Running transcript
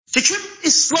Seçim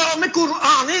İslam'ı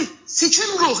Kur'an'ı, seçim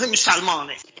ruhu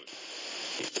Müslümanı.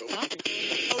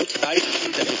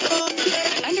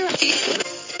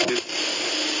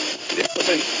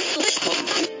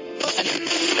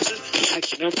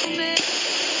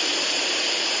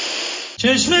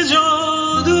 چشم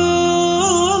جادو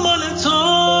مال تو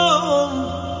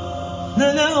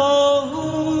نه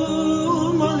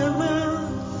مال من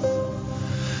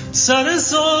سر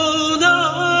سودا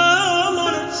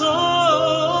مال تو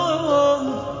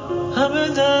همه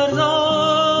دردا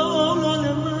مال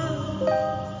من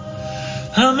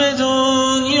همه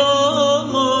دنیا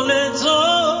مال تو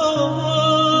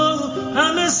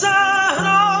همه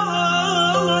صحرا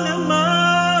مال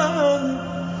من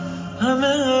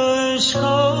همه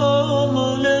عشقا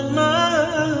مال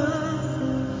من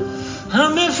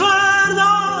همه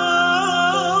فردا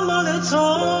مال تو.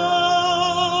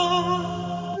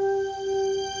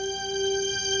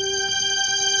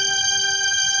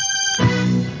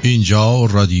 اینجا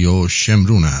رادیو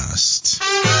شمرون است.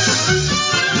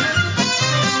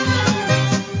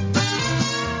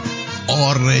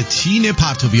 آرتین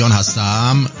پرتویان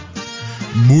هستم،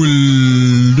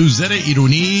 بولدوزر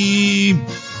ایرانی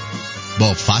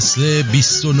با فصل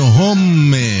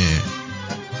 29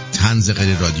 طنز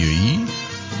غیر رادیویی.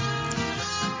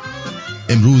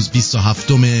 امروز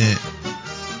 27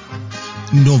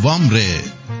 نوامبر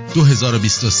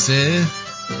 2023،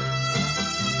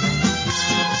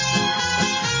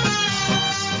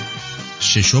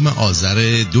 ششم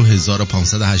آذر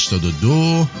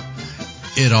 2582.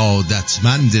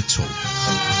 ارادتمند تو.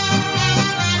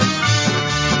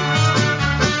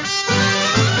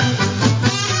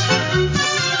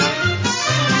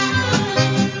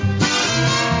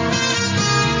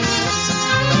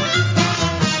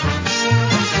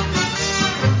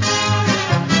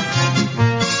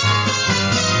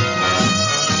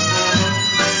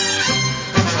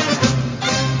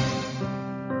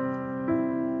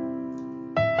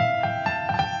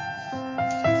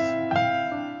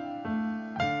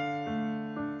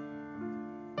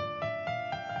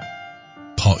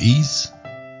 پاییز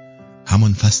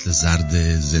همان فصل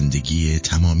زرد زندگی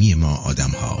تمامی ما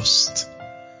آدم هاست.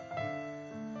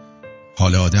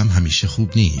 حال آدم همیشه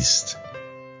خوب نیست،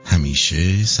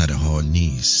 همیشه سر حال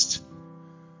نیست.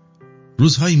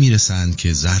 روزهایی میرسند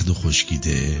که زرد و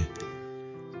خشکیده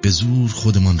به زور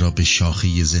خودمان را به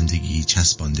شاخه زندگی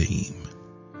چسبانده ایم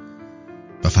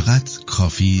و فقط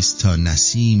کافی است تا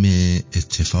نسیم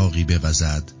اتفاقی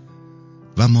بوزد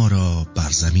و ما را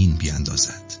بر زمین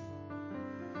بیاندازد.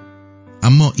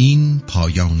 اما این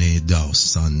پایان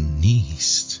داستان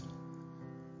نیست.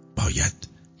 باید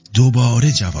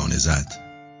دوباره جوانه زد،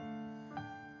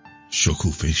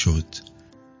 شکوفه شد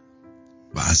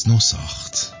و از نو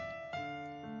ساخت.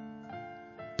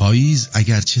 پاییز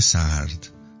اگرچه سرد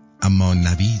اما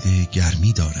نوید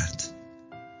گرمی دارد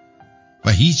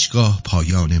و هیچگاه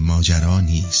پایان ماجرا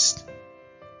نیست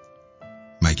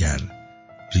مگر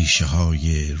ریشه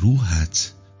های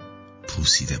روحت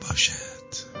پوسیده باشد.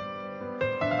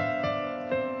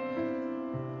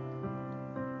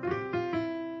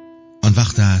 آن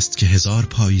وقت است که 1000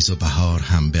 پاییز و بهار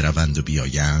هم بروند و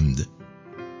بیایند،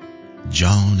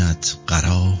 جانت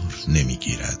قرار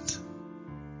نمیگیرد.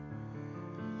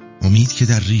 امید که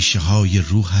در ریشه های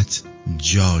روحت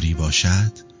جاری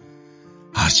باشد،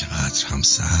 هرچقدر هم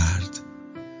سرد،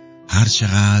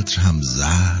 هرچقدر هم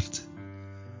زرد،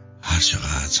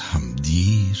 هرچقدر هم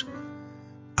دیر،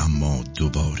 اما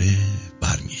دوباره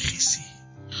برمیخیزی.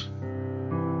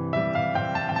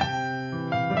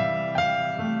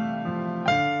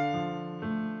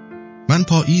 من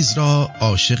پاییز را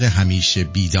عاشق همیشه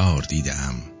بیدار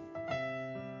دیدم،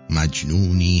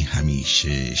 مجنونی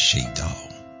همیشه شیدا،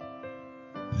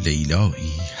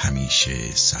 لیلایی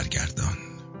همیشه سرگردان.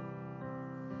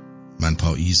 من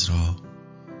پاییز را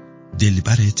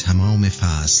دلبر تمام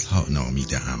فصلها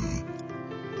نامیدم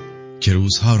که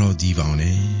روزها را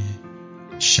دیوانه،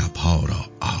 شبها را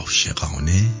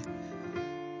عاشقانه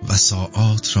و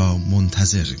ساعات را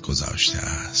منتظر گذاشته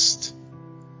است.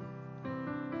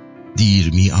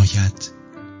 دیر می آید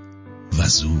و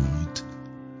زود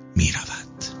می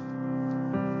رود.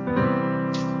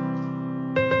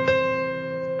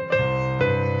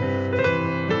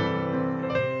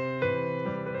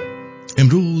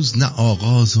 امروز نه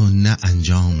آغاز و نه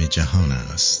انجام جهان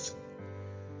است.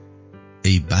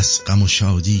 ای بس غم و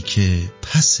شادی که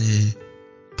پس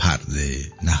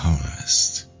پرده نهان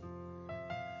است.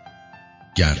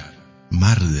 گر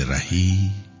مرد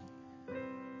رهی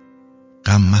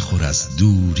غم مخور از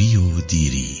دوری و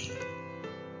دیری،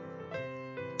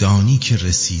 دانی که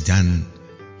رسیدن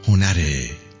هنر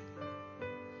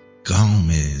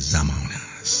گام زمان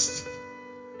است.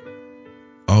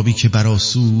 آبی که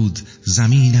برآسود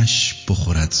زمینش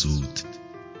بخورد زود.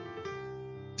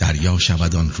 دریا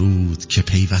شود آن رود که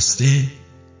پیوسته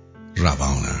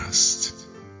روان است.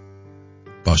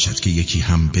 باشد که یکی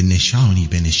هم به نشانی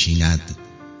بنشیند،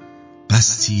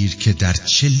 بس تیر که در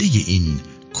چله این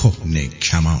کهنه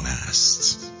کمان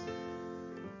است.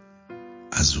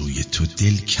 از روی تو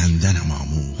دل کندنم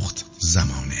آموخت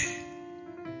زمانه،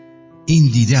 این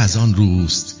دیده از آن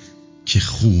روست که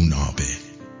خونابه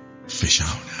فشان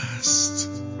است.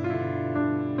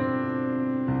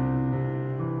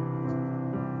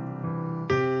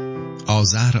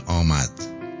 آذر آمد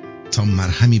تا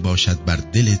مرهمی باشد بر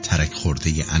دل ترک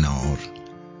خورده انار.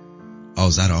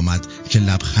 آذر آمد که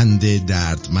لبخند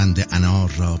دردمند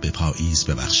انار را به پاییز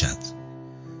ببخشد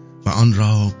و آن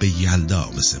را به یلدا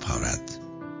بسپارد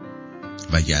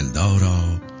و یلدا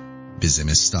را به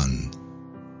زمستان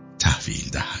تحویل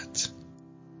دهد.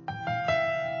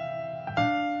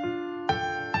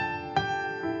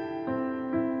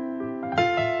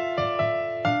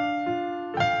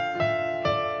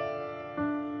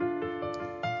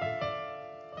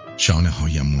 شانه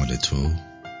هایم مال تو،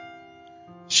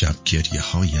 شب گریه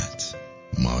هایت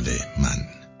مال من.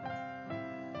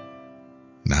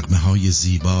 نغمه های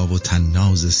زیبا و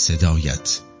طناز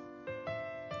صدایت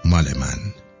مال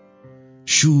من.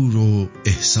 شور و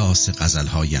احساس غزل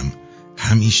هایم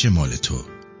همیشه مال تو.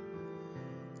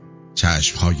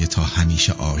 چشم های تا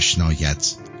همیشه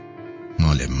آشنایت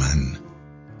مال من.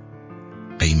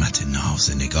 قیمت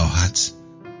ناز نگاهت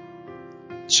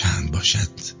چند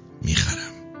باشد میخرم.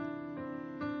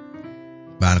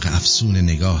 برق افسون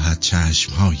نگاهت،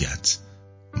 چشمهایت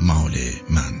مال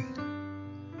من.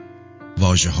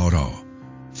 واژه ها را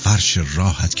فرش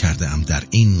راحت کرده ام در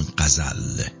این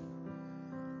غزل.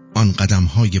 آن قدم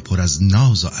های پر از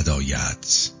ناز و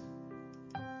ادایت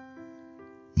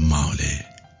مال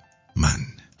من.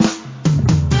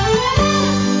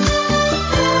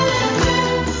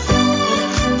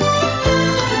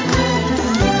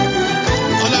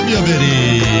 حالا بیا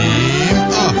بریم.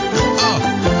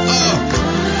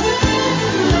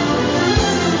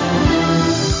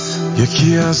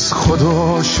 یکی از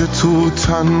خداش تو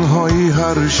تنهایی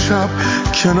هر شب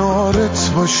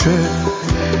کنارت باشه،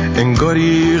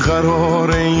 انگاری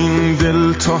قرار این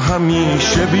دل تا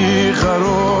همیشه بی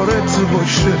قرارت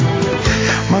باشه.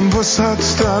 من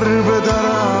واسط در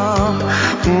بدرم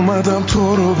اومدم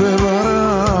تو رو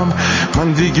ببرم،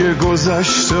 من دیگه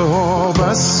گذشته ها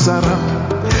بس سرم.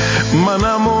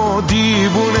 منم و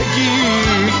دیوونگی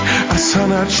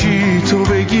اصلا هرچی تو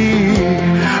بگی،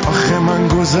 آخه من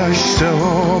گذشته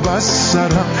ها بس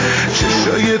سرم.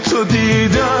 چشای تو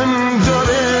دیدن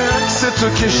داره، عکس تو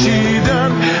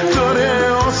کشیدن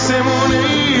داره، آسمون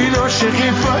این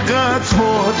عاشقی فقط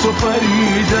با تو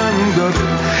پریدن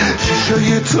داره.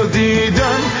 چشای تو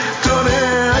دیدن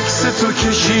داره، عکس تو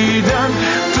کشیدن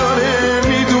داره،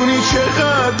 میدونی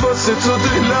چقدر واسه تو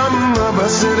دلم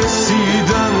بس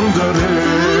رسیدن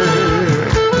داره.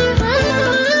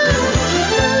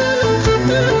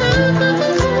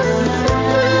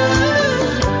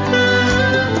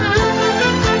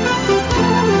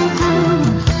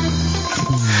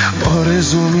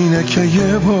 آرزوم اینه که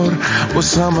یه بار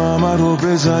واسم همه رو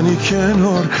بزنی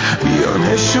کنار، بیا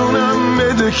نشونم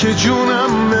بده که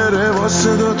جونم بره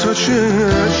واسه دوتا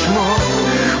چشما.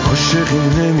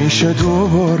 عاشقی نمیشه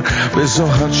دوبار، بذار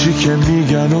هرچی که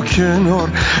میگن و کنار،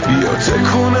 بیا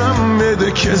تکونم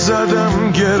بده که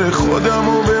زدم گره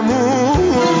خودمو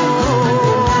بمون.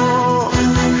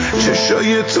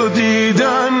 چشای تو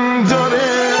دیدن داره،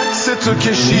 عکس تو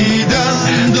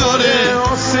کشیدن داره،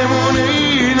 آسمون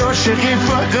این عاشقی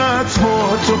فقط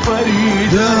با تو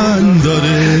پریدن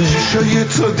داره. چشای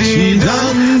تو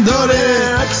دیدن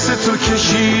داره، عکس تو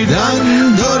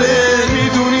کشیدن داره،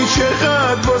 میدونی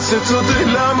چقدر واسه تو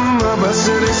دلم بس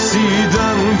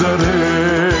رسیدن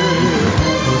داره.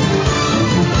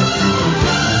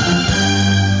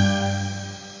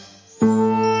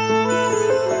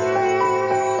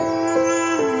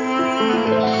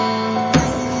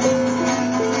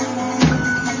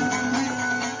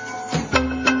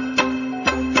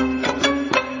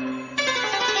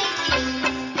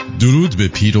 درود به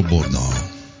پیر و برنا.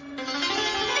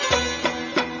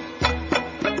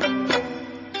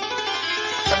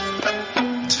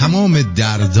 تمام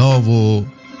دردا و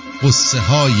قصه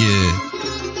های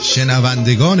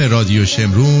شنوندگان رادیو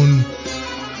شمرون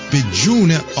به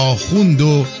جون آخوند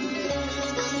و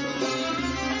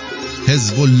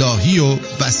حزب اللهی و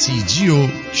بسیجی و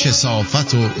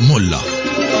کثافت و ملا.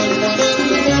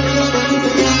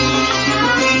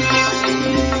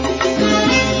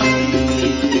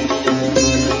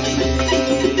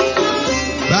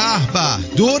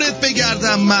 دورت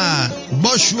بگردم من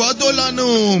با شوا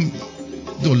دولانم.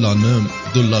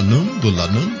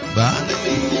 بله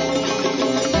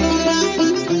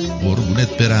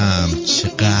قربونت برم.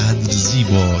 چقدر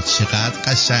زیبا، چقدر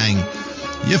قشنگ.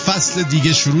 یه فصل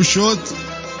دیگه شروع شد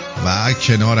و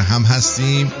کنار هم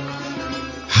هستیم،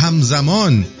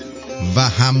 همزمان و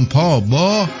همپا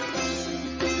با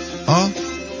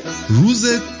روز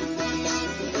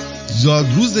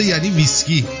یعنی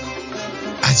ویسکی.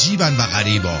 عجیبن و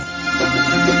غریبا.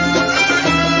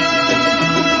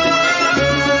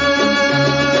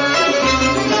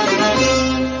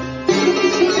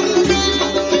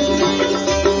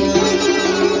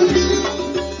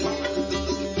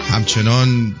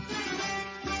 همچنان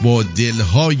با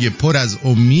دلهای پر از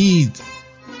امید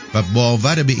و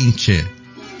باور به این که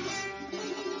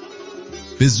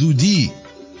به زودی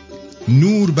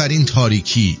نور بر این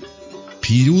تاریکی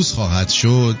پیروز خواهد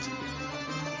شد،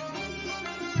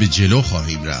 به جلو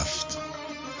خواهیم رفت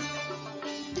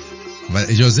و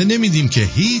اجازه نمیدیم که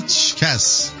هیچ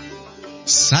کس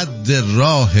سد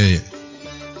راه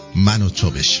من و تو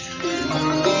بشه.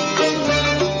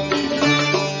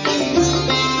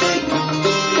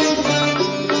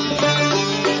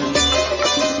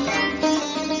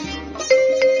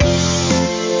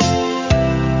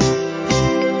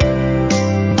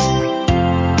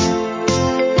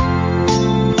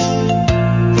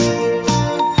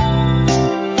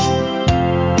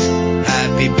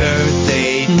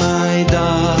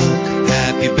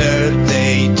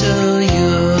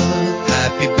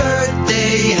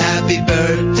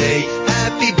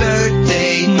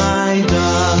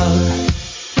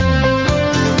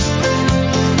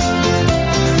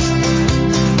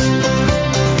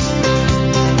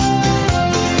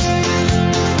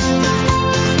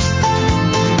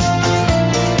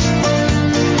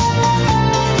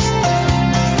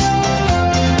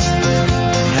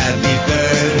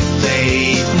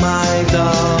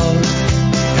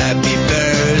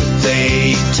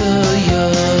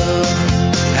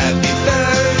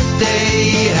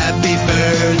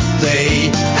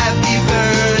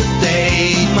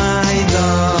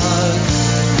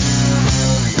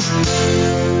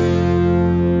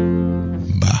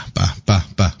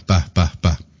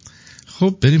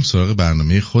 بریم سراغ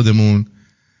برنامه خودمون.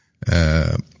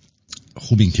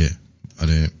 خوب این که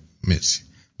آره مرسی،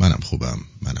 منم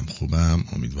خوبم.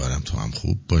 امیدوارم تو هم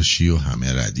خوب باشی و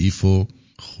همه ردیف و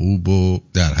خوب و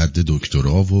در حد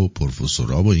دکترا و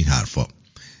پروفسورا و این حرفا.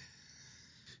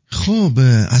 خب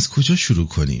از کجا شروع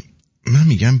کنیم؟ من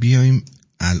میگم بیایم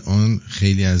الان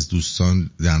خیلی از دوستان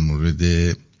در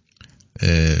مورد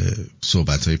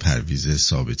صحبت‌های پرویز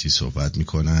ثابتی صحبت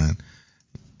میکنن.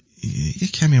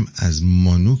 یک کمی هم از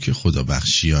مانوک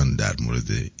خدابخشیان در مورد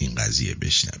این قضیه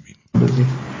بشنویم.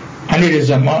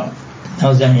 علیرضا، ما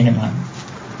نازنین من،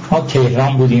 ما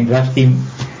تهران بودیم، رفتیم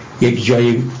یک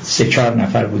جای 3-4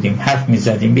 نفر بودیم حرف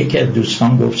میزدیم. یکی از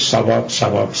دوستان گفت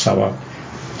ساواک.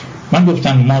 من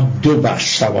گفتم ما 2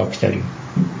 بخش ساواک داریم.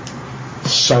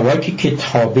 ساواکی که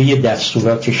تابع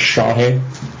دستورات شاهه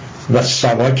و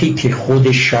ساواکی که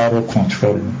خود شاه رو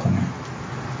کنترل میکنه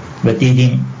و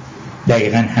دیدیم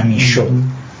دقیقا همین شد.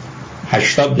 80%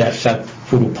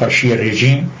 فروپاشی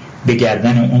رژیم به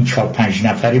گردن اون 4-5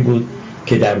 نفری بود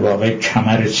که در واقع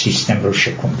کمر سیستم رو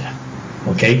شکوندن.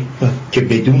 اوکی؟ که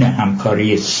بدون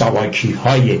همکاری ساواکی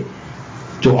های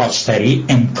 2 آستری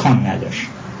امکان نداشت.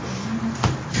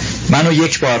 منو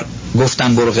یک بار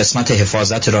گفتن برو قسمت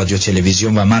حفاظت رادیو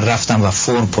تلویزیون و من رفتم و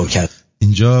فرم پر کردم.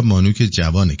 اینجا مانوک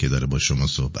جوانه که داره با شما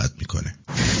صحبت میکنه.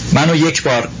 منو یک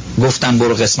بار گفتن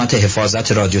برو قسمت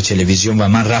حفاظت رادیو تلویزیون و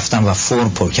من رفتم و فرم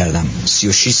پر کردم.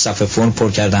 36 صفحه فرم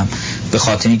پر کردم به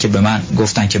خاطر اینکه به من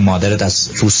گفتن که مادرت از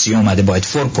روسیه اومده باید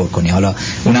فرم پر کنی. حالا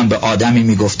اونم به آدمی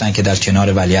میگفتن که در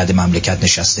کنار ولیعهد مملکت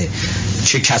نشسته.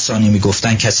 چه کسانی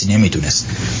میگفتن کسی نمیدونست.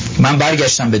 من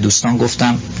برگشتم به دوستان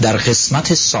گفتم در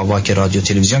قسمت ساواک رادیو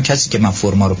تلویزیون کسی که من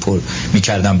فرما رو پر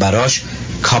میکردم براش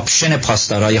کاپشن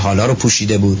پاسدارای حالا رو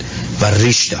پوشیده بود و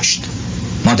ریش داشت.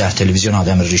 ما در تلویزیون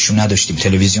آدم ریشو نداشتیم.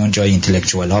 تلویزیون جای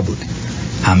اینتלקچوال ها بود.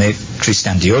 همه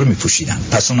کریستین دیور میپوشیدن.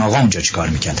 پس اون آقا اونجا چیکار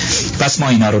میکرد؟ پس ما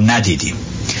اینا رو ندیدیم.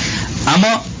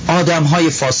 اما آدم‌های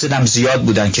فاسد هم زیاد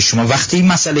بودن که شما وقتی این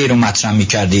مسئله رو مطرح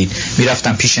می‌کردید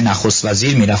می‌رفتن پیش نخست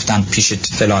وزیر، می‌رفتن پیش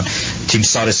فلان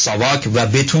تیمسار ساواک و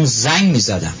بهتون زنگ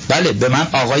می‌زدن. بله، به من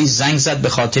آقای زنگ زد به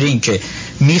خاطر اینکه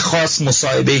می‌خواست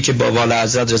مصاحبه‌ای که با والا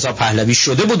حضرت رضا پهلوی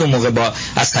شده بود اون موقع با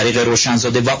از طریق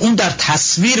روشنزاده و اون در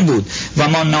تصویر بود و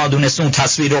ما نادونسته اون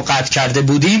تصویر رو قطع کرده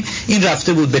بودیم، این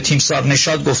رفته بود به تیمسار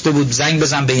نشاد گفته بود زنگ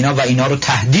بزن به اینا و اینا رو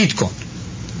تهدید کن.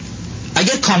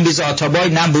 اگر کامبیز آتابای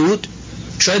نبود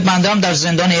شاید بنده هم در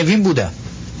زندان اوین بودم.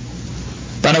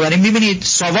 بنابراین میبینید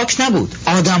ساواک نبود،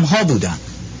 آدم ها بودن.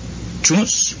 چون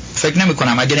فکر نمی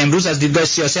کنم اگر امروز از دیدگاه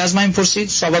سیاسی از من میپرسید،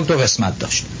 ساواک دو قسمت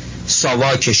داشت.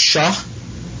 ساواک شاه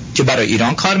که برای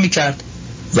ایران کار میکرد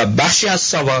و بخشی از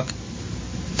ساواک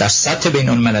در سطح بین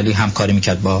المللی همکاری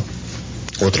میکرد با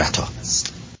قدرت ها.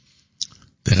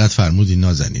 دقت فرمودین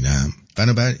نازنینم.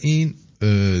 بنابراین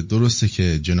درسته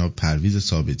که جناب پرویز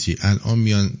ثابتی الان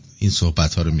میان این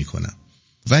صحبت ها رو میکنن،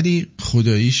 ولی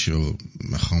خداییشو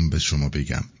میخوام به شما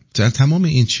بگم در تمام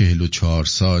این 44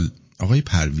 سال آقای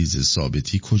پرویز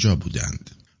ثابتی کجا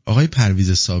بودند؟ آقای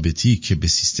پرویز ثابتی که به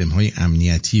سیستم های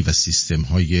امنیتی و سیستم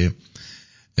های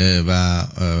و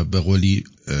به قولی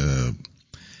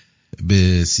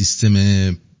به سیستم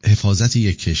حفاظت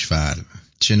یک کشور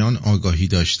چنان آگاهی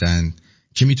داشتند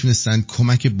که میتونستن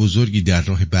کمک بزرگی در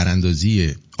راه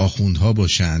براندازی آخوندها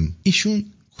باشن، ایشون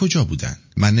کجا بودن؟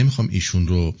 من نمیخوام ایشون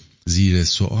رو زیر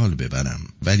سوال ببرم،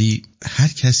 ولی هر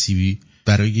کسی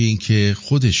برای اینکه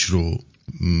خودش رو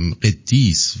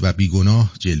قدیس و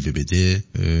بیگناه جلوه بده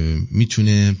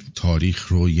میتونه تاریخ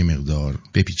رو یه مقدار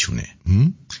بپیچونه.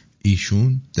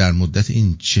 ایشون در مدت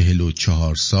این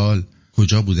 44 سال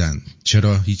کجا بودن؟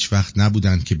 چرا هیچ وقت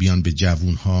نبودن که بیان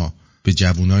به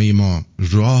جوانای ما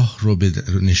راه رو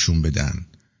نشون بدن،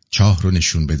 چاه رو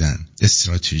نشون بدن،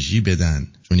 استراتژی بدن؟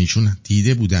 چون ایشون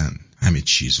دیده بودن همه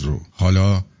چیز رو.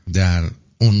 حالا در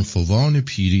عنفوان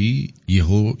پیری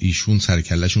یهو ایشون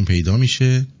سرکلهشون پیدا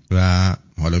میشه و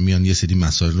حالا میان یه سری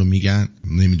مسائل رو میگن،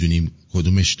 نمیدونیم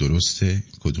کدومش درسته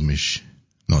کدومش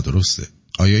نادرسته.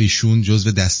 آیا ایشون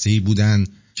جزو دسته‌ای بودن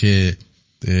که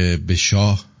به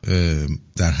شاه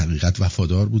در حقیقت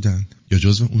وفادار بودن یا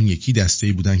جزو اون یکی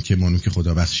دسته‌ای بودن که مانوک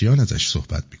خدابخشیان ازش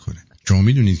صحبت میکنه؟ شما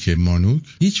میدونید که مانوک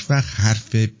هیچ وقت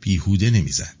حرف بیهوده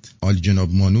نمیزد. عالی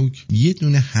جناب مانوک یه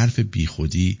دونه حرف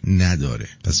بیخودی نداره.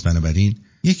 پس بنابراین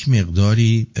یک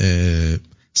مقداری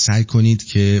سعی کنید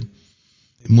که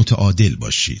متعادل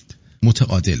باشید،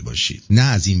 نه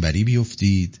از این وری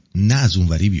بیفتید نه از اون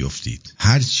وری بیفتید.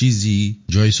 هر چیزی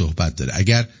جای صحبت داره.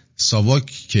 اگر ساواک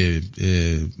که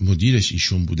مدیرش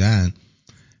ایشون بودن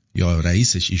یا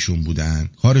رئیسش ایشون بودن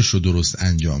کارش رو درست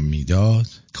انجام میداد،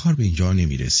 کار به اینجا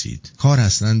نمیرسید. کار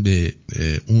اصلا به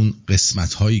اون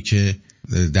قسمت هایی که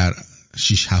در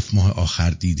 6-7 ماه آخر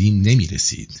دیدیم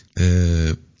نمیرسید.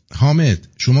 حامد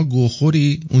شما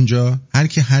گوخوری اونجا، هر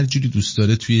که هر جوری دوست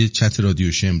داره توی چت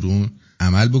رادیو شمرون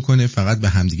عمل بکنه، فقط به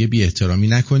همدیگه بی احترامی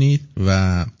نکنید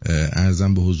و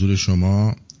عرضم به حضور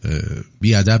شما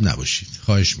بی ادب نباشید.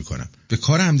 خواهش میکنم به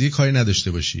کار همدیگه کاری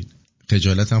نداشته باشید.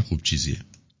 خجالت هم خوب چیزیه.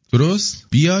 درست؟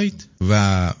 بیایید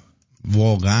و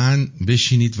واقعا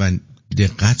بشینید و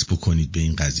دقت بکنید به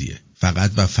این قضیه.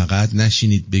 فقط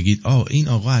نشینید بگید این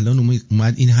آقا الان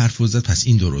اومد این حرف رو زد پس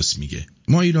این درست میگه.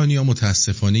 ما ایرانی ها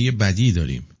متاسفانه یه بدی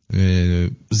داریم،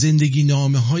 زندگی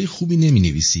نامه های خوبی نمی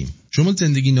نویسیم. شما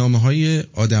زندگی نامه های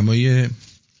آدمای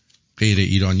غیر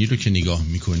ایرانی رو که نگاه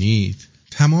میکنید،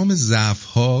 تمام ضعف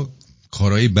ها،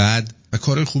 کارهای بد و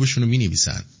کارهای خوبشون رو می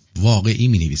نویسن، واقعی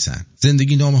می نویسن.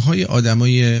 زندگی نامه های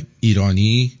آدمای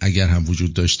ایرانی اگر هم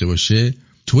وجود داشته باشه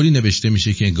طوری نوشته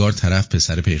میشه که انگار طرف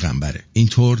پسر پیغمبره.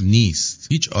 اینطور نیست.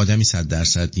 هیچ آدمی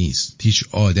 100% نیست. هیچ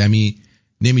آدمی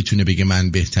نمیتونه بگه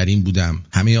من بهترین بودم.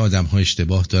 همه آدم ها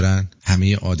اشتباه دارن.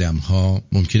 همه آدم ها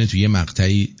ممکنه توی یه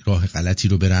مقطعی راه غلطی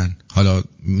رو برن. حالا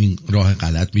این راه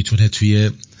غلط میتونه توی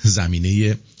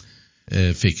زمینه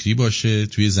فکری باشه،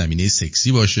 توی زمینه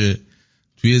سکسی باشه،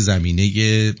 توی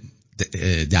زمینه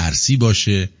درسی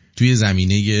باشه، توی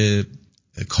زمینه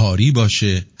کاری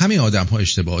باشه. همه آدم ها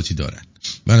اشتباهاتی دارن.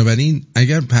 بنابراین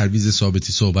اگر پرویز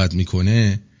ثابتی صحبت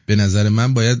میکنه، به نظر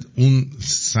من باید اون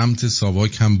سمت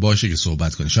ساواک هم باشه که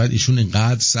صحبت کنه. شاید ایشون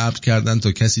اینقدر صبر کردن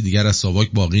تا کسی دیگر از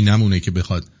ساواک باقی نمونه که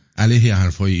بخواد علیه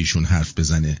حرفای ایشون حرف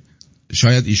بزنه.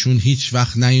 شاید ایشون هیچ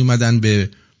وقت نیومدن به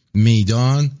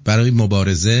میدان برای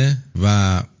مبارزه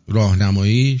و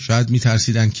راهنمایی. شاید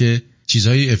میترسیدن که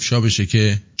چیزایی افشا بشه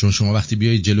که چون شما وقتی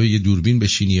بیای جلوی دوربین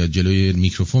بشینی یا جلوی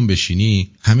میکروفون بشینی،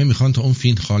 همه میخوان تا اون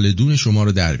فین خالدون شما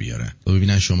رو در بیارن تا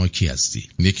ببینن شما کی هستی.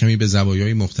 یک کمی به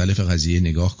زوایای مختلف قضیه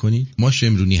نگاه کنید. ما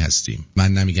شمرونی هستیم.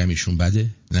 من نمیگم ایشون بده،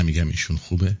 نمیگم ایشون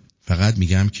خوبه، فقط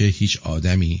میگم که هیچ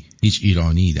آدمی، هیچ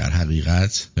ایرانی در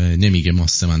حقیقت نمیگه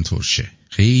ماست من ترشه.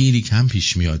 خیلی کم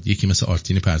پیش میاد یکی مثل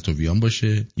آرتین پرتویان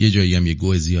باشه، یه جایی هم یه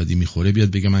گوه زیادی میخوره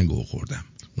بیاد بگه من گوه خوردم.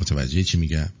 متوجه چی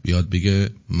میگم؟ بیاد بگه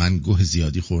من گوه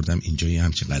زیادی خوردم، اینجایی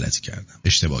همچین غلطی کردم،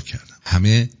 اشتباه کردم.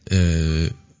 همه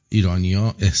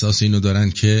ایرانی‌ها احساس اینو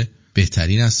دارن که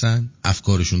بهترین هستن،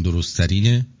 افکارشون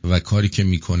درست‌ترینه و کاری که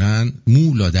میکنن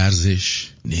مو لادرزش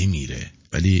نمیره.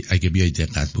 ولی اگه بیای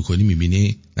دقت بکنی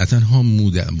میبینی نه تنها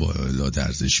مو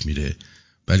لادرزش میره،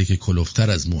 بلکه کلوفتر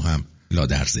از مو هم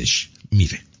لادرزش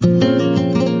میره.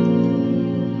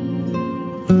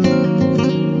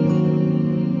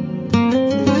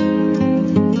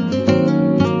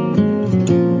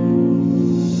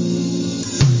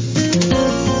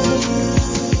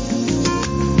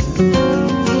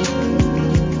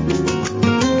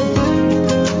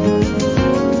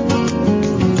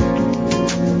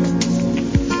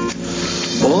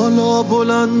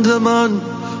 بالا بلند من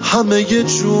همه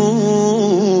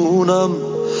جونم،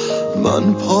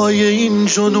 من پای این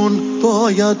جنون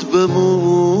باید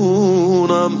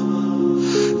بمونم.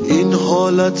 این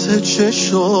حالت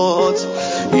چشات،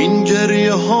 این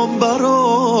گریه هم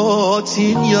برات،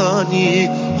 این یعنی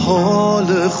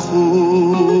حال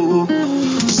خوب.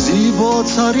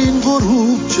 زیباترین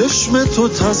غروب چشم تو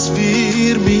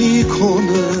تصویر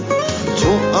میکنه،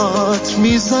 تو عطر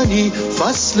میزنی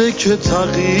فصل که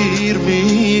تغییر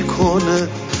میکنه.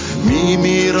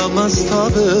 میمیرم از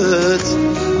تبت،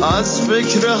 از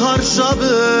فکر هر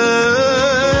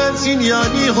شبت، این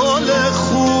یعنی حال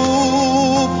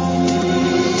خوب.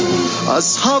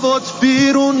 از هوات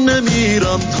بیرون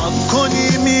نمیرم، تب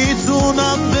کنی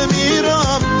میتونم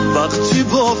بمیرم. وقتی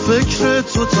با فکر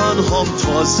تو تنهام،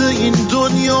 تازه این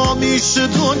دنیا میشه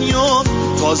دنیام،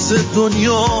 تازه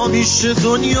دنیا میشه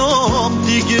دنیام.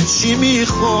 دیگه چی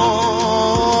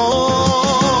میخوام؟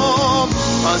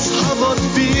 از هوات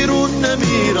بیرون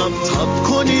نمیرم، تب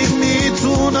کنی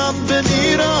میتونم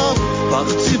بمیرم.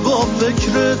 وقتی با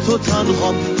فکر تو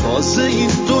تنهام، تازه این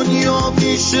دنیا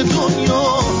میشه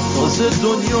دنیا، تازه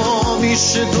دنیا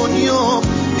میشه دنیا.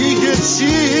 دیگه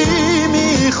چی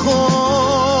میخوام؟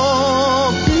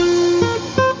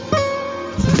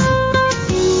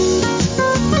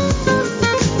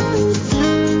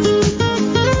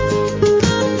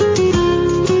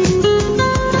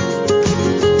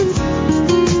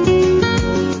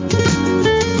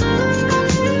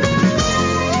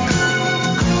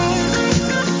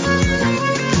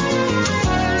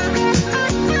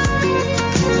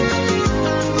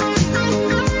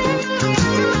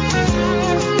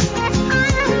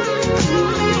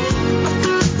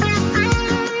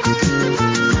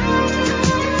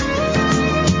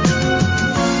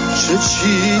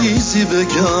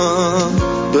 بگم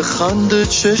به خنده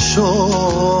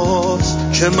چشات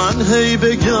که من هی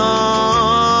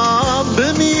بگم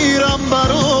بمیرم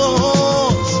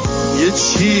برات. یه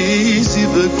چیزی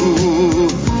بگو،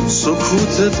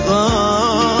 سکوتت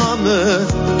غمه،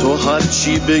 تو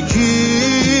هرچی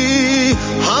بگی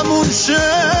همون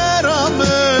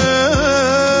شعرمه.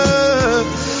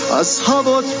 از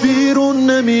هوات بیرون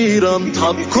نمیرم،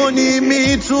 تب کنی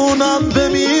میتونم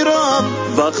بمیرم.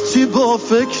 وقتی با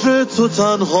فکر تو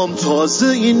تنهام، تازه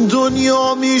این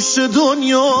دنیا میشه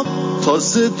دنیا،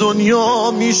 تازه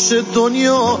دنیا میشه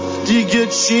دنیا. دیگه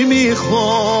چی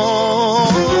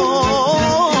میخوام؟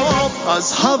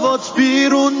 از هوات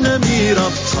بیرون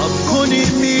نمیرم، تب کنی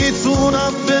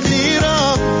میتونم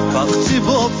بمیرم. وقتی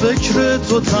با فکر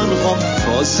تو تنهام،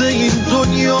 تازه این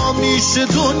دنیا میشه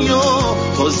دنیا،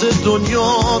 تازه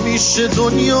دنیا میشه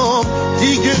دنیا.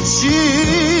 دیگه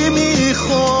چی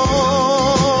میخوام؟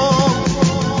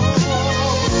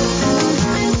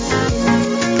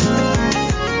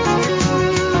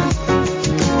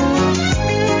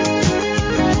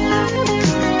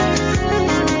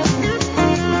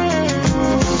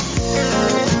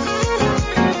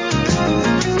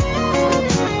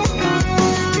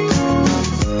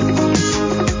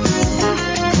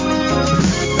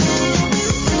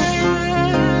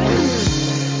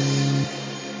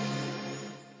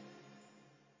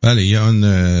 بله یه آن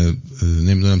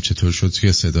نمیدونم چطور شد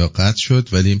که صدا قطع شد،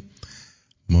 ولی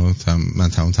من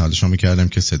تمام تلاشم میکردم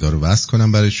که صدا رو وصل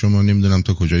کنم برای شما. نمیدونم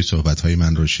تا کجای صحبتهای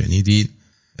من رو شنیدید.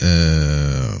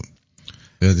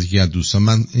 یکی از دوستان،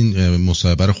 من این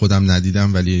مصاحبه رو خودم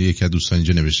ندیدم، ولی یکی از دوستان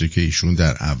اینجا نوشته که ایشون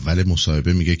در اول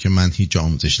مصاحبه میگه که من هیچ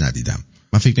آموزش ندیدم.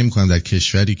 من فکر نمی کنم در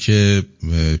کشوری که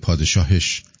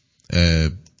پادشاهش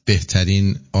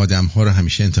بهترین آدم‌ها رو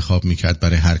همیشه انتخاب میکرد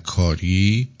برای هر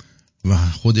کاری و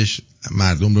خودش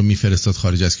مردم رو میفرستاد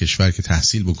خارج از کشور که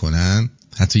تحصیل بکنن،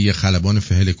 حتی یه خلبان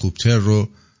هلیکوپتر رو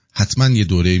حتما یه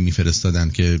دوره میفرستادن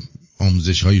که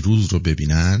آموزش‌های روز رو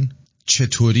ببینن.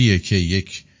 چطوریه که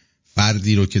یک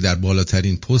فردی رو که در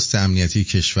بالاترین پست امنیتی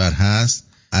کشور هست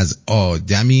از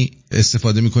آدمی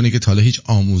استفاده میکنه که تا حالا هیچ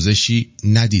آموزشی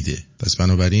ندیده؟ پس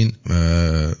بنابراین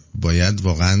باید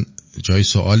واقعا جای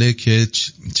سواله که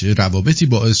چه روابطی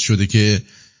باعث شده که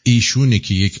ایشونه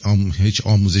که هیچ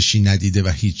آموزشی ندیده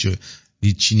و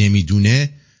هیچی نمیدونه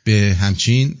به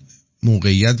همچین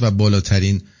موقعیت و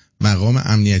بالاترین مقام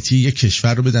امنیتی یک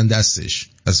کشور رو بدن دستش.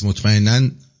 پس مطمئناً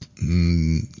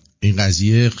این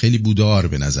قضیه خیلی بودار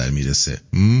به نظر میرسه.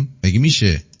 مگه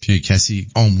میشه که کسی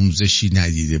آموزشی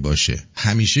ندیده باشه؟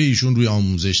 همیشه ایشون روی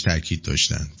آموزش تاکید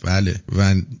داشتن. بله،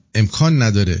 و امکان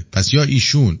نداره. پس یا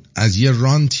ایشون از یه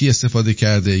رانتی استفاده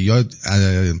کرده، یا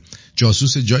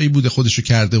جاسوس جایی بوده خودشو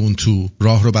کرده اون تو،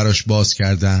 راه رو براش باز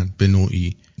کردن به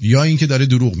نوعی، یا اینکه داره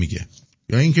دروغ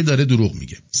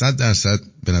میگه، 100%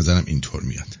 به نظرم اینطور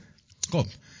میاد. خب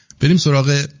بریم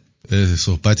سراغ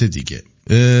صحبت دیگه.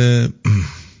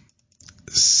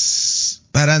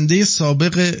 برنده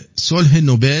سابق صلح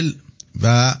نوبل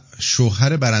و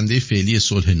شوهر برنده فعلی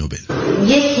صلح نوبل.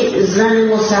 یک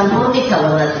زن مسلمان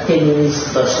میتواند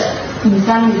فمینیست باشد. Une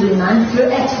femme musulmane peut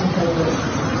être une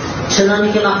féministe.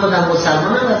 چنانی که من خودم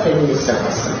مسلمانم و فمینیست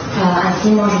هستم. Ainsi,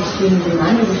 moi je suis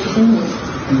musulmane et je suis féministe.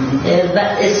 و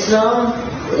اسلام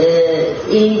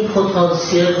این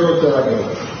پتانسیل رو داره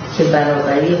که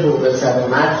برابری حقوق زن و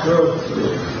مرد رو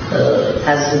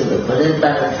تضمین بکنه،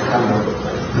 برای تحمل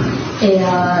بکنه. Et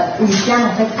l'islam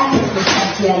en fait a cette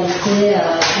potentialité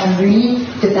en lui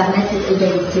de permettre cette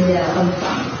égalité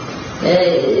homme-femme.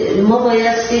 ما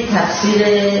بایستی تفسیر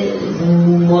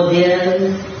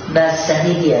مدرن و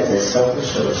صحیحی از اسلام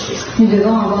داشته باشیم. Nous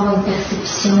devons avoir une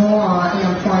perception et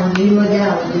un point de vue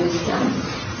moderne de l'islam.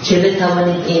 که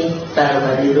بتوانیم این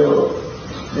برابری رو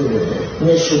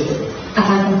نشون بدیم.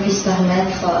 Afin qu'on puisse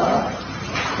permettre,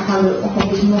 qu'on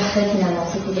puisse montrer finalement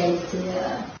cette égalité.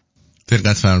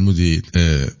 دقت فرمودید،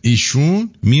 ایشون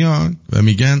میان و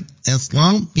میگن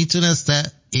اسلام میتونسته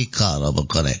این کارا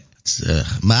بکنه.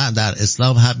 من در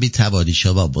اسلام هم میتوانی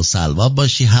شما مسلمان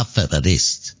باشی هم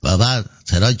فمینیست و من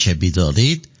چرا که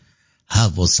میدانید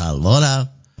هم مسلمانم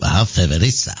و هم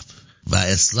فمینیستم و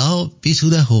اسلام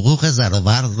میتونه حقوق زن و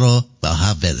مرد رو با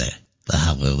هم بده و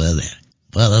هم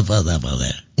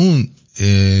بده. اون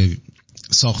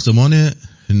ساختمان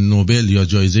نوبل یا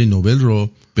جایزه نوبل رو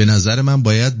به نظر من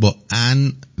باید با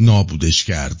ان نابودش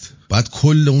کرد. باید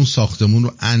کل اون ساختمون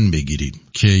رو ان بگیریم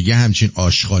که یه همچین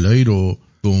آشغالایی رو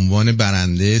به عنوان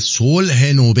برنده صلح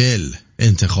نوبل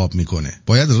انتخاب میکنه.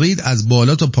 باید رید از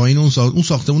بالا تا پایین اون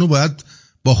ساختمون رو باید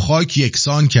با خاک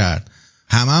یکسان کرد.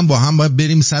 هم با هم باید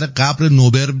بریم سر قبر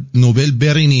نوبل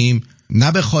برینیم،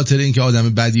 نه به خاطر اینکه آدم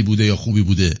بدی بوده یا خوبی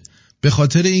بوده، به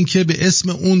خاطر اینکه به اسم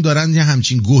اون دارن یه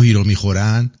همچین گوهی رو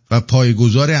میخورن و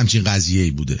پایه‌گذار همچین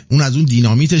قضیه‌ای بوده. اون از اون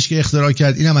دینامیتش که اختراع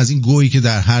کرد، اینم از این گوهی که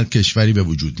در هر کشوری به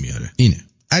وجود میاره. اینه.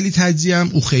 علی تجزیه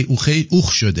هم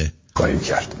اوخ شده. قایم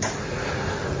کرد.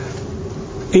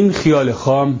 این خیال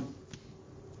خام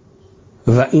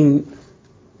و این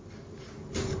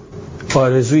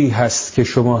آرزویی هست که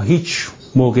شما هیچ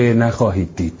موقع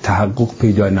نخواهید دید، تحقق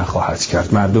پیدا نخواهد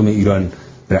کرد. مردم ایران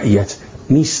رعیت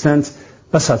نیستند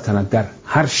و سلطنت در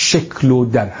هر شکل و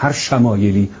در هر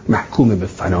شمایلی محکوم به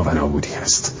فنا و نابودی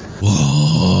است.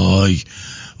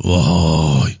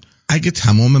 وای اگه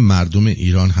تمام مردم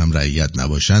ایران هم رعیت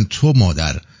نباشن، تو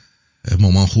مادر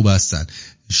مامان خوب هستن،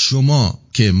 شما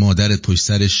که مادرت پشت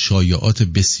سر شایعات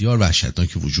بسیار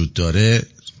وحشتناک وجود داره،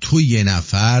 تو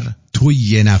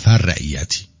یه نفر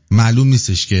رعیتی. معلوم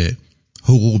نیستش که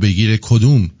حقوق بگیره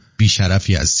کدوم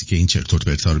بیشرفی هستی که این چرت و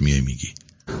پرتا رو میگی.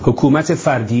 حکومت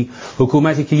فردی،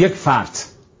 حکومتی که یک فرد،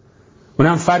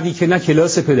 اونم فردی که نه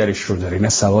کلاس پدرش رو داره، نه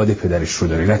سواد پدرش رو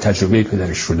داره، نه تجربه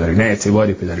پدرش رو داره، نه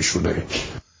اعتبار پدرش رو داره.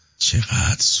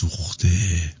 چقدر سوخته.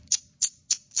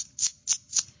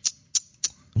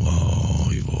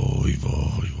 وای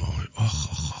آخ.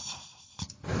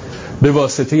 به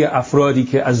واسطه افرادی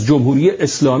که از جمهوری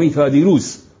اسلامی تا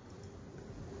دیروز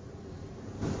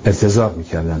انتظار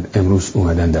میکردن، امروز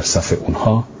اومدن در صف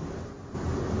اونها،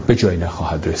 به جای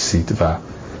نخواهد رسید و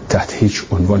تحت هیچ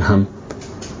عنوان هم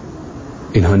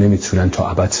اینها نمیتونن تا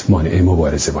ابد مانع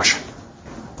مبارزه باشن.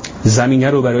 زمینه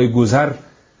رو برای گذر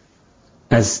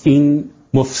از این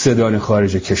مفسدان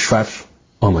خارج کشور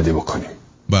آماده بکنیم.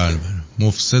 بله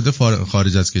مفسد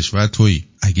خارج از کشور تویی.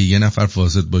 اگه یه نفر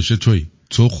فاسد باشه تویی.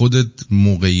 تو خودت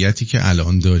موقعیتی که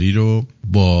الان داری رو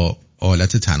با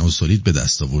آلت تناسلیت به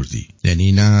دست آوردی.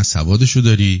 یعنی نه سوادشو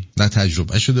داری، نه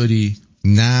تجربهشو داری،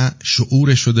 نه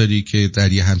شعورشو داری که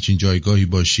در یه همچین جایگاهی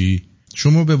باشی.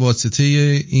 شما به واسطه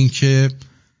این که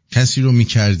کسی رو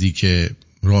میکردی که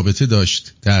رابطه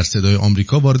داشت در صدای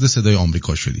آمریکا، وارد صدای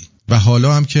آمریکا شدی و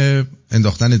حالا هم که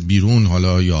انداختنت بیرون،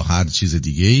 حالا یا هر چیز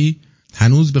دیگه‌ای،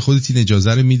 هنوز به خودت این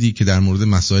اجازه رو میدی که در مورد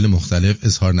مسائل مختلف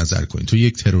اظهار نظر کنی. تو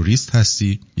یک تروریست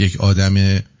هستی، یک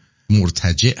آدم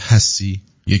مرتجع هستی،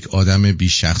 یک آدم بی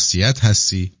شخصیت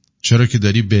هستی، چرا که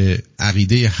داری به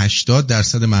عقیده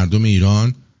 80% مردم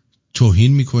ایران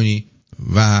توهین میکنی.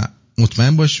 و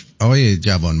مطمئن باش آقای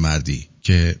جوانمردی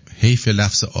که حیف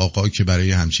لفظ آقا که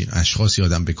برای همچین اشخاصی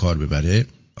آدم به کار ببره.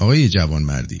 آقای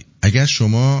جوانمردی، اگر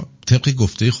شما طبق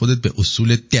گفته خودت به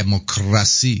اصول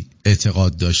دموکراسی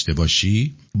اعتقاد داشته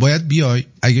باشی، باید بیای،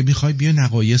 اگه میخوای بیا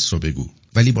نقایص رو بگو.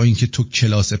 ولی با اینکه تو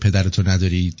کلاس پدرتو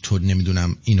نداری، تو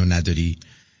نمیدونم اینو نداری،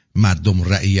 مردم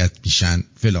رعیت میشن،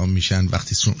 فلان میشن،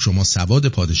 وقتی شما سواد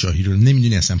پادشاهی رو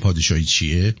نمیدونی اصلا پادشاهی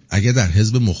چیه، اگه در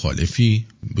حزب مخالفی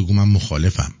بگو من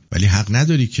مخالفم، ولی حق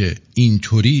نداری که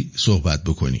اینطوری صحبت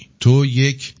بکنی. تو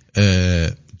یک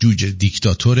جوجه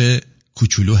دیکتاتور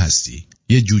کوچولو هستی،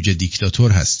 یه جوجه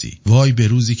دیکتاتور هستی. وای به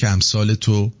روزی که امثال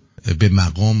تو به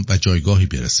مقام و جایگاهی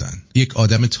برسن. یک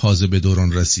آدم تازه به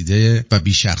دوران رسیده و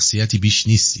بی شخصیتی بیش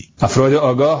نیستی. افراد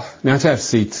آگاه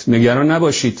نترسید، نگران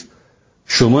نباشید.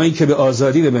 شمایی که به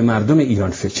آزادی و به مردم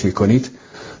ایران فکر میکنید،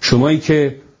 شمایی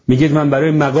که میگید من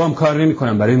برای مقام کار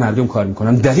نمیکنم، برای مردم کار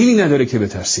میکنم، دلیلی نداره که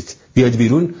بترسید. بیاید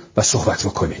بیرون و صحبت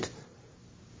بکنید.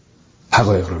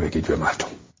 حقایق رو بگید به مردم.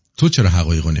 تو چرا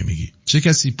حقایق رو نمیگی؟ چه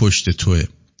کسی پشت توه؟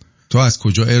 تو از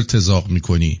کجا ارتزاق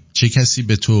میکنی؟ چه کسی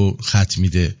به تو خط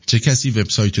میده؟ چه کسی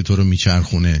وبسایت تو رو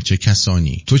میچرخونه؟ چه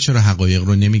کسانی؟ تو چرا حقایق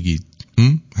رو نمیگی؟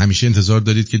 همیشه انتظار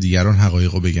دارید که دیگران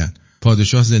حقایق رو بگن.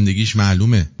 پادشاه زندگیش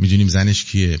معلومه، میدونیم زنش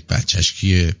کیه، بچهش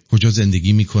کیه، کجا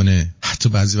زندگی میکنه، حتی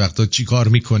بعضی وقتا چی کار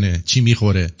میکنه، چی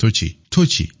میخوره. تو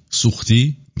چی؟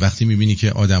 سوختی؟ وقتی میبینی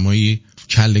که آدمایی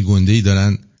کله گنده‌ای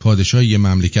دارن پادشاه یه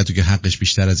مملکتو که حقش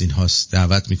بیشتر از این هاست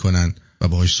دعوت میکنن و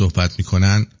باهاش صحبت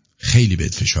میکنن، خیلی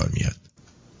بهت فشار میاد.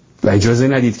 و اجازه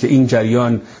ندید که این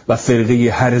جریان و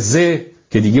فرقه هرزه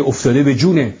که دیگه افتاده به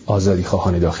جون آزادی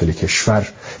خواهان داخل کشور.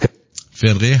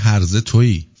 فرقه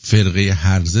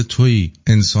هرزه تویی،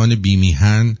 انسان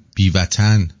بیمیهن،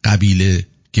 بیوطن، قبیله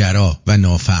گرا و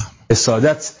نافهم.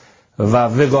 حسادت و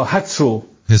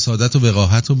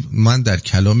وقاحت رو من در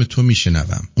کلام تو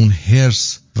میشنوم. اون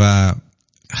حرص و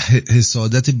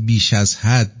حسادت بیش از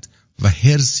حد و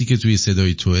حرصی که توی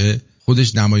صدای توه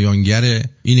خودش نمایانگر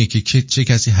اینه که چه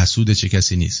کسی حسوده چه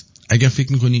کسی نیست. اگر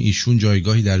فکر میکنی ایشون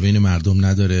جایگاهی در بین مردم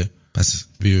نداره، پس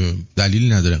دلیلی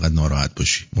نداره قد ناراحت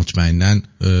باشی. مطمئناً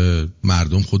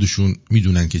مردم خودشون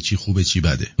میدونن که چی خوبه چی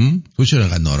بده. تو چرا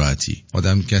قد ناراحتی؟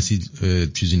 آدم کسی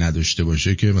چیزی نداشته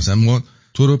باشه که مثلا ما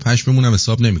تو رو پشممون هم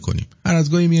حساب نمی‌کنیم. هر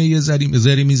از گاهی میای یه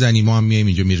زری میزنی، ما هم میایم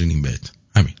اینجا میرینیم بهت.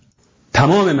 همین.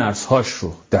 تمام مرزهاش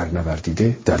رو در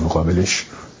نوردیده در مقابلش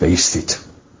بایستید.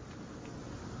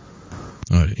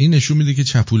 آره، این نشون میده که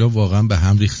چپولا واقعا به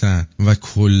هم ریختن و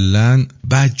کلن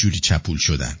بدجوری چپول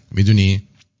شدن. میدونی؟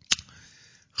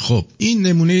 خب این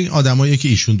نمونه آدمایی که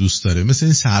ایشون دوست داره، مثل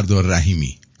این سردار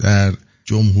رحیمی در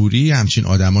جمهوری همچین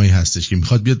آدمایی هستش که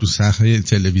میخواد بیاد تو صحنه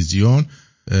تلویزیون،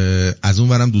 از اون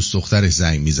ورم دوست دخترش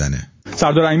زنگ میزنه.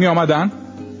 سردار رحیمی آمدن؟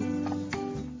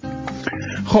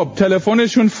 خب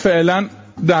تلفنشون فعلا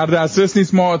در دسترس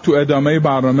نیست. ما تو ادامه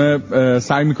برنامه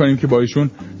سعی میکنیم که با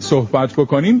ایشون صحبت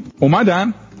بکنیم.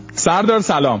 اومدن؟ سردار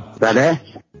سلام. بله.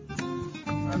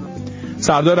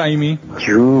 سردار رحیمی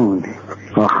جون.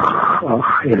 آخ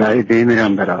الهی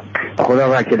بمیرم برات.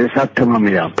 خدا وکیل 100 تومن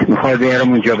میدم. میخوای بیارم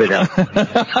اونجا بدم.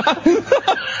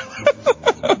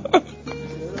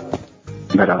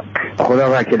 برات.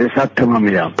 خدا وکیل 100 تومن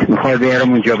میدم. میخوای بیارم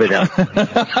اونجا بدم.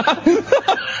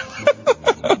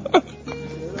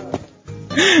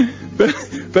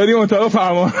 بریم اتاق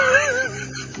فرمان.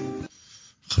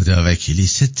 خدا وکیلی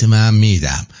 100 تومن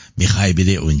میدم. میخوای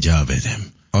بده اونجا بدم.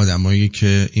 آدمایی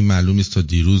که این معلوم نیست تا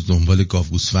دیروز دنبال گاو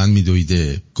گوسفند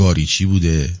میدویده، گاریچی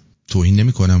بوده. توهین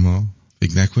نمیکنم ها،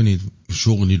 فکر نکنید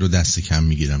شغلی رو دست کم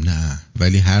میگیرم، نه،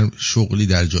 ولی هر شغلی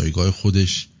در جایگاه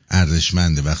خودش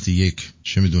ارزشمنده. وقتی یک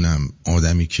چه میدونم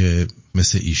آدمی که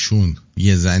مثل ایشون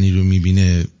یه زنی رو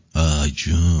میبینه،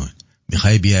 جون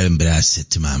میخوای بیارم برای 100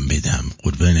 تومن بدم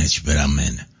قربانش برم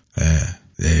من،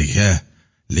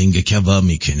 لنگ کباب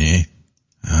میکنه،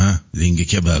 لنگ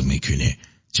کباب میکنه،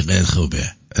 چقدر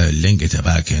خوبه، لنگ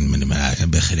تباکن من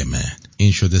بخیر من.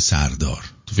 این شده سردار.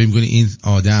 تو فکر میکنی این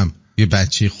آدم یه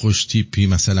بچه خوش تیپی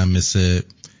مثلا مثل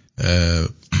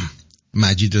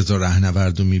مجید رضا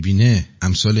رهنوردو میبینه؟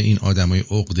 امثال این آدمای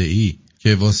عقده‌ای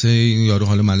که واسه این یارو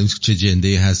حالا معلوم نیست چه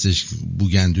جنده‌ای هستش،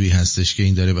 بوگندویی هستش که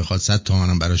این داره بخواد 100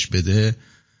 تومن براش بده،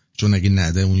 چون اگه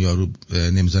نده اون یارو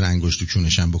نمیذاره انگشت تو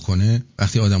کونشم بکنه.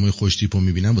 وقتی آدمای خوش تیپو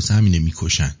میبینن واسه همینه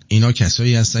میکشن. اینا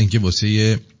کسایی هستن که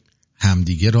واسه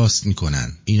همدیگه راست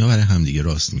میکنن. اینا برای همدیگه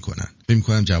راست میکنن. فکر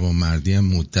میکنم جوان مردی هم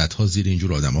مدت‌ها زیر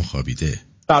اینجور آدما خوابیده.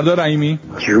 سردار رحیمی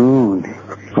جون.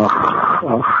 آخ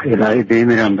الهی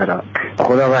بمیرم برات.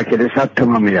 خدا وکیل 100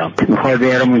 تومن میدم. میخوای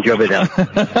بیارم اونجا بدم.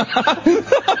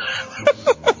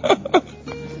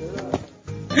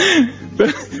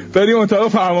 بریم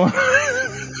اتاق فرمان.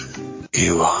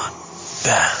 ایوان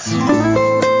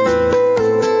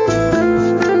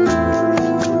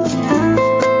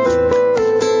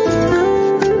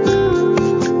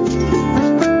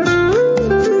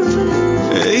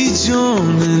ای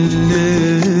جان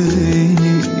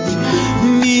لیلی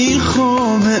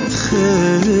میخوامت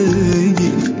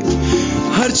خیلی،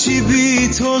 هرچی بی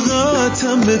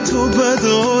طاقتم به تو بد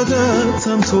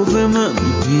عادتم، تو به من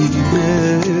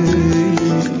بیمیلی.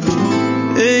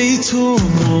 ای تو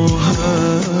ماه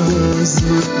از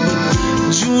من،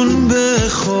 جون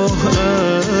بخواه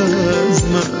از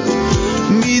من،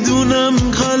 میدونی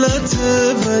میدونم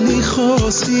غلطه ولی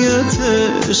خاصیت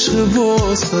عشق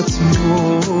واسط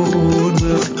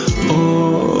مرده.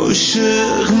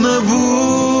 عاشق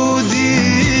نبودی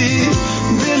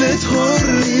دلت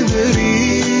حری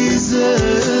بریزه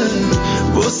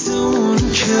واسه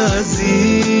اون که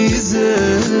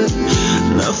عزیزه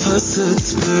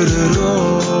نفست بره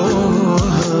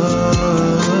راحت.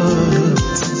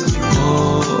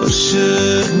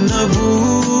 عاشق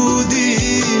نبودی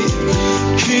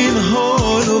که این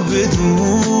حالو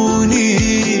بدونی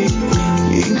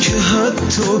این که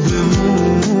حتی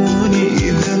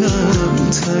بمونی دلم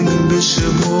تنگ بشه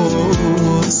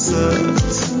واسط.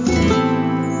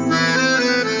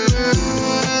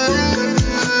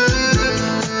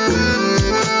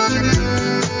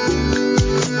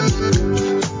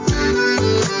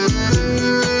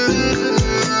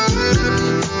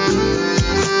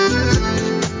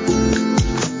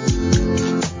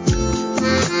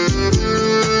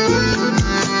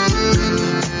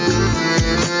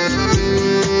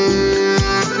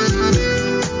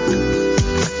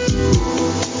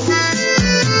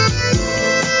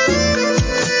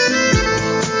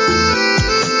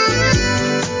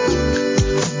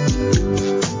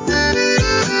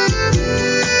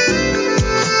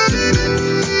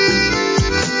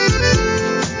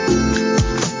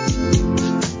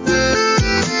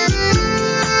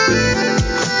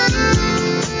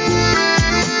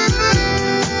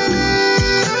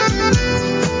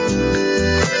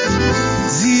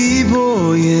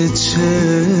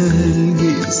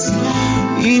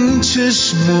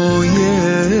 چشمای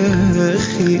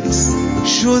خیس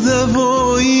شد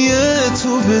هوایی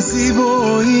تو به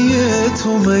زیبایی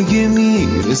تو مگه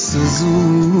میرسه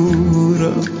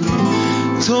زورم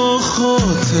تا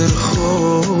خاطر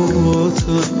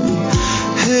خاطرم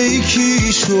هی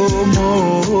کی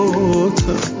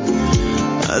شماتم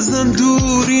ازم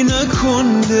دوری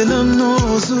نکن دلم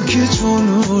نازکه چون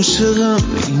عاشقم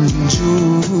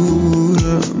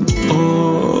اینجورم.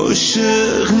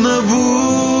 عاشق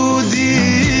نبودی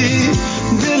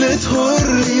دلت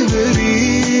حری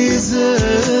بریزه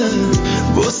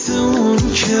واسه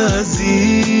اون که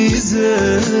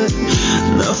عزیزه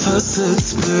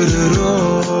نفست بره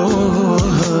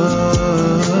راحت.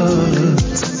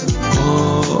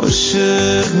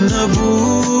 عاشق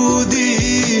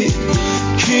نبودی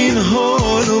که این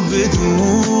حالو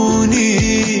بدونی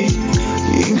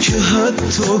این که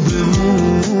حتی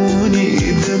بمونی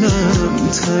دلم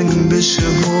تنگ بشه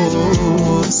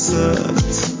واسط.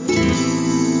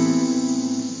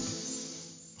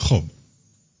 خب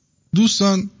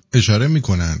دوستان اشاره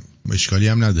میکنن اشکالی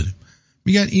هم نداره،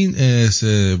 میگن این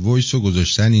وایس رو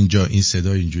گذاشتن اینجا این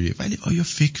صدا اینجوریه، ولی آیا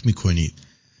فکر میکنید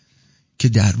که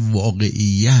در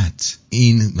واقعیت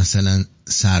این مثلا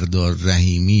سردار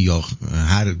رحیمی یا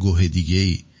هر گوه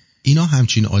دیگه‌ای اینا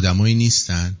همچین آدمایی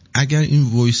نیستن؟ اگر این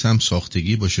وایس هم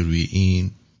ساختگی باشه روی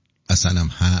این اصلا هم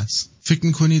هست، فکر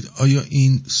میکنید آیا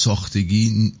این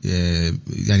ساختگی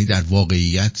یعنی در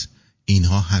واقعیت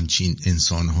اینها همچین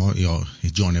انسانها یا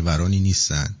جانورانی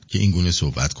نیستن که این گونه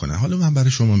صحبت کنن؟ حالا من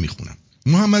برای شما میخونم.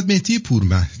 محمد مهدی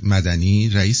پور مدنی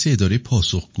رئیس اداره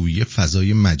پاسخگویی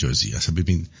فضای مجازی، اصلا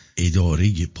ببین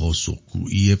اداره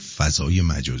پاسخگویی فضای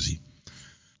مجازی،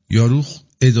 یارو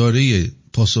اداره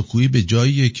پاسخگویی به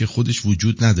جاییه که خودش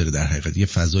وجود نداره، در حقیقت یه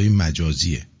فضای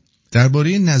مجازیه.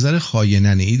 درباره نظر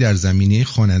خاینانه‌ای در زمینه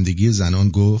خوانندگی زنان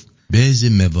گفت بعضی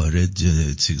موارد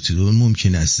چطور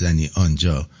ممکن است زنی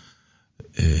آنجا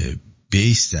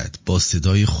بیستد با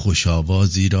صدای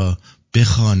خوش‌آوازی را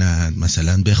بخواند،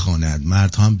 مثلا بخواند،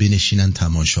 مردها هم بنشینن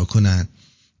تماشا کنند،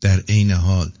 در عین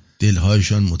حال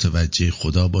دلهایشان متوجه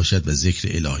خدا باشد و ذکر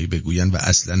الهی بگویند و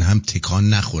اصلا هم تکان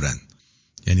نخورن،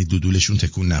 یعنی دودولشون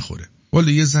تکون نخوره.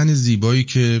 ولی یه زن زیبایی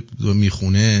که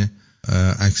میخونه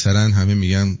اکثرا همه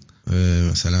میگن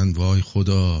مثلا وای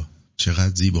خدا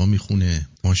چقدر زیبا میخونه،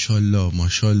 ماشاءالله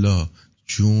ماشاءالله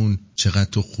جون چقدر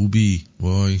تو خوبی،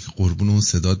 وای قربون اون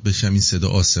صدات بشم، این صدا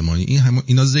آسمانی.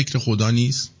 اینا ذکر خدا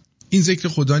نیست؟ این ذکر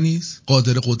خدا نیست؟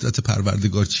 قادر قدرت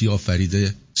پروردگار چی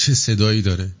آفریده، چه صدایی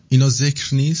داره، اینا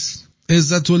ذکر نیست؟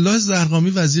 عزت الله زرقامی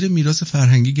وزیر میراث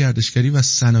فرهنگی، گردشگری و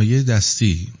صنایع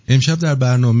دستی امشب در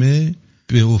برنامه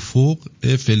به افق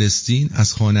فلسطین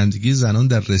از خوانندگی زنان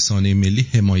در رسانه ملی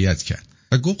حمایت کرد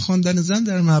و گفت خواندن زن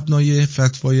در مبنای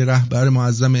فتوای رهبر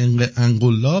معظم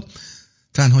انقلاب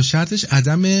تنها شرطش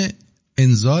عدم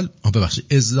ازلال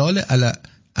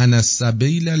عن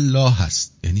سبیل الله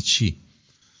هست. یعنی چی؟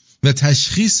 و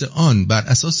تشخیص آن بر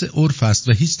اساس عرف است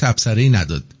و هیچ تبصره‌ای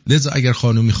نداد. لذا اگر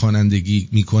خانومی خوانندگی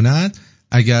می‌کند،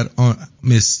 اگر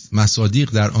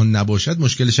مصادیق در آن نباشد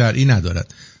مشکل شرعی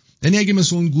ندارد. یعنی اگه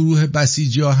مثل اون گروه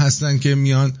بسیجی‌ها هستن که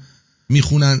میان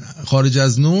میخونن خارج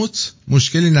از نوت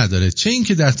مشکلی نداره، چه این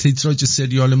که در تیتراژ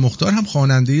سریال مختار هم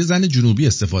خواننده زن جنوبی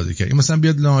استفاده کرد، مثلا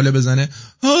بیاد ناله بزنه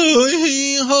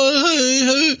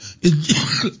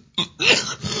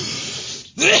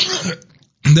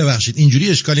ببخشید اینجوری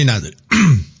اشکالی نداره.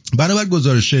 بنابر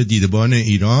گزارش دیدبان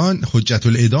ایران، حجت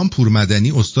الاعدام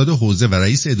پورمدنی استاد حوزه و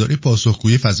رئیس اداره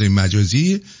پاسخگویی فضای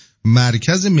مجازی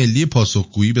مرکز ملی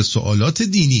پاسخگویی به سوالات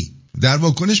دینی در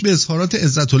واکنش به اظهارات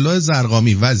عزت الله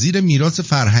زرقامی وزیر میراث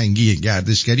فرهنگی،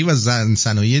 گردشگری و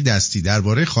صنایع دستی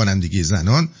درباره خوانندگی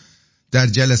زنان در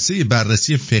جلسه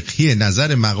بررسی فقهی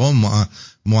نظر مقام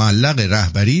معلق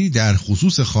رهبری در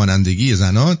خصوص خوانندگی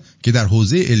زنان که در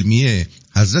حوزه علمیه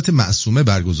حضرت معصومه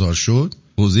برگزار شد،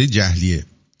 حوزه جهلیه.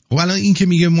 خب الان این که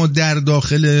میگه ما در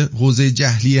داخل حوزه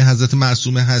جهلیه حضرت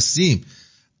معصومه هستیم،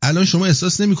 الان شما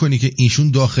احساس نمی‌کنی که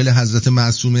ایشون داخل حضرت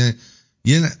معصومه،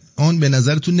 یه آن به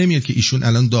نظرتون نمیاد که ایشون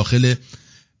الان داخل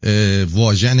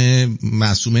واژن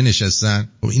معصومه نشستن؟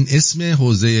 و این اسم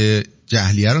حوزه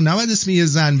جهلیه رو نباید اسم یه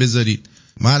زن بذارید.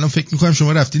 من الان فکر میکنم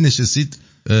شما رفتید نشستید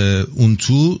اون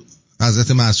تو،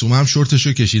 حضرت معصومه هم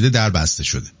شورتشو کشیده در بسته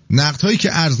شده. نقدهایی که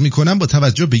عرض میکنم با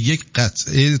توجه به یک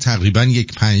قطعه تقریبا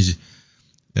یک 5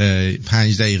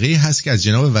 دقیقه هست که از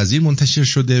جناب وزیر منتشر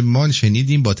شده. ما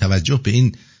شنیدیم با توجه به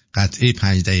این قطعه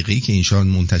 5 دقیقه‌ای که اینشان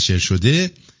منتشر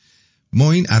شده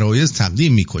ما این عرایض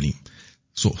تقدیم میکنیم.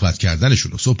 صحبت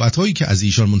کردنشون و صحبت‌هایی که از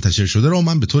ایشان منتشر شده را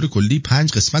من به طور کلی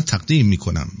 5 قسمت تقدیم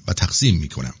میکنم و تقسیم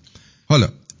میکنم. حالا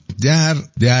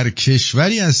در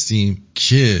کشوری هستیم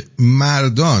که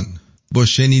مردان با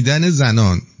شنیدن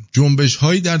زنان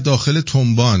جنبش‌هایی در داخل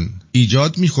تنبان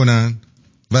ایجاد میکنن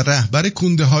و رهبر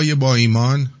کنده های با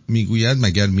ایمان میگوید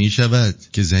مگر میشود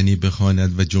که زنی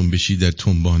بخواند و جنبشی در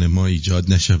تنبان ما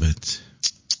ایجاد نشود.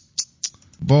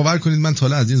 باور کنید من تا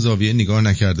حالا از این زاویه نگاه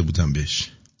نکرده بودم بهش.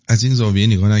 از این زاویه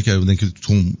نگاه نکرده بودم که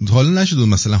تا حالا نشده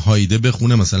مثلا هایده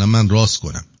بخونه مثلا من راست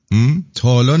کنم. تا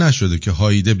حالا نشده که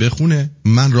هایده بخونه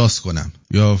من راست کنم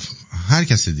یا هر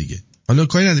کس دیگه. حالا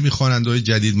کاری ندارم این خواننده‌های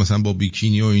جدید مثلا با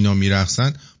بیکینی و اینا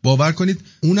میرقصن، باور کنید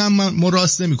اونم ما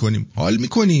راست نمی‌کنیم، حال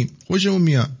می‌کنیم، خوشمون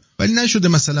میاد. ولی نشده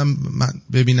مثلا من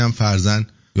ببینم فرزن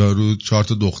یارو 4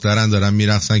 تا دخترن دارن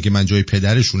میرقصن که من جای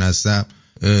پدرشون هستم،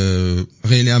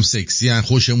 خیلی هم سکسی ان،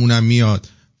 خوشمونم میاد،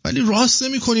 ولی راست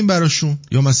نمی‌کنیم براشون.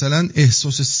 یا مثلا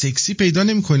احساس سکسی پیدا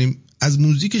نمی‌کنیم، از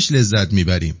موزیکش لذت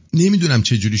میبریم. نمیدونم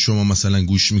چه جوری شما مثلا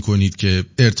گوش میکنید که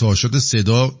ارتعاشات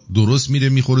صدا درست میره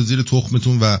میخوره زیر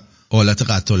تخمتون و حالت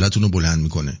قتالتون رو بلند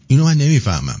میکنه. اینو من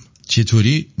نمیفهمم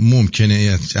چطوری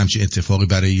ممکنه همچین اتفاقی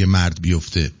برای یه مرد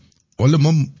بیفته. حالا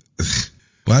ما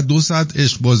باید 2 ساعت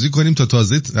عشق بازی کنیم تا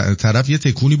تازه طرف یه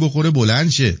تکونی بخوره بلند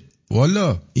شه.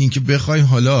 والا این که بخوای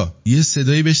حالا یه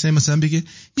صدایی بشنوی مثلا بگه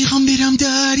میخوام برم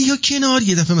دریا کنار،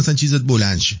 یه دفعه مثلا چیزت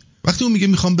بلند شه. وقتی اون میگه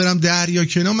میخوام برم دریا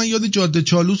کنار، من یاد جاده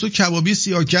چالوس و کبابی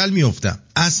سیاکل میافتم.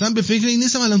 اصلا به فکر این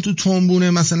نیستم الان تو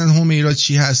تنبونه مثلا همیرا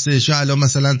چی هستش، یا الان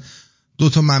مثلا 2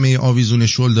 تا ممه آویزون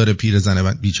شل داره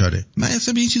پیرزن بیچاره. من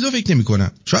اصلا به این چیزا فکر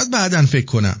نمی‌کنم. شاید بعداً فکر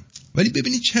کنم. ولی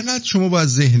ببینید چقدر شما باید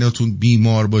ذهنتون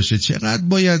بیمار باشه، چقدر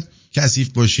باید کثیف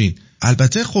باشین.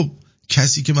 البته خب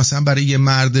کسی که مثلا برای یه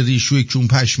مرد ریشوی کون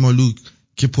پشمالو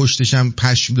که پشتش هم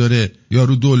پشم داره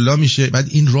یارو دلا میشه، بعد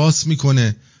این راست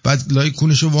میکنه، بعد لای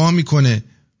کونشو وا میکنه،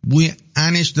 بوی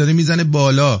انش داره میزنه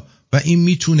بالا و این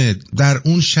میتونه در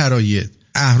اون شرایط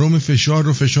اهرم فشار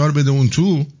رو فشار بده اون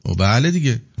تو. و بله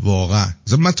دیگه واقعا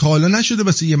من تا حالا نشده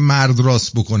واسه یه مرد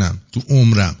راست بکنم تو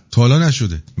عمرم، تا حالا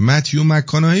نشده. متیو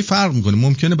مکانهایی فرق میکنه،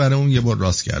 ممکنه برای اون یه بار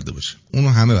راست کرده باشه، اونو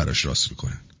همه براش راست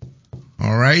میکنن.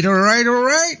 alright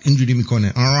اینجوری میکنه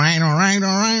alright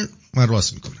من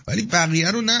راست میکنم، ولی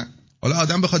بقیه رو نه. حالا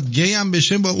آدم بخواد گی هم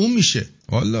بشه با اون میشه.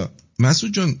 والا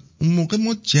مسعود جان اون موقع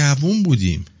ما جوون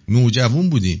بودیم، نوجوان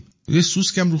بودیم، یه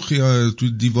سوسکم رو تو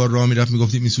دیوار راه میرفت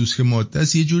میگفتیم این سوسک ماده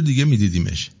است، یه جور دیگه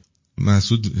میدیدیمش.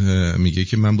 مسعود میگه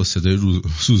که من با صدای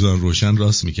سوزان روشن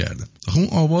راست میکردم. آخه اون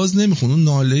آواز نمیخون، اون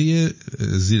ناله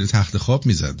زیر تخت خواب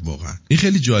میزد. واقعا این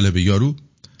خیلی جالبه. یارو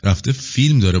رفته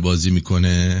فیلم داره بازی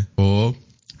میکنه، خب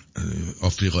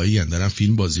آفریقایی ان دارن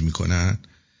فیلم بازی میکنن،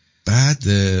 بعد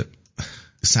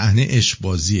صحنه عشق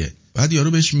بازیه، بعد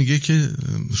یارو بهش میگه که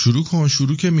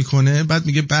شروع که میکنه، بعد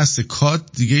میگه بس کات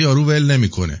دیگه، یارو ول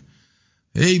نمیکنه،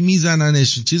 ای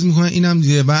میزننش چیز میکنه، اینم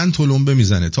دیگه بند تلمبه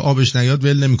میزنه تا آبش نیاد،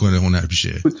 ول نمیکنه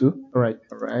هنرپیشه.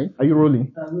 Alright. Are you rolling?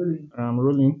 I'm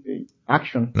rolling.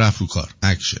 Action. رفت رو کار.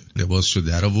 اکشن. لباسشو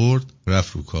در آورد،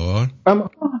 رفت رو کار.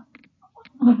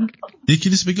 یکی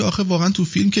نیست بگه آخه واقعا تو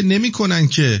فیلم که نمیکنن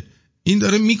که، این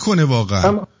داره میکنه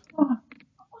واقعا.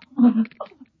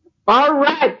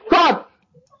 Alright, cut.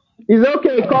 It's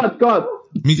okay, cut.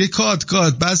 میگه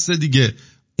کات بس دیگه،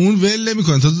 اون ول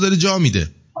نمیکنه تا تو داره جا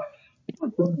میده.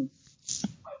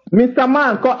 Mr.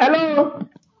 Man, hello.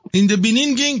 In the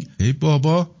beginning. ای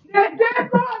بابا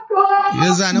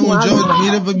یه زنه اونجا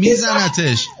میره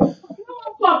میزنتش.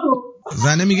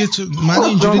 زنه میگه من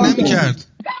اینجوری نمیکرد.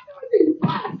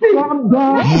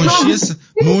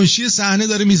 منشی صحنه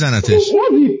داره میزنتش.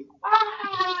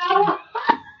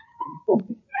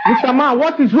 Mr. Man,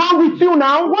 what is wrong with you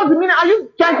now? What do you mean? Are you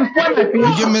trying to spoil my film?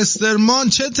 میگه مستر مان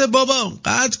چته بابا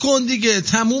قطع کن دیگه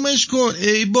تمومش کن.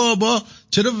 ای بابا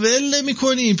چرا ول نمی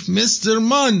کنی مستر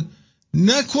مان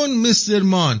نکن مستر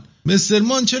مان. مستر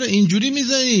مان چرا اینجوری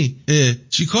میزنی؟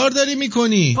 چی کار داری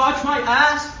میکنی؟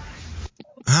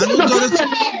 هنوز داره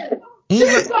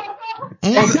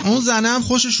اون زنه هم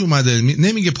خوشش اومده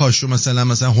نمیگه پاشو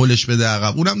مثلا هولش بده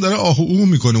عقب. اونم داره آهو او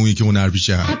میکنه اونی که اون هر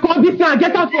پیشه هم.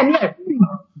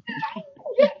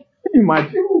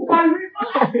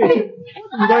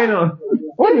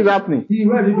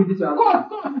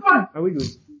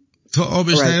 تا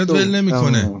آبش نیاد ول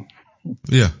نمیکنه.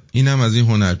 بیا اینم از این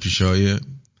هنرپیشه‌های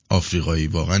آفریقایی.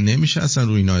 واقعا نمیشه اصلا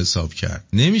روی اینا حساب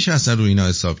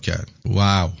کرد.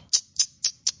 واو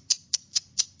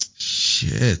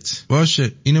شیت.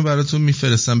 باشه اینو براتون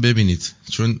میفرستم ببینید،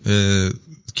 چون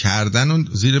کردن اون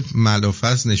زیر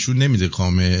ملافه نشون نمیده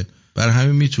کامل، برای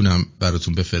همین میتونم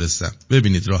براتون بفرستم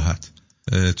ببینید راحت.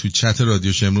 تو چت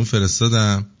رادیو شمرون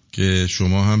فرستادم که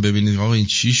شما هم ببینید آقا این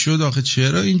چی شد آخه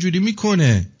چرا اینجوری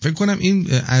میکنه. فکر کنم این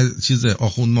چیز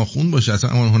آخون ماخون باشه،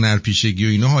 اصلا اون هنرپیشگی و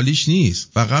اینا حالیش نیست،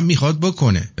 فقط میخواد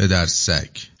بکنه. به در سگ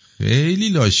خیلی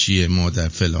لاشیه مادر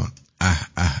فلان.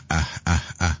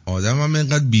 آدمم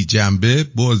اینقدر بی جنبه،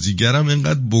 بازیگرم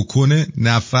اینقدر بکنه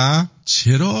نفهم.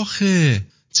 چرا آخه؟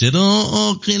 چرا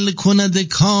عاقل کند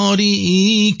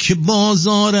کاری که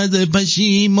بازارد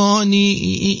پشیمانی؟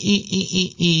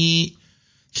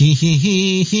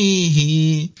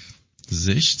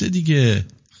 زشته دیگه،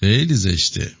 خیلی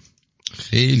زشته.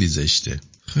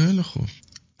 خیلی خوب.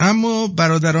 اما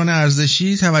برادران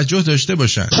ارزشی توجه داشته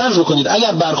باشن. فرض کنید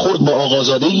اگر برخورد با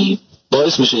آقازاده‌ای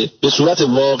باعث بشه به صورت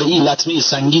واقعی لطمه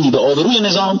سنگینی به آبروی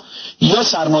نظام یا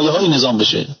سرمایه‌های نظام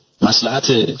بشه،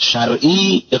 مصلحت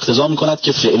شرعی اقتضا می‌کند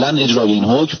که فعلا اجرای این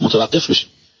حکم متوقف بشه.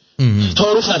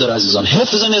 تعارف نداره عزیزان.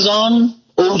 حفظ نظام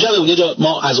اوجب،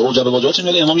 ما از اوجب واجبات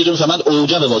میگیم، امام یه جا میفرماید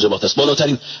اوجب واجبات است،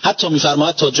 بالاترین. حتی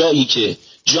میفرماید تا جایی که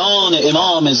جان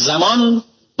امام زمان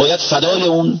باید فدای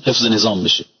اون حفظ نظام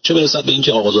بشه، چه برسد به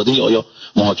اینکه آقازاده آیا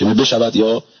محاکمه بشود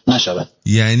یا نشود.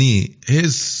 یعنی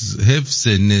حفظ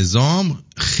نظام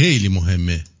خیلی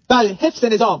مهمه. بله، حفظ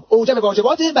نظام اوجب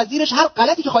واجباته و زیرش هر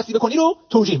غلطی که خواستی بکنی رو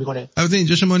توجیه میکنه. البته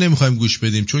اینجاشو ما نمیخوایم گوش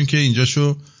بدیم، چون که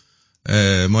اینجاشو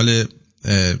مال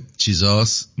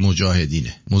چیزاست،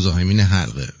 مزاحمین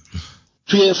حلقه.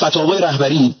 توی فتاوای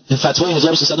رهبری، فتوای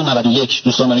 1391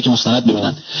 دوستان که مستند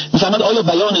ببینن، میفهمند آیا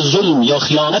بیان ظلم یا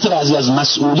خیانت بعضی از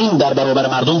مسئولین در برابر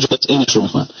مردم جز اینش رو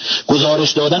میکنن.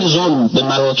 گزارش دادن ظلم به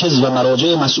مراکز و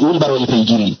مراجع مسئول برای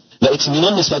پیگیری و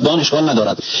اطمینان نسبت به آن اشکال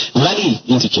ندارد، ولی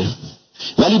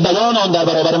بیان آن در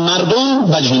برابر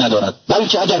مردم وجهی ندارد،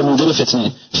 بلکه اگر موجب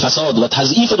فتنه، فساد و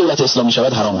تضعیف دولت اسلامی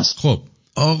شود حرام است. خب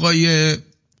آقای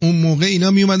اون موقع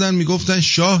اینا می اومدن میگفتن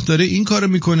شاه داره این کارو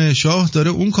میکنه، شاه داره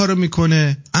اون کارو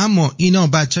میکنه، اما اینا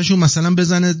بچه‌شو مثلا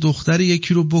بزنه دختر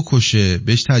یکی رو بکشه،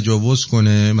 بهش تجاوز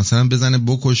کنه، مثلا بزنه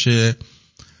بکشه،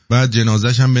 بعد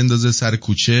جنازش هم بندازه سر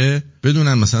کوچه،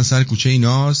 بدونن مثلا سر کوچه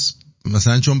ایناست،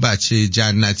 مثلا چون بچه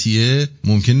جنتیه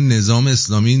ممکنه نظام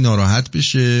اسلامی ناراحت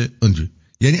بشه.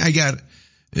 یعنی اگر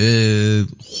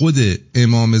خود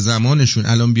امام زمانشون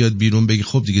الان بیاد بیرون بگی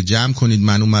خب دیگه جمع کنید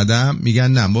من اومدم،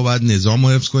 میگن نه ما باید نظام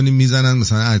رو حفظ کنیم، میزنن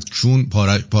مثلا از چون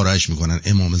پارش میکنن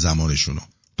امام زمانشونو.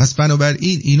 پس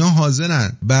بنابراین اینا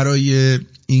حاضرن برای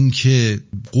اینکه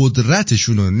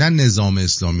قدرتشونو، نه نظام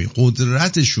اسلامی،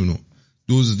 قدرتشونو،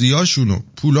 دزدیاشونو،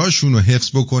 پولاشونو حفظ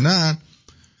بکنن،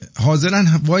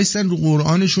 حاضرن وایسن رو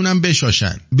قرآنشون هم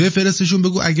بشاشن، بفرستشون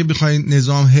بگو اگه بخواین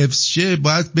نظام حفظ شه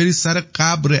باید برید سر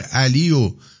قبر علی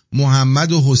و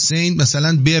محمد و حسین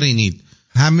مثلا برینید.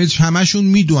 همشون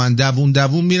میدونن،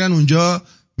 دوون میرن اونجا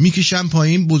میکشن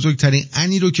پایین، بزرگترین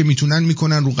انی رو که میتونن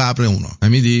میکنن رو قبر اونا،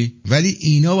 فهمیدی؟ ولی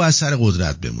اینا باید سر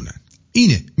قدرت بمونن.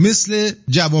 اینه مثل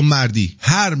جوانمردی،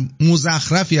 هر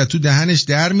مزخرفی از تو دهنش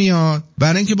در میاد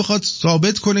برای اینکه بخواد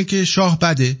ثابت کنه که شاه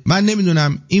بده. من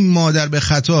نمیدونم این مادر به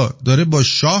خطا داره با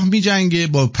شاه میجنگه،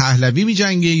 با پهلوی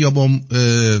میجنگه، یا با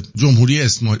جمهوری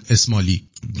اسمالی،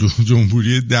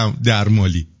 جمهوری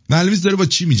درمالی. معلومه داره با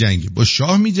چی میجنگه، با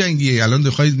شاه میجنگه. الان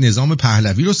میخوای نظام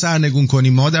پهلوی رو سرنگون کنی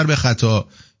مادر به خطا،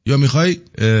 یا میخوای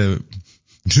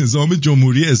نظام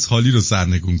جمهوری اسحالی رو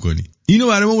سرنگون کنی؟ اینو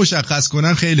برای ما مشخص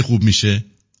کنن خیلی خوب میشه.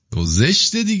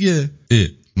 زشته دیگه.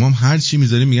 ما هم هر چی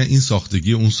میذاریم میگن این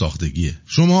ساختگیه اون ساختگیه.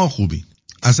 شما خوبین،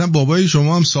 اصلا بابای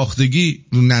شما هم ساختگی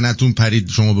ننتون پرید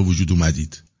شما به وجود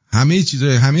اومدید. همه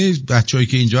چیزا، همه بچه‌هایی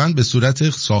که اینجا هن به صورت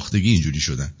ساختگی اینجوری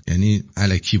شدن، یعنی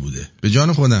الکی بوده. به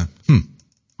جان خودم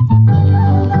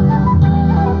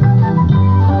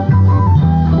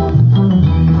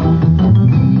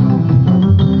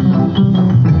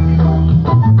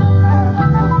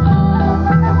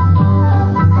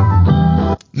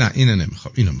نه اینو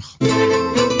نمیخوام، اینو میخوام.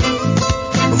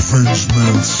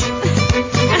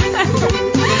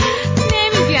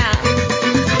 نمیگم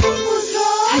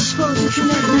هشت بازو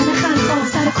کونه من خلقا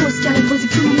سر کسکل بازی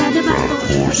کونه نده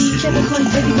برقا این که بخوای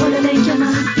بدی بالا لنگ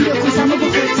من بیا کسم و با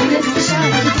خودتون نصف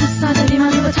شد اگه دوست نداری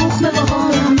منو به تخمه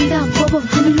باها برم میدم بابا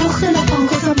همین لخت لپان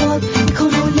کسم باد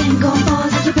میکنه و لنگام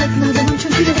باز اگه بد ندارم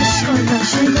چون پیره اشکال دار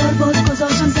شنگار باز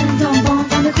گذاشتم زندان بام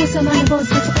بانه کس من باز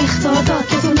به تو اختار داد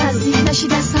که تو نزدیک نشی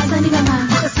دست نزنی به من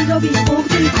خسی را بی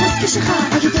اغدی کس کش خر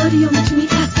اگه داری یا میتونی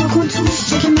حتی کن توش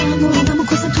چه که من موندم و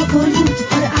کسم تو پای بود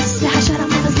آره اصل حشرم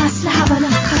من از نسل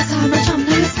حولم خطرناکم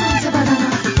نه سمت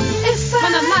بدنم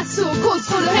منم مسو کس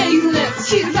خود و حیرونه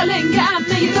کیر و لنگ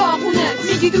امنه داغونه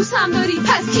میگی دوستم داری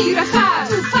پس کیر خر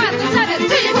تو فرق نره تو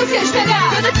یه کسکش بگر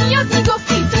یادت میاد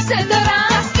میگفتی دوست دارم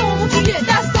دستامو توی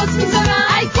دستات میذارم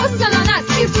ای کس زنانت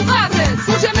کیر تو قبرت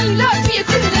موج میلاد توی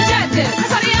کلون جدت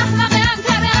پسری احمق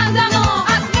انتر اندما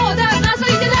از مادر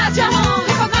نزایده در جهان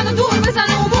میخواد منو دور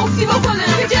بزنه و مفتی بکنه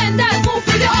که جندت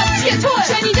مفید آبچیه توه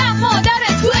شنیدم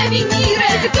مادرت تو اوین میره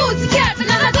که دوزی کرده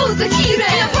نه دوزه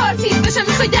کیره یا پارتیز بشه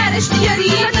میخوای درش بیاری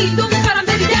یا دیلدو میخورم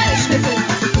بری درش بزن.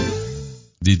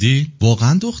 دیدی؟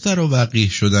 واقعا دختر و وقیح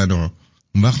شدن و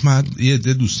اون وقت من یه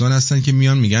عده دوستان هستن که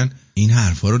میان میگن این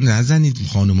حرفا رو نزنید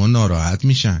خانوما ناراحت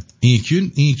میشن.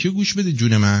 این یکی گوش بده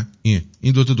جون من.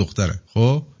 این دوتا دختره.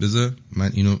 خب بذار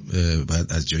من اینو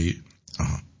بعد از جایی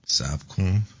صبر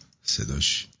کن.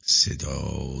 صداش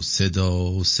صدا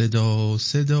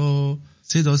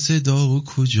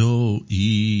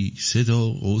کجایی،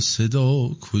 صدا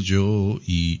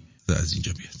کجایی. از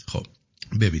اینجا بیاد. خب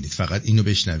ببینید فقط اینو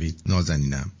بشنوید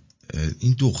نازنینم.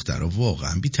 این دخترها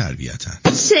واقعا بی تربیتن.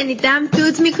 شنیدم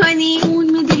دود میکنی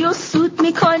اون میدی و سود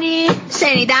میکنی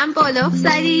شنیدم بالاف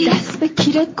زدی دست به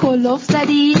کیر کلاف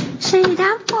زدی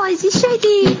شنیدم بازی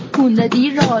شدی پون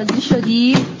دادی راضی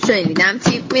شدی شنیدم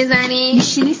تیپ میزنی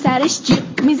میشینی سرش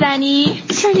جیب میزنی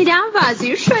شنیدم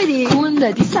وزیر شدی پون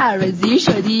دادی سروزیر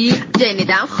شدی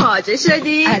شنیدم خواجه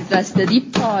شدی از دست دادی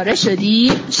پاره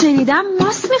شدی شنیدم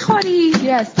ماست میخوری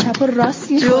کیر از چپ و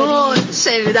راست میخوری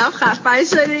شنیدم خفن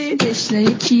شدی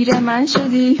تشنه کیر من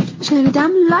شدی شنیدم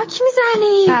لاک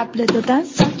میزنی قبل دادن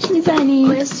ساک میزنی.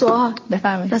 یه سوال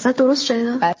بفرمایید راستا درست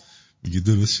شنیدم؟ میگه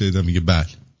درست شنیدم. میگه بله.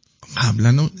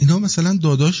 قبلا اینا مثلا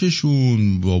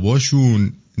داداششون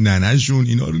باباشون ننهشون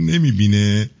اینا رو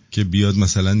نمیبینه که بیاد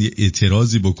مثلا یه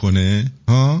اعتراضی بکنه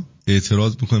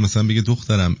اعتراض بکنه مثلا بگه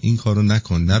دخترم این کارو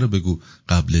نکن نرو بگو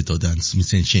قبل دادن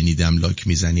مثلا شنیدم لاک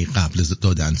میزنی قبل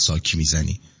دادن ساک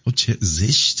میزنی. خب چه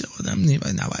زشت آدم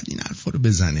نباید این حرفا رو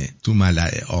بزنه تو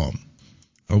ملأ عام.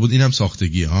 بود اینم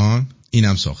ساختگی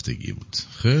اینم ساختگی بود.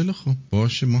 خیلی خوب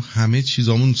باشه ما همه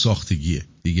چیزامون ساختگیه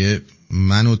دیگه.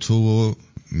 من و تو و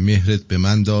مهرت به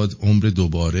من داد عمر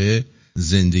دوباره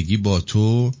زندگی با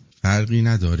تو فرقی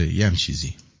نداره یه هم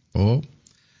چیزی. خب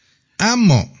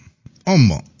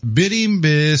اما بریم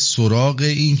به سراغ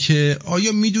این که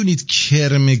آیا میدونید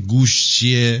کرم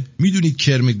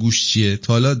گوش چیه؟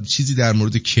 تا حالا چیزی در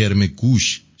مورد کرم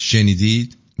گوش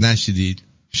شنیدید؟ نشنیدید؟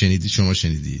 شنیدید؟ شما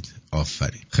شنیدید؟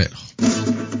 آفرین خیلی خوب.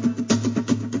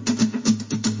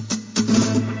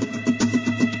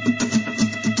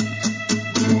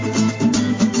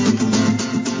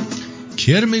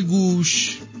 کرم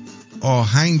گوش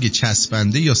آهنگ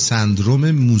چسبنده یا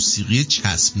سندروم موسیقی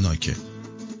چسبناکه.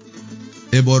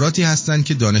 عباراتی هستند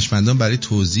که دانشمندان برای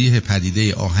توضیح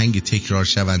پدیده آهنگ تکرار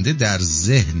شونده در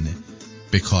ذهن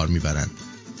به کار میبرند.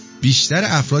 بیشتر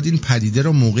افراد این پدیده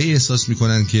را موقعی احساس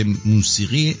میکنند که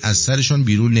موسیقی از سرشان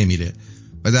بیرون نمیره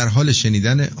و در حال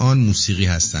شنیدن آن موسیقی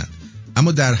هستند،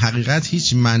 اما در حقیقت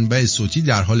هیچ منبع صوتی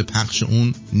در حال پخش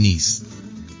اون نیست.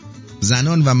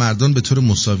 زنان و مردان به طور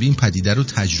مساوی این پدیده رو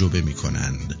تجربه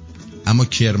میکنند، اما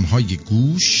کرم‌های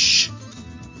گوش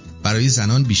برای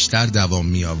زنان بیشتر دوام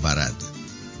می‌آورد.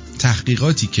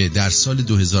 تحقیقاتی که در سال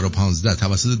 2015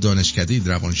 توسط دانشکده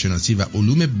روانشناسی و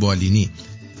علوم بالینی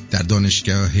در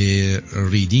دانشگاه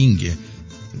ریدینگ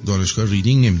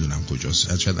نمیدونم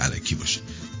کجاست، شاید الکی باشه،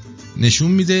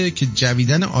 نشون میده که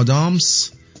جویدن آدامس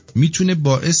میتونه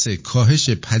باعث کاهش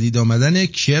پدید آمدن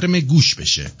کرم گوش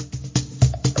بشه.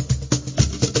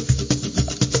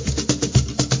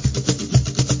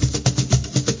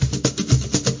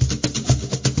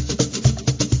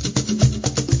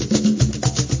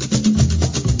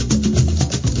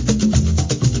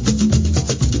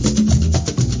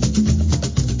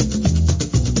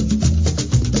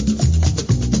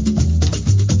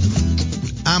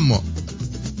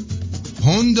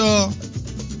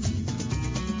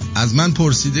 از من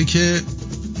پرسیده که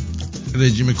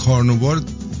رژیم کارنوار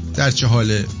در چه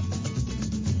حاله.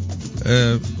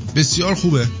 بسیار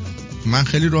خوبه، من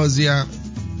خیلی راضیم.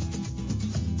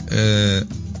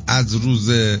 از روز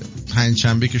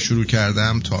پنجشنبه که شروع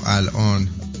کردم تا الان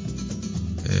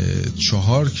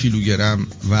 4 کیلوگرم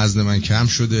وزن من کم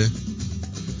شده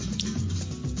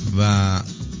و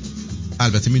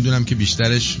البته میدونم که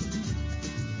بیشترش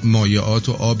مایعات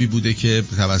و آبی بوده که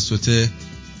توسط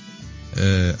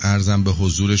عرضم به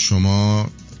حضور شما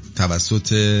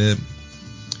توسط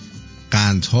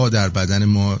قندها در بدن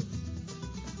ما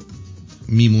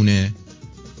میمونه.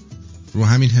 رو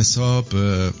همین حساب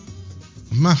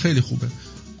من خیلی خوبه.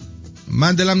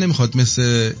 من دلم نمیخواد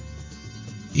مثل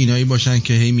اینایی باشن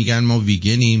که هی میگن ما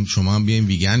ویگنیم، شما هم بیاین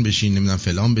ویگن بشین، نمیدونم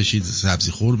فلان بشید،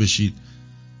 سبزی خور بشید.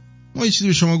 ما یه چیزی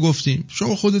به شما گفتیم،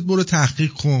 شما خودت برو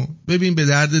تحقیق کن ببین به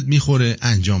دردت میخوره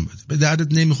انجام بده، به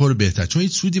دردت نمیخوره بهتر، چون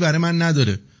هیچ سودی برای من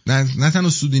نداره. نه تنها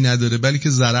سودی نداره بلکه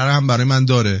ضرر هم برای من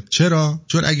داره. چرا؟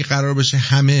 چون اگه قرار بشه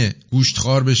همه گوشت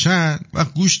خوار بشن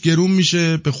وقت گوشت گرون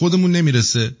میشه، به خودمون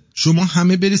نمیرسه. شما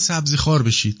همه برید سبزی خوار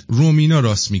بشید. رومینا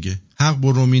راست میگه، حق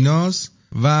با رومیناست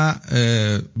و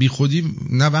بی خودی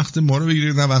نه وقت ما رو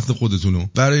بگیرید نه وقت خودتونو.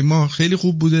 برای ما خیلی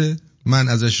خوب بوده، من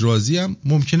ازش راضیم.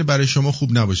 ممکنه برای شما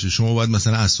خوب نباشه، شما باید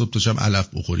مثلا از صبح تا شب علف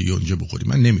بخوری یا اونجا بخوری،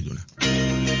 من نمیدونم.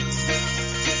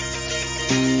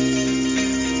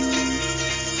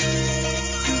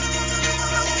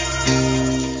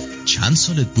 چند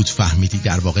سالت بود فهمیدی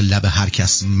در واقع لب هر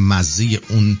کس مزه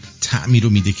اون طعمی رو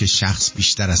میده که شخص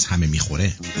بیشتر از همه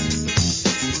میخوره؟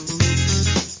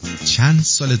 چند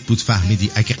سالت بود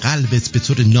فهمیدی اگه قلبت به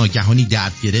طور ناگهانی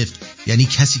درد گرفت یعنی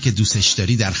کسی که دوستش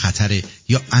داری در خطره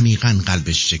یا عمیقاً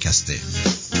قلبش شکسته؟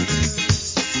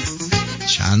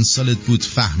 چند سالت بود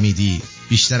فهمیدی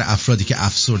بیشتر افرادی که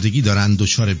افسردگی دارن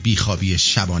دچار بیخوابی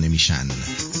شبانه میشن؟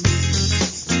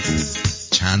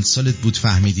 چند سالت بود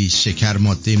فهمیدی شکر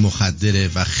ماده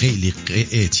مخدره و خیلی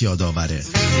اعتیاد آوره؟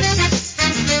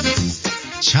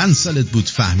 چند سالت بود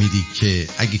فهمیدی که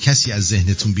اگه کسی از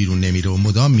ذهنتون بیرون نمیره و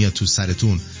مدام میاد تو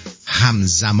سرتون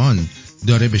همزمان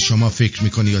داره به شما فکر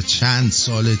میکنه؟ یا چند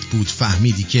سالت بود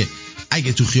فهمیدی که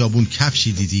اگه تو خیابون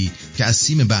کفشی دیدی که از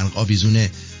سیم برق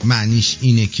آویزونه معنیش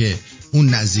اینه که اون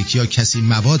نزدیکی ها کسی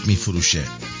مواد میفروشه؟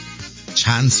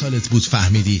 چند سالت بود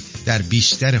فهمیدی در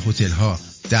بیشتر هتل ها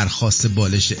درخواست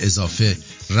بالش اضافه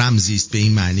رمزی است به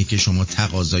این معنی که شما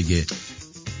تقاضای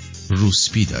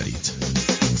روسپی دارید؟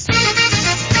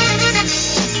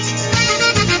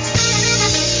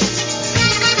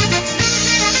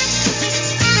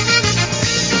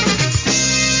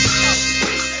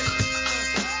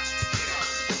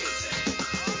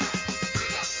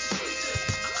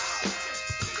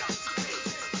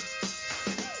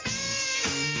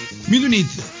 میدونید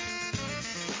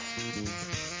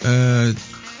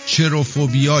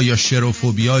چروفوبیا یا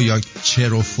شروفوبیا یا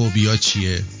چروفوبیا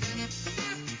چیه؟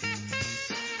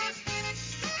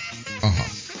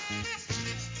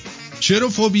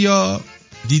 چروفوبیا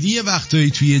دیدی یه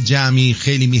وقتایی توی جمعی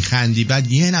خیلی میخندی،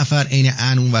 بعد یه نفر عین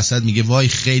اون وسط میگه وای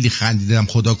خیلی خندیدم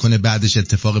خدا کنه بعدش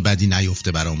اتفاق بدی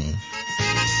نیفته برامون.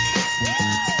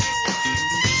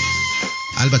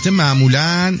 البته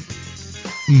معمولاً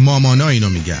مامانا اینو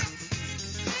میگن.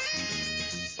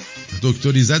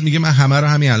 دکتر ایزد میگه من همه رو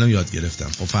همین الان یاد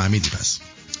گرفتم. خب فهمیدی پس.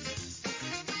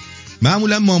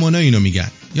 معمولا مامانا اینو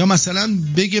میگن. یا مثلا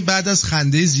بگه بعد از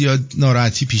خنده زیاد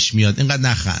ناراحتی پیش میاد اینقدر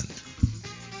نخند.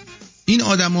 این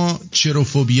آدما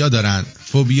چروفوبیا دارن،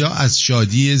 فوبیا از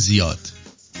شادی زیاد.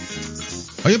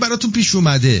 آیا براتون پیش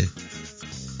اومده؟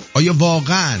 آیا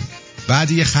واقعا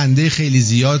بعد یه خنده خیلی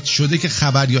زیاد شده که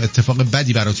خبر یا اتفاق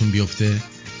بدی براتون بیفته؟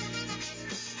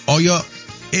 آیا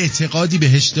اعتقادی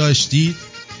بهش داشتید؟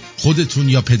 خودتون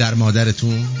یا پدر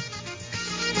مادرتون؟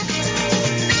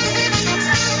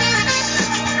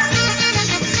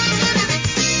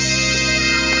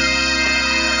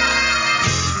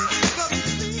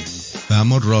 و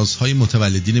اما رازهای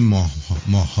متولدین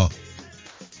ماها،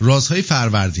 رازهای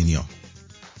فروردینی ها.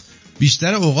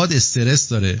 بیشتر اوقات استرس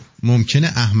داره، ممکنه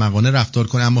احمقانه رفتار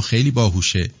کنه اما خیلی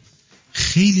باهوشه،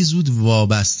 خیلی زود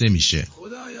وابسته میشه.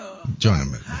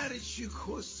 جانم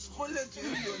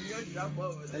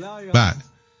بله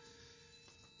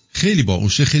خیلی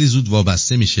باهوشه، خیلی زود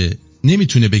وابسته میشه،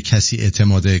 نمیتونه به کسی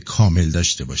اعتماد کامل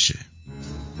داشته باشه.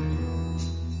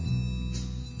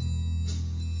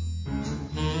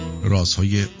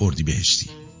 رازهای اردیبهشتی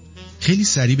خیلی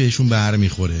سریع بهشون بر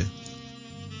میخوره،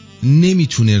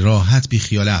 نمیتونه راحت بی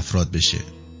خیال افراد بشه،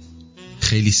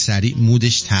 خیلی سریع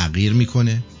مودش تغییر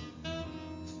میکنه،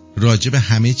 راجع به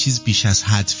همه چیز بیش از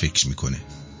حد فکر میکنه.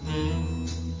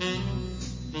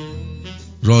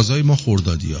 رازهای ما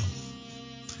خردادی ها.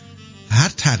 هر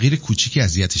تغییر کوچیکی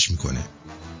اذیتش میکنه.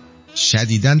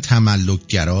 شدیداً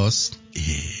تملک‌گراست.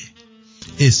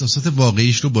 احساسات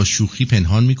واقعیش رو با شوخی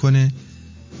پنهان میکنه.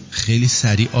 خیلی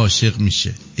سریع عاشق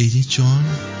میشه. ایدی جان.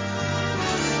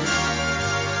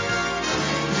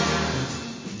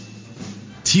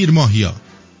 تیر ماهیا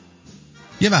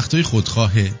یه وقتای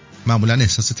خودخواهه، معمولاً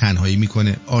احساس تنهایی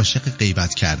میکنه، عاشق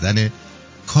غیبت کردنه،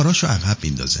 کاراشو عقب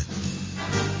میندازه.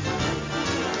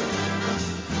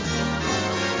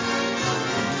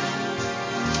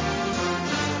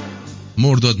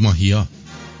 مرداد ماهیا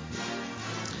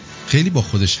خیلی با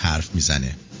خودش حرف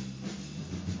میزنه،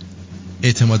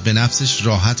 اعتماد به نفسش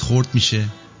راحت خورد میشه،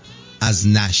 از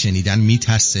نشنیدن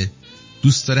میترسه،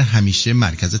 دوست داره همیشه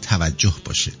مرکز توجه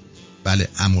باشه. بله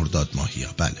مرداد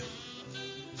ماهیا، بله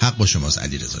حق با شماست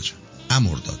علی رضا جان.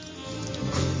 مرداد.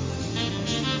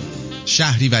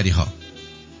 شهریوری ها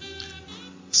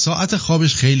ساعت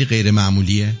خوابش خیلی غیر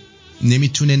معمولیه،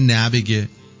 نمیتونه نه بگه،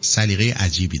 سلیقه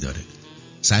عجیبی داره،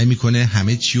 سعی میکنه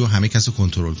همه چی و همه کس رو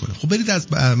کنترل کنه. خب برید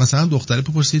از مثلا دختره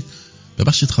بپرسید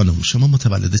ببخشید خانم شما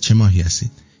متولد چه ماهی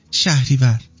هستید؟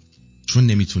 شهریور. چون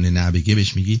نمیتونه نه بگه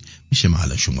بهش میگی میشه من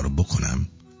الان شما رو بکنم؟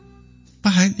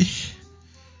 بله.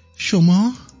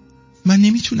 شما؟ من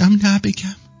نمیتونم نه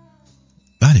بگم.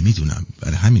 بله میدونم،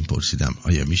 برای همین پرسیدم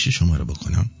آیا میشه شما رو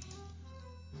بکنم؟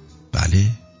 بله.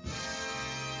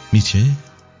 میشه؟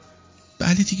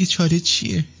 بله دیگه چاره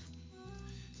چیه؟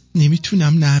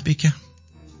 نمیتونم نه بگم.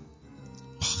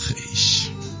 آخیش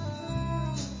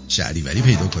شهریوری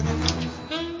پیدا کنیم.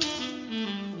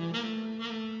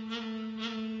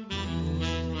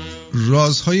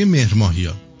 رازهای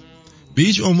مهرماهیا به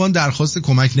هیچ عنوان درخواست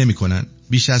کمک نمی کنن،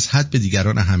 بیش از حد به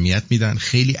دیگران اهمیت میدن،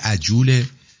 خیلی عجوله،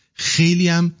 خیلی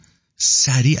هم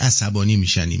سریع عصبانی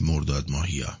میشن. این مرداد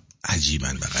ماهیا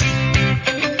عجیبن و غریب.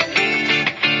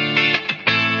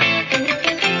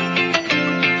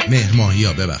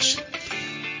 مهرماهیا ببخشید.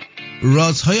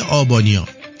 رازهای آبانیا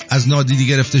از نادیده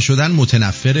گرفته شدن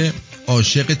متنفره،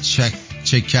 عاشق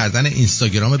چک کردن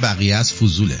اینستاگرام بقیه از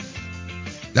فضوله،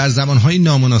 در زمانهای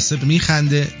نامناسب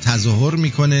میخنده، تظاهر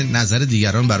میکنه، نظر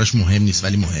دیگران براش مهم نیست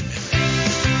ولی مهمه.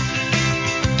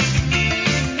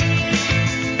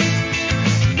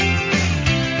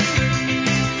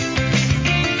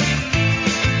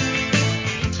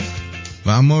 و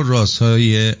اما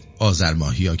رازهای آذر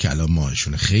ماهیا که الان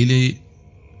ماهشونه خیلی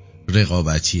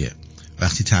رقابتیه،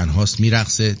 وقتی تنهاست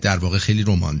میرقصه، در واقع خیلی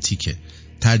رمانتیکه،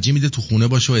 ترجیح میده تو خونه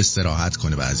باشه و استراحت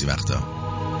کنه بعضی وقتا.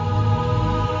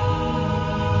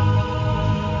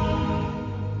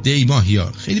 دی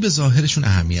ماهیا خیلی به ظاهرشون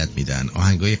اهمیت میدن،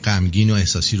 آهنگای غمگین و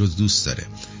احساسی رو دوست داره،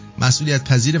 مسئولیت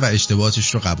پذیر و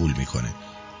اشتباهاتش رو قبول میکنه،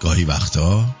 گاهی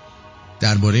وقتا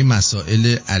درباره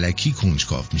مسائل الکی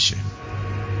کنجکاو میشه.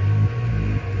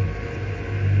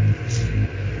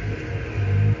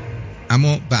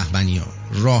 اما بهمنیا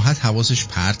راحت حواسش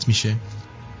پرت میشه،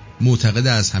 معتقد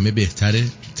از همه بهتره،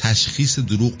 تشخیص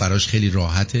دروغ براش خیلی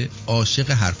راحته،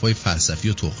 عاشق حرفای فلسفی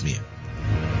و تخمیه.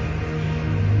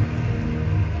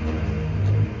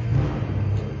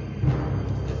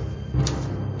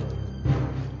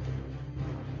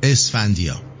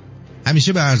 اسفندیا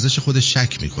همیشه به ارزش خودش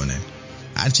شک میکنه،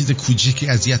 هر چیز کوچیکی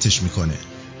اذیتش میکنه،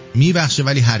 میبخشه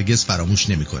ولی هرگز فراموش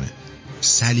نمیکنه،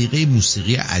 سلیقه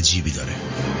موسیقی عجیبی داره.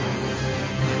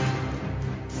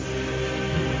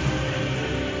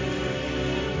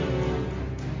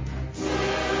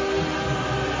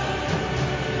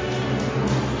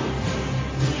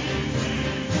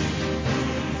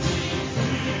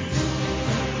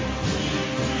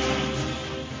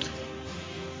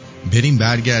 بریم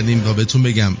برگردیم و بهتون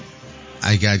بگم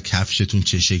اگر کفشتون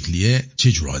چه شکلیه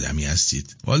چه جور آدمی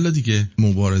هستید. والا دیگه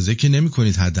مبارزه که نمی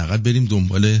کنید، حداقل بریم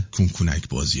دنبال کنکونک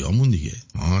بازی هامون دیگه.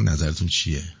 نظرتون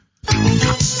چیه؟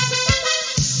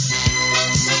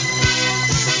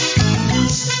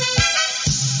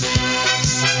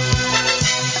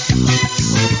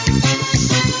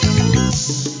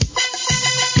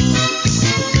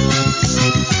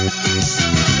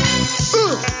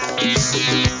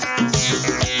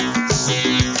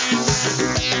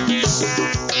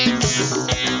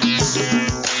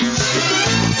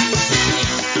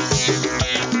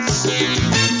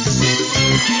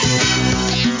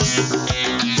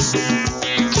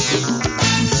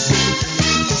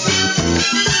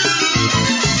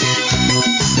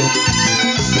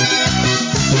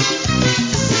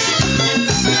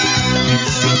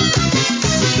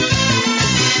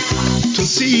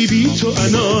 تو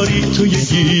اناری تو یه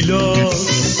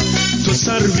گیلاس، تو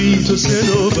سروی تو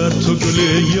سنوبر تو گل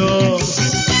یاس،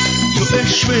 تو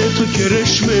عشق تو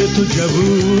کرشم تو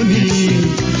جوونی،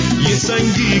 یه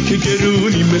سنگی که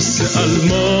گرونی مثل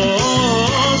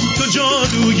الماس، تو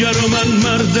جادوگر و من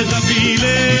مرد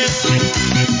قبیله،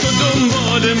 تو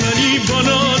دنبال منی با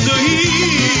ناز و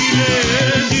حیله،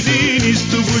 دیدی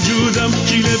نیست تو وجودم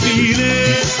کیله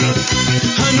بیله،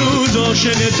 هنوز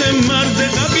عاشقت مرد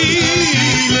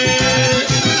قبیله.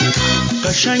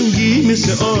 قشنگی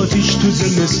مثل آتیش تو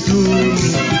زمستون،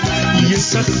 یه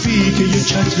سقفی که یه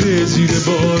چتر زیر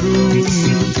بارون،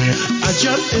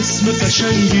 عجب اسم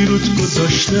قشنگی روت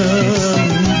گذاشتم،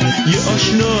 یه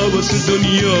آشنا واسه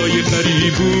دنیای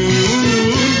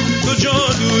غریبون، تو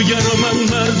جادوگر و من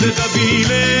مرد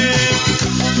قبیله،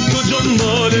 تو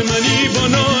دنبال منی با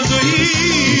ناز و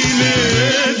حیله،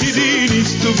 دیدی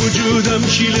نیست تو وجودم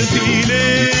شیله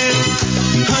پیله،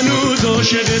 هنوز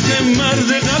عاشقت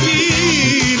مرد قبیله.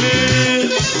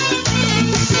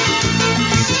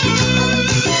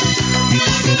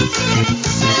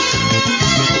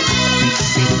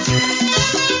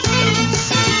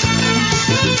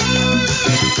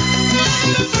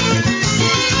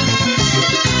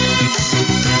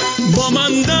 با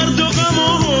من درد و غم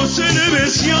و حوصله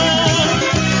بسیار،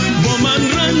 با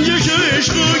من رنجش و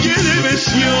عشق و گله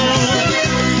بسیار،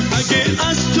 اگه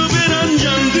از تو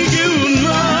برنجم دیگه اون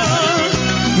وقت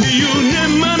میونه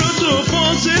من و تو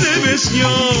فاصله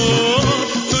بسیار،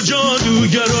 تو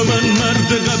جادوگر و من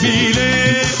مرد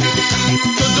قبیله،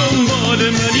 تو دنبال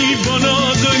منی با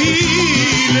ناز و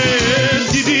حیله،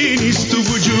 دیدی نیست تو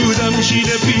وجودم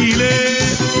شیله پیله،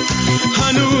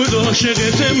 هنوز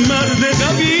عاشقت مرد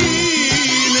قبیله.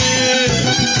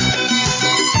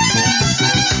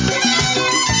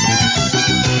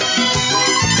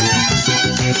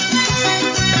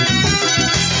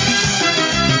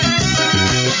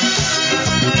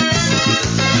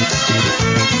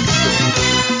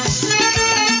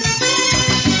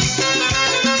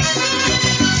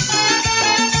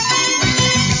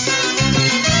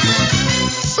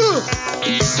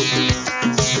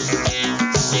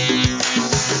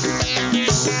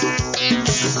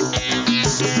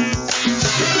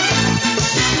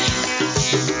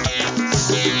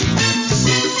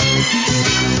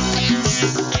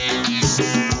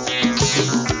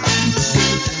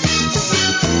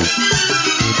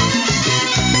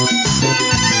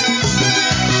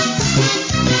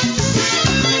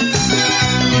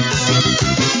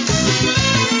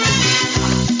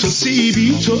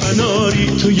 تو اناری،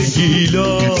 تو یه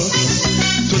گیلاس،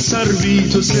 تو سروی،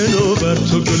 تو صنوبر،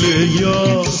 تو گل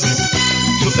یاس،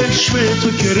 تو عشق،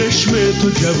 تو کرشم، تو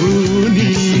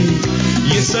جوونی،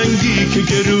 یه سنگی که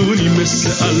گرونی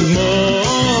مثل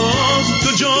الماس،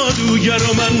 تو جادوگر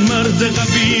و من مرد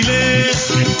قبیله،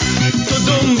 تو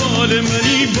دنبال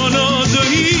منی با ناز و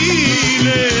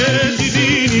حیله،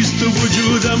 دیدی نیست تو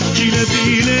وجودم کیله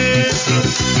بیله،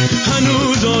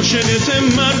 هنوز عاشقت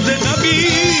مرد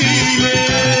قبیله.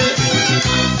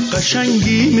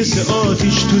 قشنگی مثل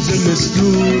آتیش تو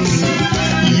زمستون،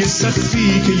 یه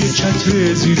سقفی که یه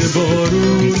چتر زیر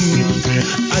بارون،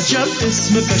 عجب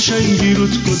اسم قشنگی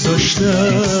روت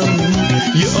گذاشتم،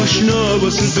 یه آشنا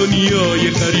واسه دنیای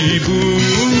غریبون،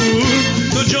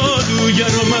 تو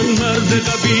جادوگر و من مرد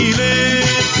قبیله،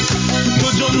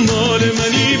 تو دنبال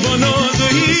منی با ناز و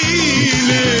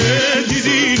حیله،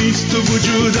 دیدی نیست تو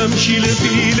وجودم شیله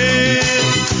پیله،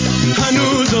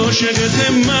 هنوز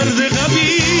عاشقت مرد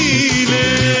قبیله.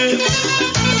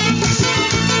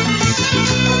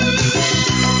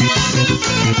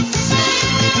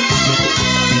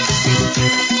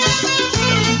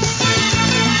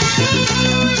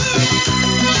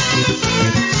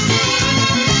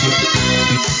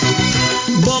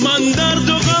 با من درد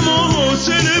و غم و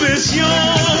حوصله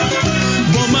بسیار،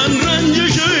 با من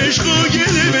رنجش و عشق و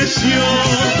گله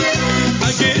بسیار،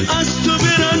 اگه از تو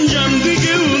برنجم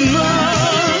دیگه اون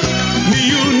وقت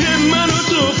میونه من و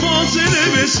تو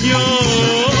فاصله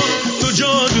بسیار، تو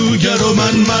جادوگر و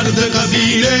من مرد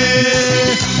قبیله،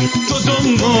 تو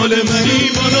دنبال منی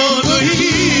با ناز و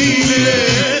حیله،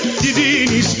 دیدی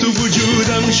نیست تو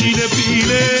وجودم شیله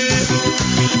پیله،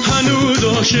 هنوز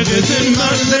عاشقت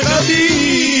مرد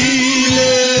قبیله.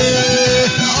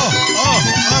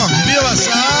 بیا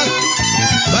وسط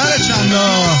بله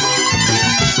چندا.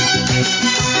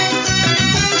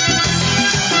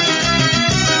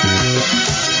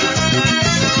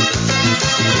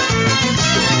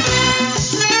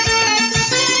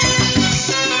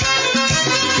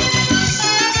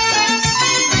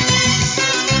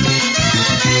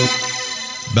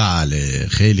 بله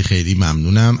خیلی خیلی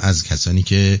ممنونم از کسانی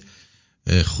که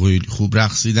خوب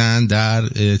رقصیدن در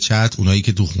چت، اونایی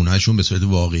که تو خونهشون به صورت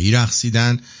واقعی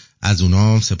رقصیدن از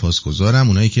اونها سپاسگزارم،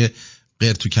 اونایی که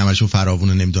غیر تو کمرشون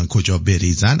فراوونه نمیدونن کجا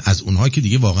بریزن از اونها که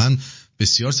دیگه واقعا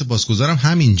بسیار سپاسگزارم.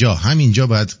 همینجا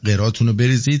باید قراتون رو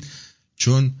بریزید،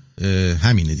 چون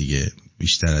همینه دیگه،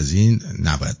 بیشتر از این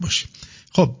نباید باشه.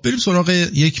 خب بریم سراغ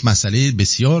یک مسئله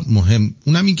بسیار مهم،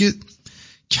 اونم این که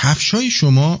کفشای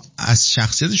شما از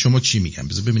شخصیت شما چی میگن.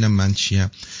 بذار ببینم من چیم.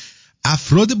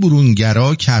 افراد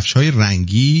برونگرا کفشای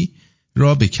رنگی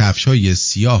را به کفشای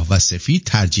سیاه و سفید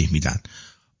ترجیح میدن.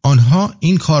 آنها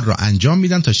این کار را انجام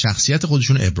میدن تا شخصیت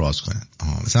خودشون رو ابراز کنن.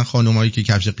 مثلا خانمایی که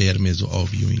کفش قرمز و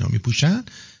آبی و اینا میپوشن،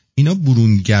 اینا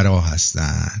برونگرا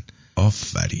هستن.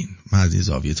 آفرین، من از این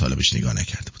زاویه طالبش نگاه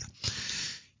نکرده بودم.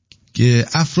 که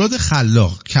افراد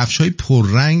خلاق کفشای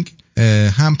پررنگ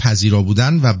هم پذیرا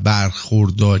بودن و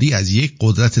برخورداری از یک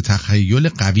قدرت تخیل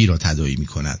قوی را تداعی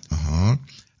میکنند.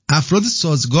 افراد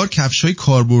سازگار کفشای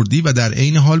کاربردی و در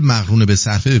عین حال مقرون به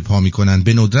صرفه به پا میکنند.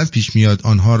 به ندرت پیش میاد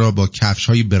آنها را با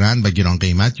کفشای برند و گران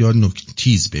قیمت یا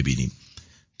نوک‌تیز ببینیم.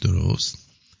 درست.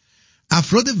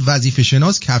 افراد وظیفه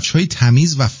شناس کفشای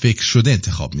تمیز و فکر شده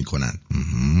انتخاب میکنند.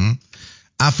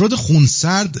 افراد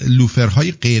خونسرد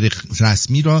لوفرهای غیر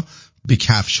رسمی را به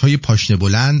کفشهای پاشنه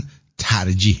بلند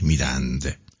ترجیح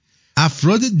میدند.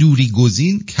 افراد دوری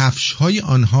گزین کفشهای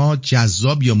آنها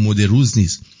جذاب یا مد روز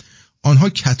نیست. آنها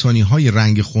کتانی‌های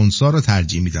رنگ خنثی را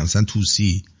ترجیح میدن، مثلا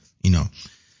توسی اینا.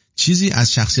 چیزی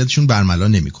از شخصیتشون برملا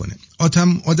نمیکنه.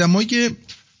 آدمای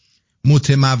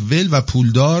متمول و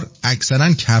پولدار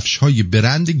اکثرا کفش‌های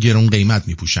برند گران قیمت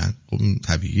میپوشن. خب این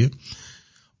طبیعیه.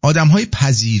 آدم‌های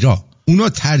پذیرا اونا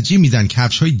ترجیح میدن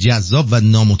کفش‌های جذاب و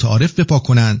نامتعارف بپا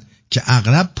کنن که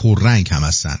اغلب پررنگ هم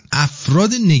هستن.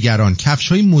 افراد نگران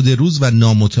کفش‌های مد روز و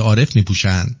نامتعارف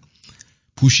میپوشن.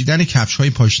 پوشیدن کفش‌های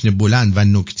پاشنه بلند و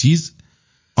نوک‌تیز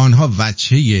آنها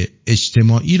وجهه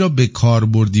اجتماعی را به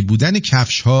کاربردی بودن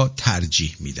کفش‌ها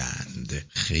ترجیح میدند.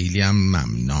 خیلی هم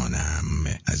ممنونم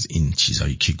از این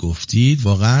چیزایی که گفتید،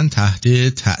 واقعا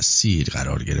تحت تأثیر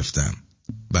قرار گرفتم.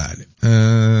 بله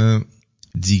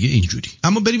دیگه اینجوری.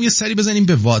 اما بریم یه سری بزنیم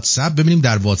به واتساپ ببینیم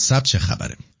در واتساپ چه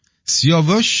خبره.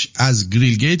 سیاوش از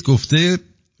گریل گیت گفته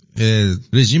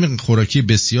رژیم خوراکی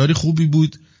بسیاری خوبی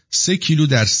بود، 3 کیلو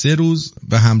در 3 روز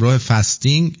به همراه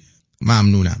فستینگ.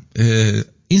 ممنونم.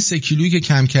 این 3 کیلویی که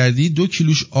کم کردی 2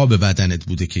 کیلوش آب بدنت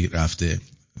بوده که رفته،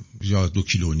 یا 2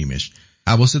 کیلو و نیمش.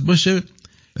 حواست باشه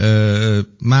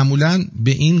معمولاً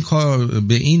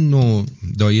به این نوع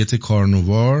دایت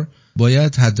کارنوار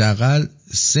باید حداقل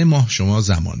 3 ماه شما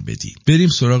زمان بدی. بریم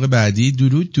سراغ بعدی.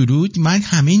 درود. من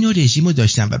همه نوع رژیمو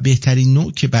داشتم و بهترین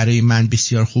نوع که برای من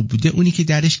بسیار خوب بوده اونی که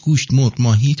درش گوشت مرغ،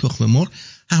 ماهی، تخم مرغ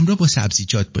همراه با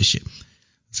سبزیجات باشه.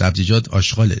 سبزیجات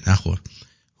آشغاله، نخور.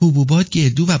 حبوبات،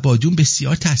 گردو و بادون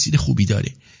بسیار تاثیر خوبی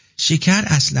داره. شکر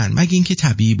اصلا، مگه اینکه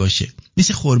طبیعی باشه،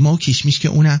 مثل خرما و کشمیش که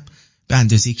اونم به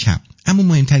اندازه کم. اما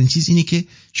مهمترین چیز اینه که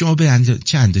شما به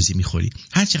چه اندازه میخوری.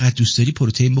 هر چقدر دوست داری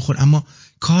پروتئین بخور، اما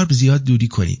کارب زیاد دوری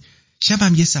کنی. شب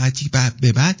هم 1 ساعتی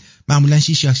به بعد، معمولا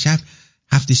 6 یا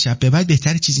 7 شب به بعد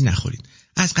بهتره چیزی نخورید.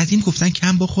 از قدیم گفتن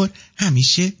کم بخور،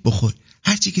 همیشه بخور.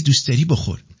 هر چی که دوست داری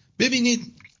بخور. ببینید،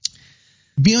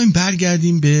 بیایم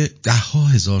برگردیم به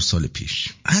 10,000 سال پیش.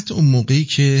 حتی اون موقعی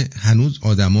که هنوز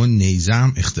آدمان نیزه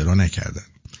هم اختراع نکردن.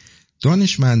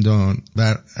 دانشمندان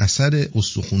بر اثر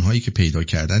استخوان‌هایی که پیدا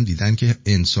کردن دیدن که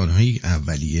انسان‌های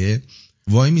اولیه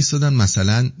وای میستادن،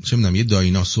 مثلا چه می‌دونم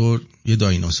یه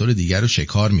دایناسور دیگر رو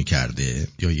شکار می‌کرده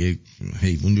یا یه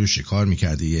حیوان رو شکار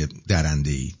می‌کرده، یه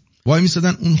درنده‌ای. وای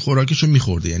میستادن اون خوراکشو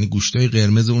می‌خورده، یعنی گوشتای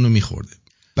قرمز اونو می‌خورده.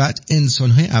 بعد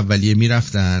انسان‌های اولیه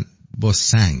می‌رفتن با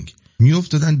سنگ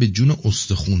میافتادن به جون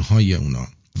استخوان‌های اونا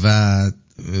و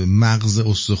مغز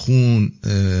استخوان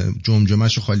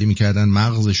جمجمه‌شو خالی می‌کردن،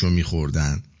 مغزشو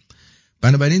می‌خوردن.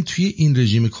 بنابراین توی این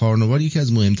رژیم کارنوار یکی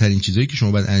از مهمترین چیزایی که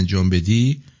شما باید انجام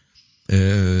بدی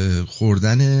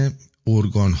خوردن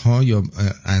ارگان‌ها یا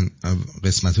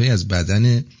قسمت‌های از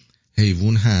بدن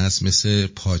حیوان هست، مثل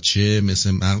پاچه،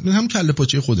 مثل مغز، همون کله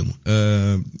پاچه خودمون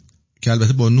که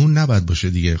البته با نون نباید باشه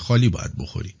دیگه، خالی باید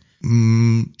بخوری،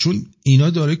 چون اینا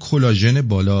داره کلاژن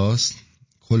بالاست.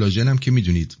 کلاژن هم که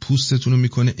میدونید پوستتون رو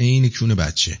میکنه عین کون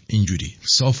بچه، اینجوری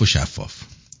صاف و شفاف.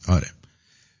 آره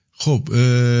خب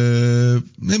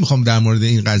نمیخوام در مورد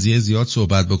این قضیه زیاد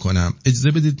صحبت بکنم.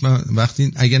 اجازه بدید من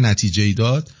وقتی اگه نتیجه ای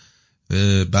داد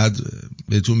بعد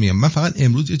بهتون میگم. من فقط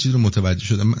امروز یه چیز رو متوجه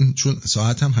شدم، من چون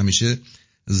ساعتم همیشه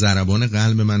ضربان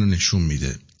قلب منو نشون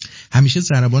میده. همیشه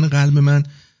ضربان قلب من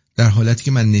در حالتی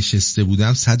که من نشسته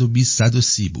بودم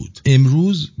 120-130 بود.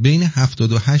 امروز بین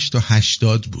 78 تا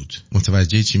 80 بود.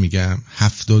 متوجه چی میگم؟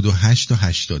 78 تا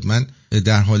 80. من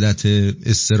در حالت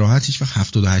استراحت هیچ وقت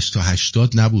 78 تا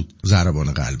 80 نبود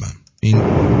ضربان قلبم. این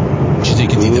چیزی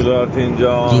که دیدم.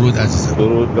 درود عزیزم.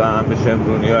 درود به همه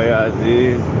شمرونی‌های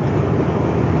عزیز.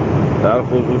 در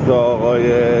خصوص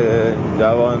آقای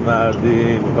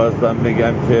جوانمردی میخواستم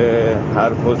بگم که هر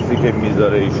پستی که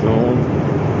میذاره ایشون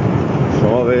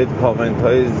شما باید کامنت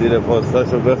های زیر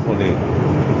پستاشو بخونید.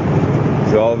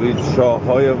 جاوید شاه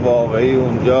های واقعی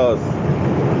اونجاست،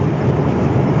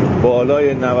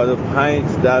 بالای 95%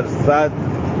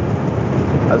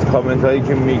 از کامنت هایی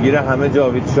که میگیره همه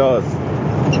جاوید شاست،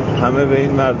 همه به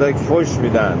این مردک فش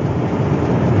میدن،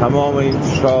 تمام این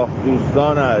شاه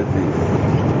دوستان عزیز.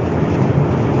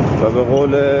 و به قول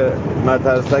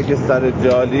مترسک سر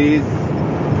جالیز،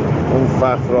 اون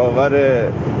فخرآور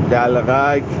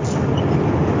دلغک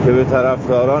که به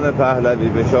طرفداران پهلوی،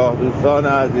 به شاه دوستان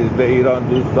عزیز، به ایران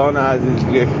دوستان عزیز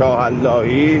میگه شاه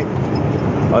اللهی.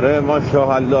 آره ما شاه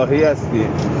اللهی هستیم.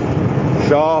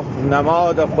 شاه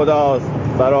نماد خداست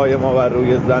برای ما بر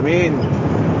روی زمین،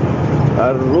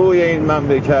 بر روی این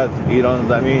مملکت ایران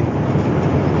زمین.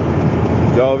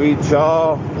 جاوید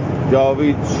شاه،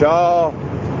 جاوید شاه،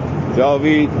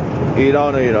 جاوید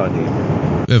ایران و ایرانی.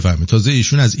 بفهمید تازه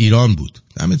ایشون از ایران بود.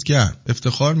 دمت گرم،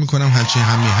 افتخار میکنم همچین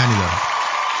هم میهنی دارم.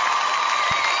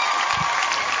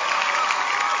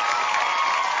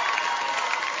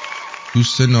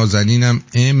 دوست نازنینم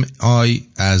MI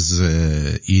از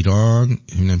ایران،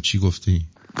 ببینم چی گفتی؟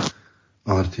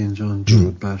 آرتین جان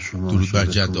درود بر شما. درود بر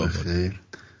جد آباد. خیر.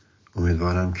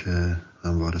 امیدوارم که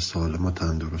همواره سالم و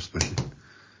تندرست باشید.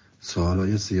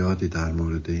 سوالای زیادی در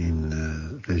مورد این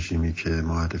رژیمی که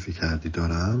معرفی کردی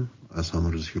دارم. از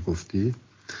همون روزی که گفتی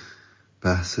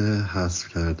بحث حذف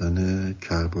کردن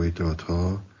کربوهیدرات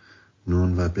ها،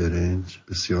 نون و برنج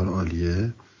بسیار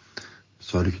عالیه.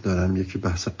 سوالی که دارم یکی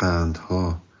بحث قند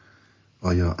ها،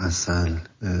 آیا عسل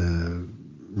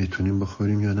میتونیم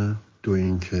بخوریم یا نه؟ دو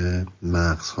این که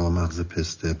مغز ها، مغز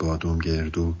پسته، بادام،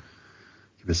 گردو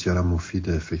که بسیار هم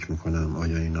مفیده فکر میکنم،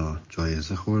 آیا اینا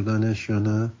جایزه خوردنش یا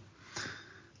نه؟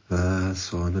 و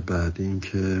سوال بعدی این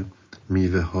که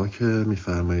میوه ها که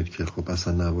میفرمایید که خب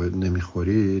اصلا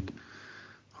نمیخورید،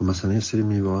 خب مثلا یه سری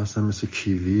میوه هستن مثل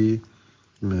کیوی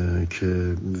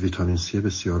که ویتامین سی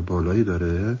بسیار بالایی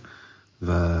داره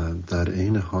و در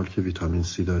عین حال که ویتامین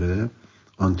سی داره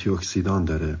آنتی اکسیدان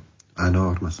داره.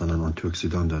 انار مثلا آنتی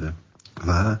اکسیدان داره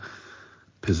و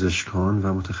پزشکان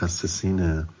و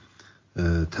متخصصین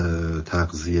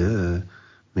تغذیه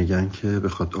میگن که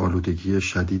بخاطر آلودگی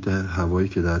شدید هوایی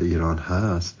که در ایران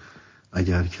هست،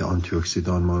 اگر که آنتی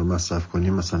اکسیدان ما رو مصرف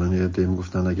کنیم، مثلا یه عده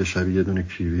میگفتن اگه شبیه یه دونه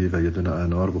کیوی و یه دونه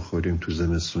انار بخوریم تو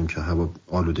زمستون که هوا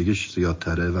آلودگیش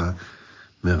زیادتره و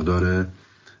مقدار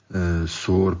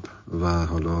سرب و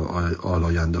حالا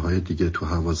آلاینده های دیگه تو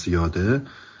هوا زیاده،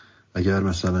 اگر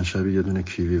مثلا شبیه یه دونه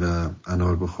کیوی و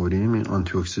انار بخوریم، این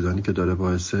آنتی اکسیدانی که داره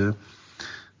باعث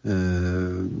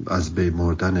از بین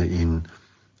مردن این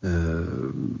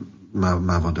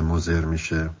مواد مضر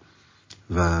میشه.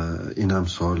 و اینم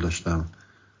سوال داشتم.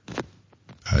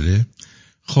 بله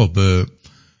خب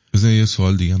بذار یه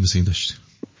سوال دیگه هم مثل این داشتیم.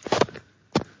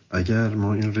 اگر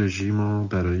ما این رژیم رو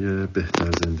برای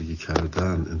بهتر زندگی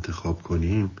کردن انتخاب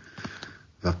کنیم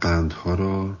و قندها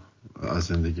رو از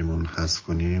زندگیمون حذف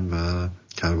کنیم و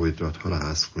کربوهیدرات ها رو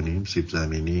حذف کنیم، سیب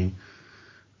زمینی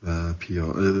و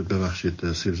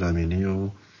سیب زمینی و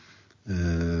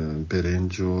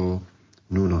برنج و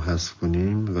نون رو حذف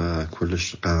کنیم و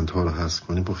کلش قندها رو حذف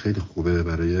کنیم، خب خیلی خوبه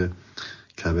برای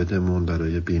کبدمون،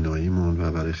 برای بیناییمون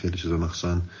و برای خیلی چیزا،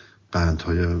 مخصوصا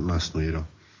قندهای مصنوعی رو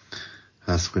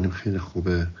حذف کنیم خیلی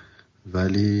خوبه.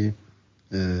 ولی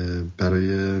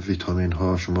برای ویتامین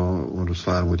ها شما اون روز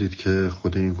فرمودید که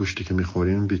خود این گوشتی که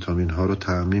میخوریم ویتامین ها رو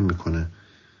تأمین میکنه.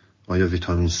 آیا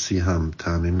ویتامین سی هم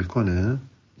تأمین میکنه؟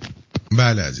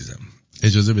 بله عزیزم،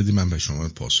 اجازه بدید من به شما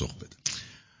پاسخ بدم.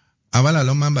 اول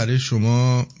الان من برای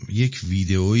شما یک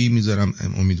ویدئویی میذارم،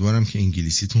 امیدوارم که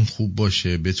انگلیسیتون خوب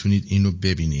باشه بتونید اینو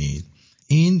ببینید.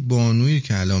 این بانویی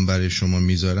که الان برای شما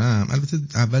میذارم، البته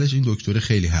اولش این دکتر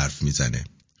خیلی حرف میزنه.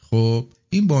 خب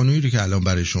این بانویی رو که الان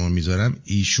برای شما میذارم،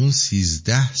 ایشون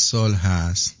 13 سال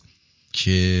هست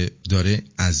که داره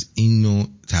از این نوع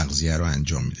تغذیه رو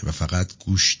انجام میده و فقط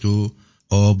گوشت و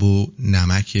آب و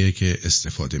نمکه که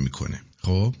استفاده میکنه.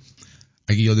 خب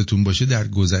اگه یادتون باشه در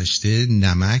گذشته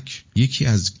نمک یکی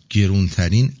از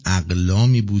گرونترین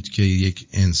اقلامی بود که یک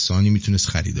انسانی میتونست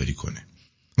خریداری کنه.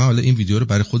 من حالا این ویدیو رو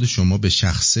برای خود شما به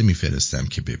شخصه میفرستم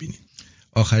که ببینید.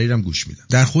 آخری هم گوش میدم.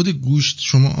 در خود گوشت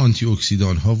شما آنتی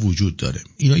اکسیدان ها وجود داره.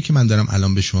 اینایی که من دارم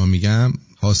الان به شما میگم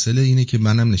حاصل اینه که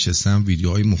منم نشستم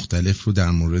ویدیوهای مختلف رو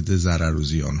در مورد ضرر و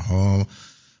زیان ها،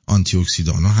 آنتی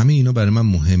اکسیدان ها، همه اینا برای من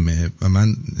مهمه و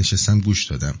من نشستم گوش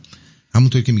دادم.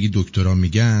 همونطور که میگی دکترا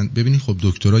میگن، ببینید خب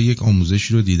دکترا یک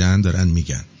آموزشی رو دیدن دارن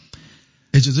میگن.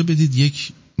 اجازه بدید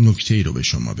یک نکته ای رو به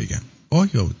شما بگم.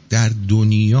 آیا در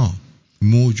دنیا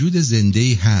موجود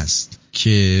زنده‌ای هست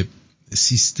که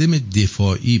سیستم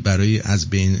دفاعی برای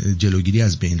جلوگیری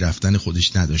از بین رفتن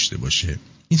خودش نداشته باشه؟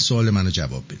 این سوال منو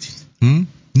جواب بدید.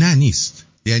 نه نیست.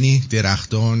 یعنی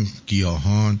درختان،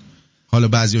 گیاهان، حالا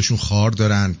بعضیاشون خار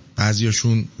دارن،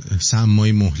 بعضیاشون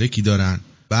سمای مهلکی دارن،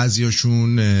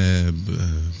 بعضیاشون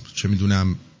چه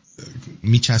میدونم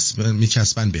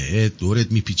میچسبن بهت،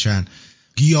 دورت میپیچن.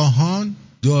 گیاهان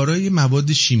دارای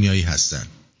مواد شیمیایی هستن.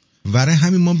 برای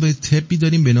همین ما به طبی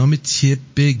داریم به نام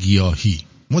طب گیاهی.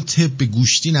 ما طب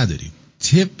گوشتی نداریم،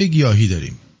 طب گیاهی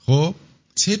داریم. خب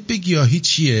طب گیاهی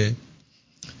چیه؟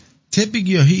 طب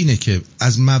گیاهی اینه که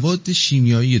از مواد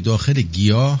شیمیایی داخل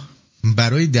گیاه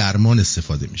برای درمان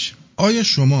استفاده میشه. آیا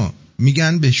شما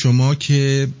میگن به شما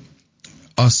که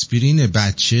آسپرین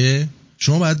بچه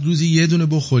شما باید روزی یه دونه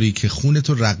بخوری که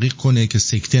خونتو رقیق کنه که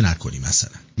سکته نکنی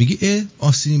مثلا؟ میگی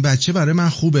آسپرین بچه برای من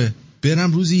خوبه،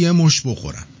 برم روزی یه مش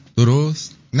بخورم.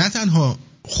 درست؟ نه تنها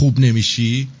خوب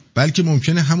نمیشی، بلکه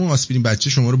ممکنه همون آسپرین بچه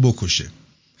شما رو بکشه.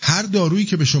 هر دارویی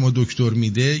که به شما دکتر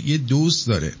میده یه دوز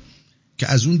داره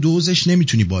که از اون دوزش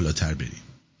نمیتونی بالاتر بری.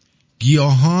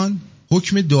 گیاهان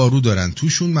حکم دارو دارن،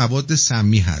 توشون مواد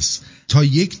سمی هست. تا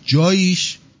یک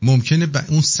جاییش ممکنه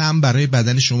اون سم برای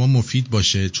بدن شما مفید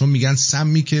باشه، چون میگن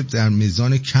سمی که در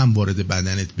میزان کم وارد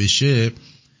بدنت بشه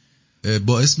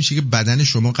باعث میشه که بدن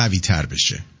شما قوی تر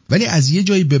بشه، ولی از یه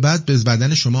جایی به بعد به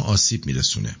بدن شما آسیب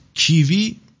میرسونه.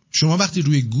 کیوی، شما وقتی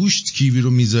روی گوشت کیوی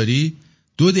رو میذاری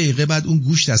 2 دقیقه بعد اون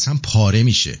گوشت از هم پاره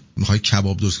میشه. میخوای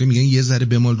کباب درست کنی، میگن یه ذره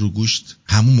بمال رو گوشت،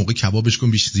 همون موقع کبابش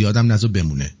کن، بیش زیادم نذار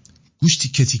بمونه. گوشت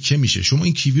تیکه تیکه میشه. شما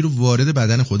این کیوی رو وارد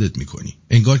بدن خودت میکنی،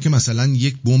 انگار که مثلا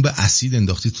یک بمب اسید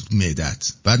انداختی تو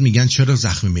معدت. بعد میگن چرا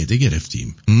زخم معده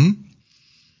گرفتیم؟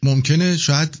 ممکنه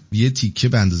شاید یه تیکه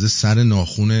به اندازه سر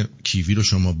ناخن کیوی رو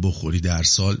شما بخوری در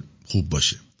سال خوب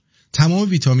باشه. تمام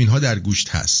ویتامین ها در گوشت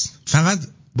هست. فقط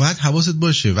باید حواست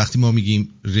باشه وقتی ما میگیم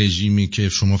رژیمی که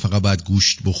شما فقط باید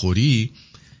گوشت بخوری،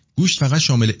 گوشت فقط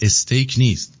شامل استیک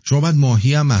نیست. شما باید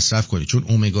ماهی هم مصرف کنی، چون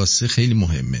امگا 3 خیلی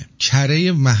مهمه.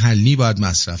 کره محلی باید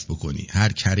مصرف بکنی،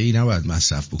 هر کره‌ای نباید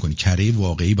مصرف بکنی، کره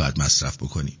واقعی باید مصرف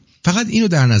بکنی. فقط اینو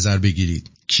در نظر بگیرید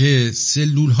که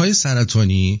سلول‌های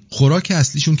سرطانی خوراک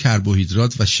اصلیشون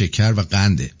کربوهیدرات و شکر و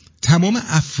قنده. تمام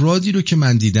افرادی رو که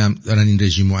من دیدم دارن این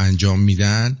رژیم رو انجام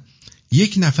میدن،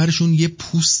 یک نفرشون یه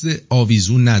پوست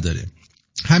آویزون نداره.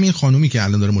 همین خانومی که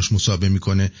الان داره مصاحبه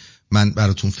میکنه من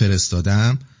براتون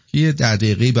فرستادم، یه 10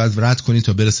 دقیقه‌ای باید رد کنی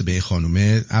تا برسه به این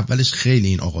خانومه. اولش خیلی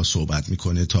این آقا صحبت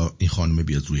میکنه تا این خانومه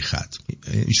بیاد روی خط.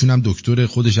 ایشون هم دکتر،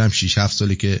 خودش هم 6-7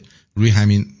 ساله که روی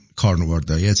همین کارنوار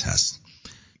دایت هست،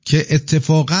 که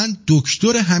اتفاقا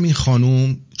دکتر همین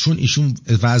خانوم چون ایشون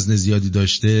وزن زیادی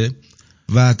داشته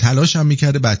و تلاش هم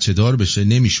میکرده بچه دار بشه،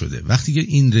 نمیشده. وقتی که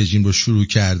این رژیم رو شروع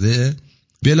کرده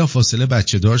بلا فاصله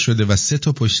بچه دار شده و 3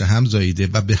 تا پشت هم زاییده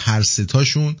و به هر 3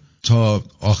 تاشون تا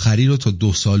آخری رو تا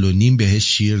 2.5 سال بهش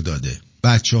شیر داده.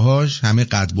 بچه هاش همه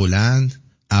قد بلند،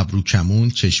 ابرو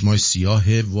کمون، چشمای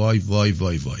سیاه. وای وای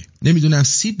وای وای. نمیدونم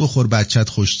سیب بخور بچت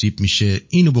خوشتیپ میشه،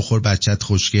 اینو بخور بچت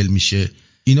خوشگل میشه،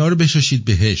 اینا رو بشاشید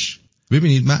بهش.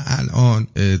 ببینید من الان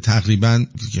تقریبا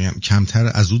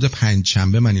کمتر از حدود 5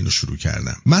 شنبه من اینو شروع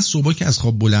کردم. من صبح که از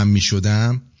خواب بلند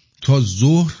میشدم تا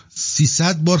ظهر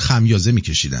 300 بار خمیازه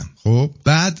میکشیدم. خب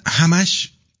بعد همش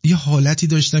یه حالتی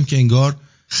داشتم که انگار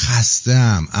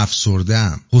خستم،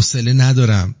 افسردم، حوصله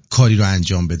ندارم کاری رو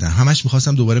انجام بدم. همش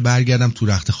میخواستم دوباره برگردم تو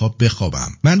رخت خواب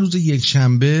بخوابم. من روز یک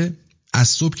شنبه از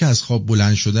صبح که از خواب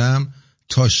بلند شدم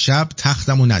تا شب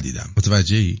تختمو ندیدم.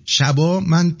 متوجهی؟ شبا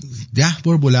من 10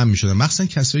 بار بلند میشدم. مخصوصا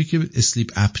کسایی که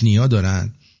اسلیپ اپنیا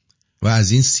دارن و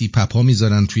از این CPAP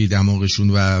میذارن توی دماغشون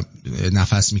و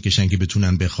نفس میکشن که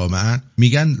بتونن بخوابن،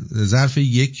 میگن ظرف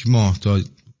 1 ماه تا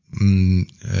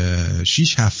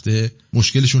 6 هفته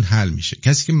مشکلشون حل میشه.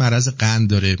 کسی که مرض قند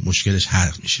داره مشکلش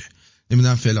حل میشه،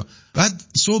 نمیدونم فلان. بعد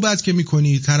صحبت که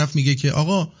میکنی طرف میگه که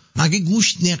آقا مگه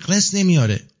گوشت نقرس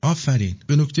نمیاره؟ آفرین،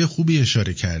 به نکته خوبی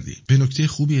اشاره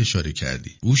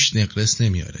کردی. گوشت نقرس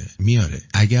نمیاره، میاره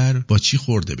اگر با چی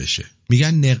خورده بشه.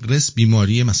 میگن نقرس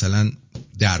بیماری مثلا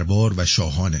دربار و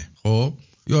شاهانه. خب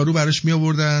یارو براش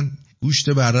میآوردن گوشت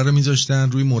بره رو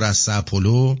میذاشتن روی مرصع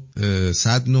پلو،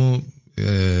 100 نوع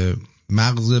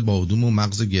مغز بادوم و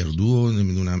مغز گردو و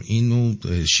نمیدونم اینو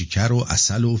شکر و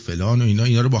عسل و فلان و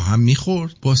اینا رو با هم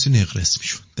میخورد، باعث نقرس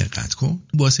میشد. دقت کن،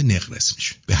 باعث نقرس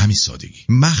میشه. به همین سادگی.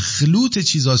 مخلوط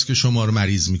چیزاست که شما رو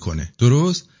مریض میکنه.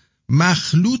 درست؟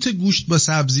 مخلوط گوشت با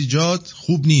سبزیجات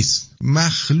خوب نیست.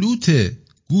 مخلوط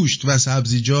گوشت و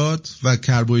سبزیجات و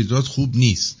کربوهیدرات خوب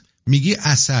نیست. میگی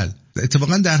عسل.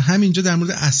 اتفاقا در همینجا در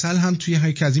مورد عسل هم توی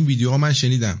یکی از این ویدیوها من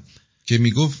شنیدم که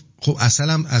میگفت خب عسل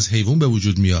هم از حیوان به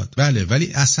وجود میاد، بله، ولی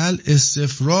عسل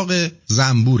استفراغ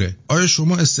زنبوره. آیا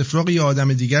شما استفراغ یه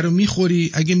آدم دیگر رو میخوری؟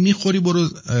 اگه میخوری برو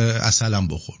عسل هم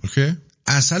بخور. اوکی؟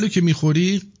 عسل رو که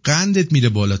میخوری قندت میره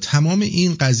بالا. تمام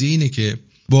این قضیه اینه که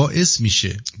باعث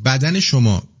میشه بدن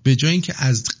شما به جای اینکه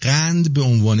از قند به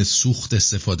عنوان سوخت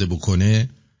استفاده بکنه،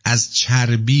 از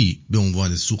چربی به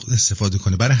عنوان سوخت استفاده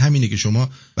کنه. برای همینه که شما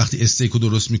وقتی استیکو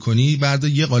درست میکنی بعد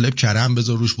یه قالب کرم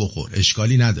بذار روش بخور،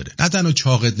 اشکالی نداره. نه تنها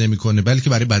چاقت نمیکنه بلکه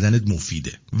برای بدنت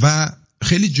مفیده. و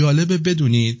خیلی جالبه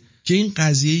بدونید که این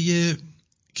قضیه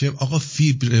که آقا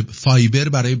فایبر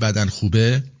برای بدن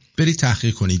خوبه، برید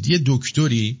تحقیق کنید. یه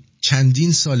دکتری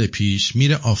چندین سال پیش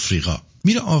میره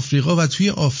آفریقا و توی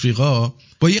آفریقا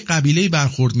با یه قبیله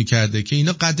برخورد میکرده که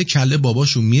اینا قد کله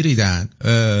باباشون میریدن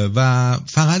و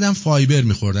فقط هم فایبر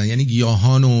میخوردن، یعنی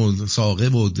گیاهان و ساقه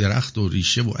و درخت و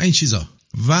ریشه و این چیزا.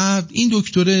 و این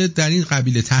دکتر در این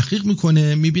قبیله تحقیق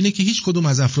میکنه، میبینه که هیچ کدوم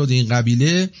از افراد این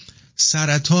قبیله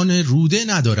سرطان روده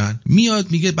ندارن.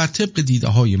 میاد میگه بر طبق دیده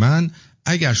های من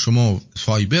اگر شما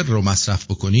فایبر رو مصرف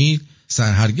بکنید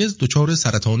هرگز دچار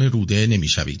سرطان روده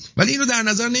نمیشوید. ولی اینو در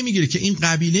نظر نمیگیره که این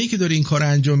قبیله‌ای که داره این کار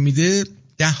انجام میده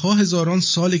ده ها هزاران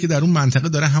ساله که در اون منطقه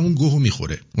داره همون گوهو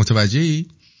میخوره. متوجهی؟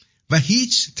 و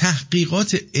هیچ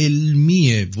تحقیقات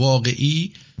علمی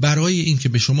واقعی برای این که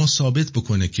به شما ثابت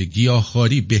بکنه که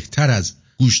گیاهخواری بهتر از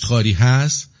گوشتخواری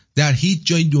هست در هیچ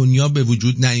جای دنیا به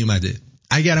وجود نیومده.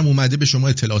 اگرم اومده به شما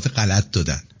اطلاعات غلط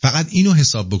دادن. فقط اینو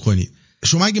حساب بکنید.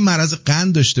 شما اگه مرض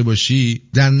قند داشته باشی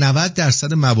در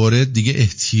 90% موارد دیگه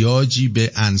احتیاجی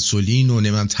به انسولین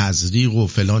و تزریق و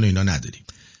فلان و اینا نداری.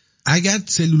 اگر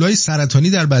سلولای سرطانی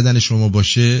در بدن شما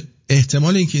باشه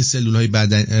احتمال اینکه این سلولای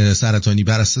سرطانی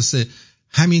بر اساس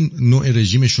همین نوع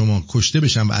رژیم شما کشته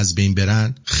بشن و از بین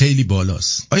برن خیلی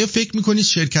بالاست. آیا فکر میکنید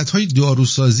شرکت‌های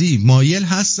داروسازی مایل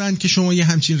هستن که شما یه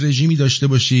همچین رژیمی داشته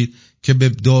باشید که به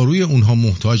داروی اونها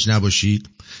محتاج نباشید؟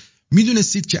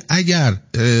 میدونستید که اگر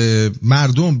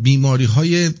مردم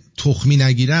بیماری‌های تخمی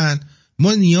نگیرن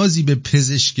ما نیازی به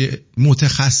پزشک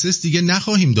متخصص دیگه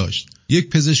نخواهیم داشت. یک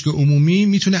پزشک عمومی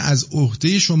میتونه از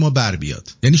عهده شما بر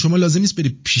بیاد. یعنی شما لازم نیست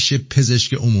بری پیش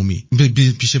پزشک عمومی،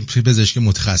 پیش پزشک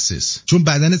متخصص، چون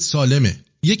بدنت سالمه.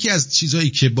 یکی از چیزایی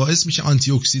که باعث میشه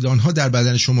آنتی اکسیدان ها در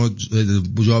بدن شما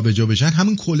جابجا بشن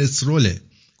همون کلستروله.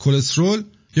 کلسترول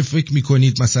که فکر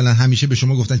میکنید مثلا همیشه به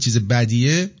شما گفتن چیز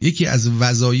بدیه، یکی از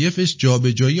وظایفش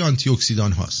جابجایی آنتی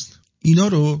اکسیدان هاست. اینا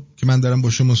رو که من دارم با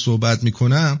شما صحبت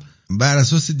میکنم بر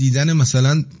اساس دیدن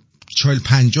مثلا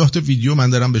 50 تا ویدیو من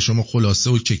دارم به شما خلاصه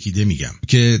و چکیده میگم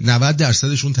که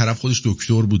 90%شون طرف خودش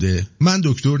دکتر بوده. من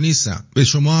دکتر نیستم، به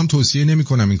شما هم توصیه نمی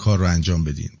کنم این کار رو انجام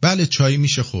بدین. بله چای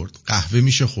میشه خورد، قهوه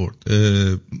میشه خورد،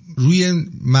 روی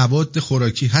مواد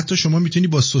خوراکی حتی شما میتونی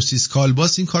با سوسیس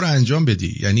کالباس این کار رو انجام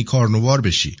بدی، یعنی کارنوار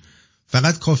بشی.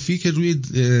 فقط کافی که روی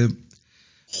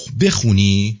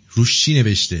بخونی روش چی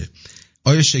نوشته،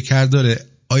 آیا شکر داره،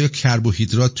 آیا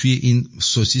کربوهیدرات توی این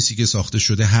سوسیسی که ساخته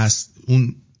شده هست،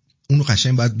 اونو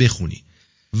قشنگ باید بخونی.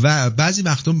 و بعضی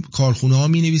وقتا کارخونه ها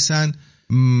می نویسن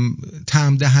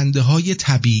طعم دهنده های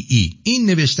طبیعی. این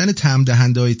نوشتن طعم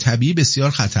دهنده های طبیعی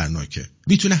بسیار خطرناکه،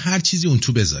 میتونه هر چیزی اون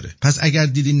تو بذاره. پس اگر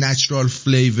دیدی نچرال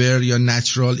فلیور یا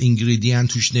نچرال اینگریدینت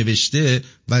توش نوشته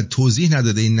و توضیح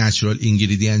نداده این نچرال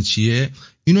اینگریدینت چیه،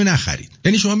 اینو نخرید.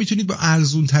 یعنی شما میتونید با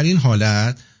ارزون ترین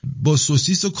حالت با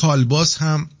سوسیس و کالباس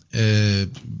هم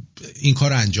این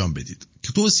کار انجام بدید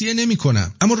که توصیه نمی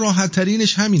کنم، اما راحت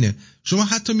ترینش همینه. شما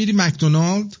حتی میری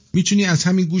مکدونالد میتونی از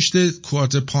همین گوشت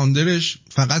کوارتر پاندرش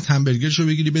فقط همبرگرشو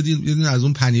بگیری بدین از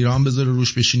اون پنیرها هم بذاره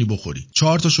روش بشینی بخوری،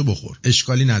 4 تاشو بخور،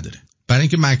 اشکالی نداره. برای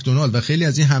اینکه مکدونالد و خیلی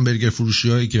از این همبرگر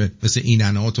فروشی‌هایی که مثل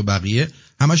این‌اند و بقیه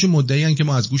همشون مدعیان که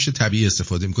ما از گوشت طبیعی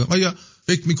استفاده میکنیم. آیا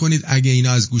فکر میکنید اگه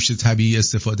اینا از گوشت طبیعی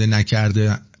استفاده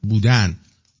نکرده بودن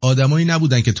آدمایی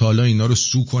نبودن که تا حالا اینا رو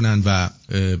سو کنن و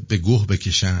به گوه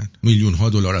بکشن، میلیون‌ها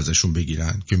دلار ازشون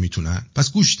بگیرن که میتونن؟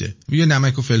 پس گوشته، یه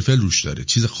نمک و فلفل روش داره،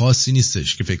 چیز خاصی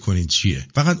نیستش که فکر کنین چیه.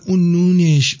 فقط اون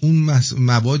نونش، اون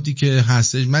موادی که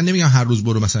هستش. من نمیگم هر روز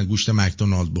برو مثلا گوشت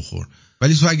مکدونالد بخور،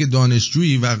 ولی تو اگه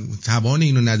دانشجویی و توان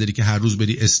اینو نداری که هر روز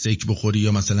بری استیک بخوری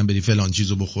یا مثلا بری فلان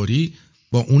چیزو بخوری،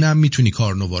 با اونم میتونی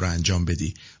کارنووا رو انجام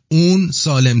بدی. اون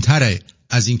سالم‌تره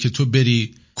از اینکه تو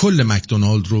بری کل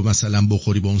مکدونالد رو مثلا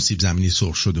بخوری با اون سیب زمینی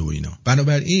سرخ شده و اینا.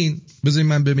 بنابراین بذارید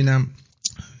من ببینم،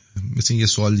 مثلا یه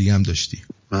سوال دیگه هم داشتی.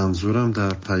 منظورم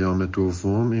در پیام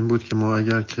دوم این بود که ما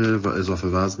اگر که اضافه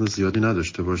وزن زیادی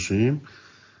نداشته باشیم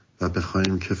و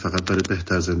بخوایم که فقط برای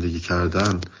بهتر زندگی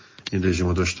کردن این رژیم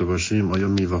رو داشته باشیم، آیا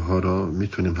میوه ها رو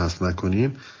میتونیم حذف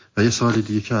نکنیم؟ و یه سوال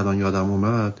دیگه که الان یادم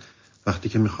اومد، وقتی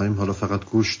که میخوایم حالا فقط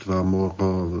گوشت و مرغ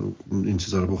این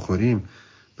چیزا رو بخوریم،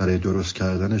 برای درست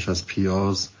کردنش از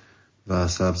پیاز و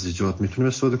سبزیجات میتونیم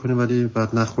استفاده کنیم ولی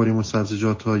بعد نخوریم اون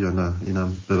سبزیجات ها یا نه؟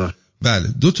 اینم ببخشید. بله،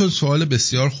 2 سوال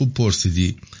بسیار خوب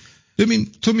پرسیدی. ببین،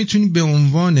 تو میتونی به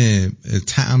عنوان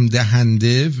طعم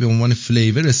دهنده، به عنوان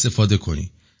فلیور استفاده کنی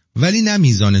ولی نه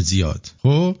میزان زیاد.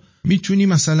 خب میتونی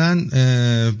مثلا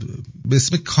به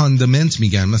اسم کاندیمنت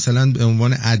میگن، مثلا به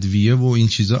عنوان ادویه و این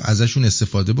چیزا ازشون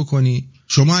استفاده بکنی.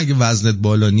 شما اگه وزنت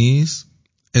بالا نیست،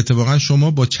 اتفاقا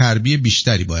شما با چربی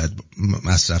بیشتری باید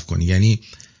مصرف کنی. یعنی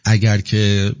اگر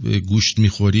که گوشت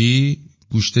میخوری،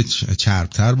 گوشت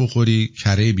چربتر بخوری،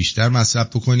 کره بیشتر مصرف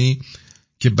بکنی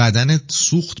که بدنت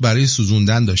سوخت برای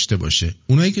سوزوندن داشته باشه.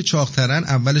 اونایی که چاقترن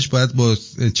اولش باید با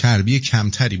چربی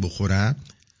کمتری بخورن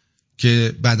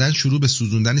که بدن شروع به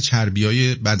سوزوندن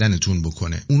چربیای بدنتون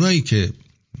بکنه. اونایی که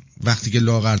وقتی که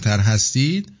لاغرتر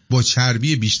هستید با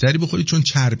چربی بیشتری بخورید، چون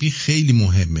چربی خیلی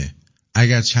مهمه.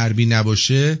 اگر چربی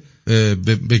نباشه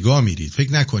به گا میرید،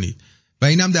 فکر نکنید. و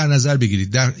اینم در نظر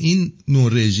بگیرید در این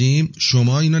نوع رژیم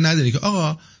شما اینو نداری که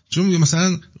آقا چون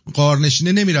مثلا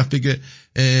قارنشینه نمیرفت بگه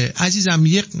عزیزم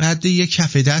یک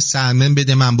کف دست سرمن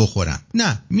بده من بخورم.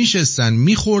 نه، میشستن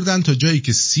میخوردن تا جایی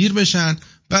که سیر بشن،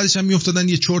 بعدش هم میافتادن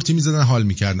یه چرتی میزدن حال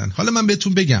میکردن. حالا من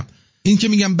بهتون بگم، این که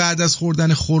میگم بعد از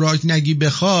خوردن خوراک نگی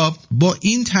بخواب، با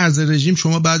این طرز رژیم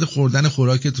شما بعد خوردن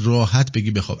خوراکت راحت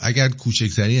بگی بخواب. اگر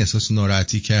کوچکترین احساس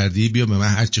ناراحتی کردی بیا به من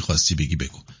هر چی خواستی بگی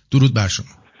بگو. درود بر شما.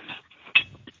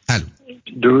 الو.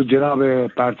 درود جناب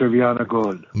پرتویان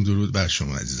گل. درود بر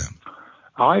شما عزیزم.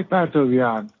 آقای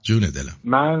پرتویان، جون دلم،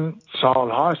 من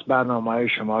سالهاست برنامه‌های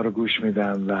شما رو گوش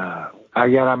میدم و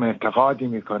اگرم انتقادی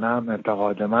میکنم،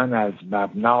 انتقاد من از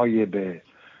مبنای به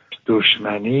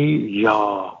دشمنی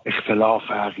یا اختلاف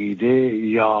عقیده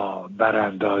یا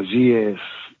براندازی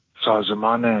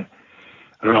سازمان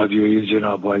رادیویی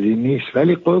جناب عالی نیست.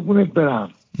 ولی قربونت برم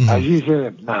عزیز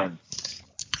من،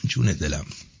 جون دلم،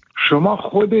 شما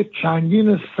خودت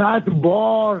چندین 100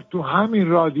 بار تو همین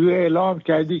رادیو اعلام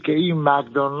کردی که این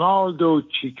مکدونالد و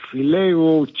چیک فیله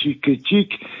و چیک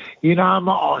اینا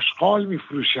همه آشغال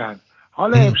میفروشن.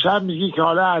 حالا امشب میگی که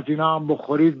حالا از اینا هم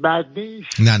بخورید بد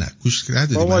نیست. نه گوش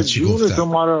نداری من چی گفتم.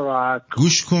 ما رو راحت کن.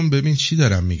 گوش کن ببین چی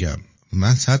دارم میگم.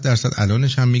 من 100%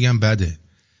 الانش هم میگم بده.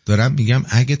 دارم میگم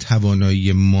اگه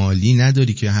توانایی مالی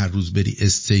نداری که هر روز بری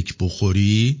استیک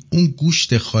بخوری، اون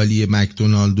گوشت خالی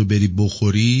مکدونالدو بری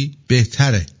بخوری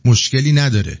بهتره، مشکلی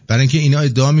نداره. برای اینکه اینا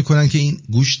ادعا میکنن که این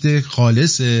گوشت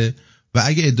خالصه و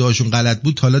اگه ادعاشون غلط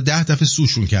بود حالا 10 دفعه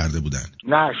سوشون کرده بودن.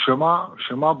 نه،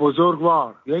 شما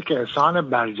بزرگوار یک انسان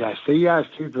برجسته‌ای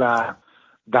هستید و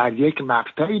در یک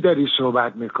مقطعی داری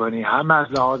صحبت میکنی، هم از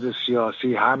لحاظ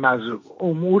سیاسی هم از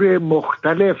امور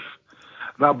مختلف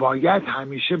و باید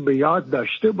همیشه به یاد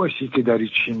داشته باشی که داری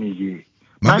چی میگی.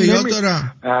 من به یاد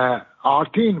دارم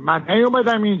آرتین، من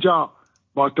نیومدم اینجا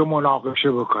با تو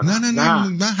مناقشه بکنم. نه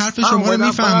من حرف شما رو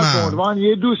میفهمم. من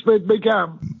یه دوست بهت بگم،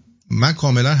 من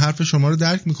کاملا حرف شما رو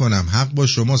درک میکنم، حق با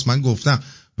شماست. من گفتم،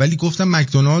 ولی گفتم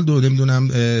مکدونالد و نمیدونم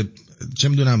چه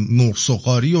میدونم مرغ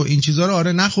سوقاری و این چیزا رو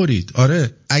آره نخورید.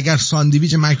 آره اگر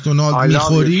ساندویچ مکدونالد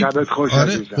میخورید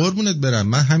آره قربونت برم،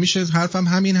 من همیشه حرفم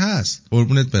همین هست.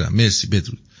 قربونت برم، مرسی،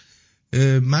 بدرود.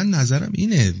 من نظرم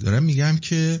اینه، دارم میگم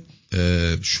که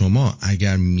شما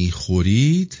اگر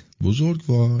میخورید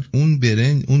بزرگوار، اون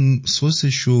برنج، اون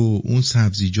سسشو، اون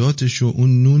سبزیجاتشو،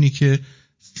 اون نونی که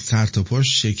سر تا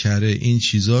پاش شکره، این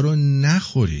چیزا رو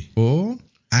نخوری. خب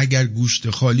اگر گوشت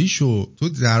خالی شو، تو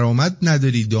درآمد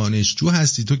نداری، دانشجو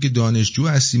هستی، تو که دانشجو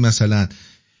هستی مثلا،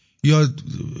 یا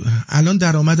الان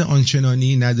درآمد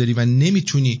آنچنانی نداری و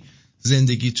نمیتونی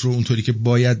زندگیت رو اونطوری که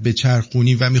باید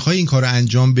بچرخونی و میخوای این کار رو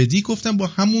انجام بدی، گفتم با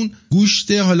همون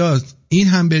گوشت، حالا این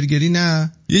همبرگری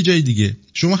نه یه جای دیگه،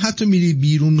 شما حتی میری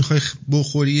بیرون میخوای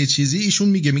بخوری یه چیزی، ایشون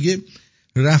میگه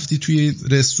رفتی توی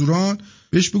رستوران،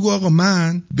 بهش بگو آقا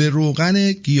من به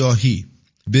روغن گیاهی،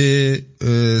 به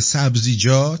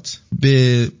سبزیجات،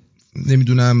 به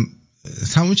نمیدونم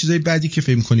تمام چیزای بعدی که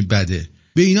فکر می‌کنی بده،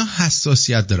 به اینا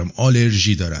حساسیت دارم،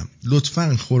 آلرژی دارم،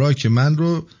 لطفاً خوراک من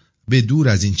رو به دور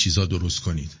از این چیزا درست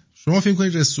کنید. شما فکر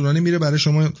کنید رستورانی میره برای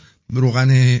شما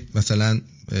روغن مثلا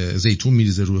زیتون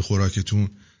میریزه روی خوراکتون؟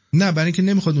 نه، برای اینکه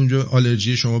نمیخواد اونجا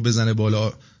آلرژی شما بزنه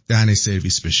بالا، دهنش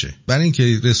سرویس بشه. برای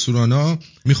اینکه رستورانا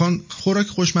میخوان خوراک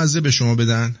خوشمزه به شما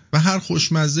بدن و هر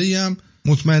خوشمزه‌ای هم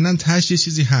مطمئناً تهش یه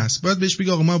چیزی هست. باید بهش بگی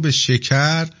آقا ما به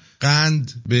شکر،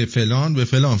 قند، به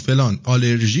فلان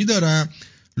آلرژی دارم،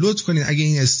 لطف کنید اگه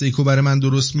این استیکو برای من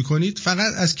درست میکنید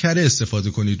فقط از کره استفاده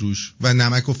کنید روش و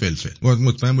نمک و فلفل.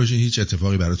 مطمئن باشید هیچ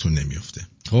اتفاقی براتون نمیفته.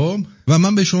 خب و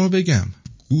من به شما بگم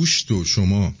گوشت و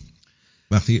شما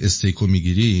وقتی استیکو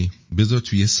میگیری بذار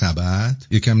توی سبد،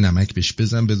 یکم نمک بهش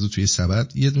بزن، بذار توی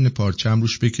سبد، یه دونه پارچه هم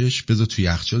روش بکش، بذار توی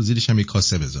یخچال، زیرش هم یه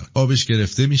کاسه بذار. آبش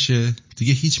گرفته میشه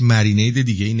دیگه، هیچ مرینید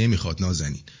دیگه ای نمیخواد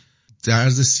نازنین. در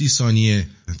عرض 30 ثانیه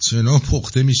چنا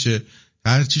پخته میشه.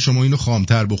 هر چی شما اینو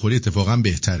خامتر بخوری اتفاقا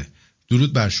بهتره.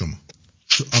 درود بر شما.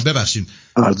 ببخشید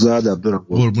عرض ادب دارم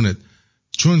قربونت.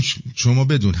 چون شما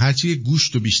بدون هرچی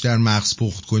گوشت رو بیشتر مغز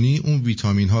پخت کنی، اون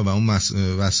ویتامین ها و اون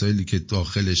وسایلی که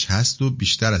داخلش هست رو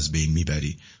بیشتر از بین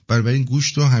میبری. بنابراین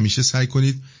گوشت رو همیشه سعی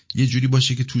کنید یه جوری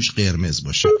باشه که توش قرمز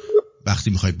باشه وقتی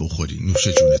میخواید بخوری. نوش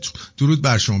جونتون. درود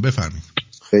بر شما، بفرمایید.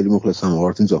 خیلی مخلصم.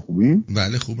 آرتین جان خوبی؟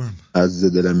 بله خوبم.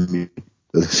 عزیز دلم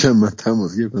داداشم، من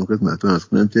تماس گرفتم خدمتتون عرض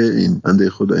کنم که این بنده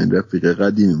خدا این رفیق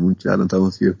قدیمیمون که الان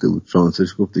تماس گرفته بود، شانسش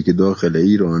گفته که داخل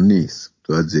ایران نیست.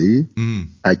 تو عزیزی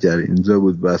اگر اینجا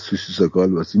بود بس سوسی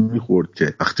ساکال واسی میخورد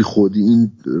که وقتی خودی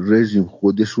این رژیم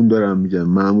خودشون دارن میگن،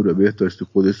 مامور بهداشتی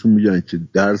خودشون میگن که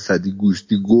درصدی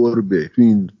گوشتی گربه تو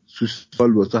این سوسی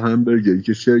ساکال واسه همبرگری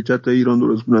که شرکت ایران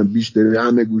درست کنن بیشتر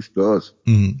همه گوشت هاست.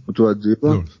 متوجه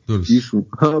با ایشون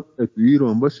تو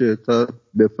ایران باشه تا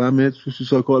بفهمه سوسی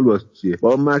ساکال واسه چیه.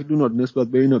 با مکدونالد نسبت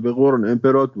به اینا به قرآن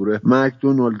امپراتوره،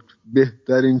 مکدونالد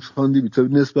بهترین ساندویچ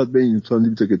نسبت به این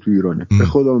ساندویچ که تو ایرانه. به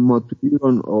خدا ما تو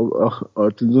ایران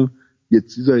آرتین یه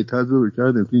چیزایی تجربه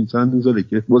کردیم تو این چند ساله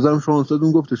که بازم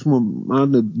شانستون گفته شما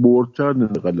من برد کردن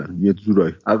اقلا یه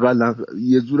جورایی اقلا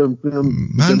یه جوره میتونم.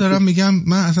 من دارم میگم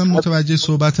من اصلا متوجه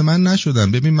صحبت من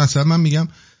نشدم. ببین مثلا من میگم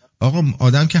آقا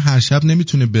آدم که هر شب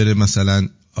نمیتونه بره مثلا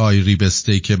ریب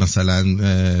استیک مثلا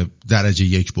درجه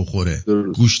 1 بخوره،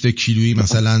 گوشت کیلویی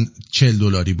مثلا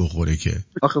 $40 بخوره که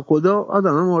آخه خدا آدم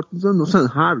هم آرتیزان مثلا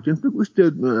هر کنه گوشت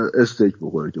استیک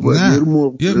بخوره که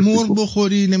یه مرغ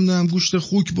بخوری، نمیدونم گوشت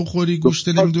خوک بخوری، گوشت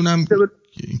نمیدونم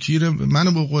کیر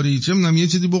منو بخوری، چه میدونم یه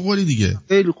چیزی بخوری دیگه.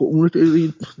 خیلی خوب. اون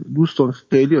دوستان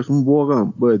خیلی هاشون واقعا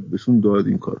باید بهشون داد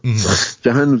این کار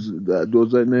که هنوز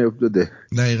دوزای نیفتاده.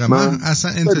 دقیقا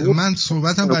من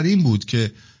صحبتم برای این بود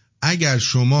که اگر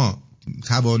شما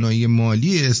توانایی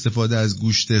مالی استفاده از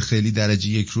گوشت خیلی درجه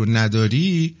 1 رو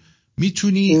نداری،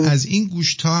 میتونی از این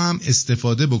گوشت ها هم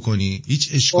استفاده بکنی، هیچ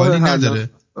اشکالی نداره.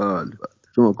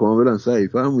 شما کاملا صحیح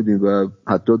فهمیدین و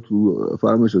حتی تو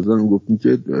فرمایش ازم گفتین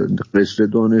که قشر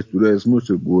دانشجو اسمش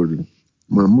رو بردین.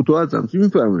 من متوجهم چی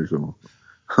میفهمین شما.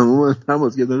 اما من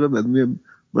تماس گرفتم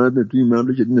من توی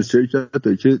مملکت این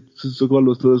شرکت که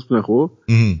سوسکال درست کنه. خب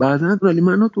بعدن ولی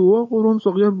من تو قرآن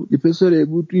ساقیار بود، یه پسره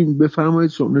بود توی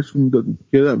بفرمایید شما نشون میداد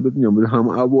که بدونم هم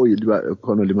اوایل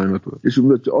کانال من تو نشون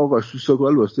میداد که آقا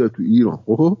سوسکال واسه تو ایران.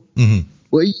 خب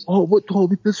وای آقا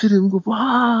تابی پسره میگفت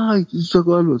وای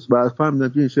سوسکال واسه. بعد فهمیدم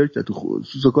که این شرکت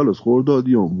سوسکال واسه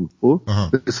خوردادیام بود. خب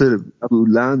پسره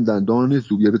لندن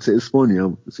دانشجو یه پسر اسپانیا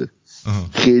بود. پسر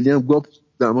خیلی هم گفت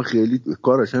اما خیلی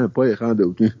کارش هم پای خنده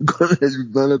بود. کارش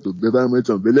من تو ببرم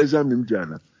چون بلش هم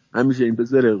نمی‌کردن. همیشه این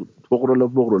پسر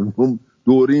فقرال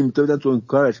دوری می‌تادن چون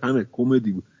کارش همه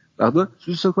کمدی بود. بعدا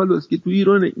سوسکال است که تو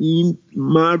ایران این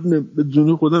مرد به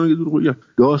جون خودم میگه دروغ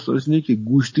داستانش اینه که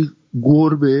گوشتی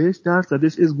گربهش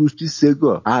درصدش از گوشتی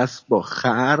سگا اسب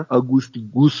خر و گوشتی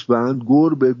گوسفند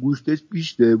گربه گوشتش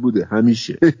بیشتر بوده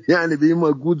همیشه. یعنی به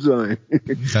ما گوزای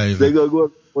سگا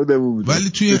گربه خودمون. ولی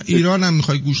توی ایران هم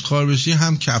میخوای گوشت خوار بشی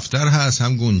هم کفتر هست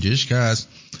هم گنجشک هست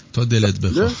تا دلت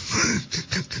بخواد.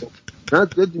 نه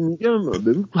دیدی میگم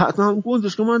ببین حتما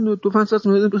گنجش که من تو فنساس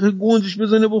میدم بخیر گنجش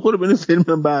بزنه بخوره بنه سر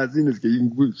من بعضی نیست که این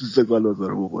گوشت سگالازا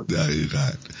رو بخوره.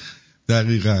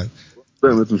 دقیقاً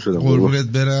برمتون شدم. قربونت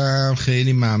برم.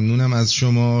 خیلی ممنونم از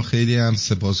شما، خیلی هم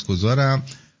سپاسگزارم.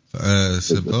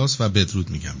 سپاس و بدرود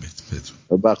میگم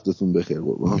بدرود. وقتتون بخیر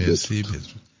قربان. مرسی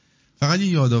بدرود. فقط یه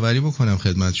یادآوری بکنم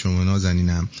خدمت شما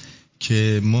نازنینم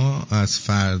که ما از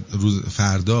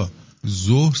فردا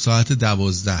ظهر ساعت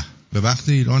 12 به وقت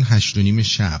ایران 8:30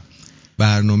 شب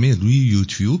برنامه روی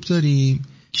یوتیوب داریم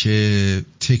که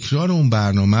تکرار اون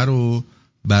برنامه رو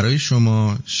برای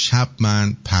شما شب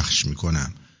من پخش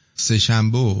میکنم. سه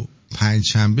شنبه و پنج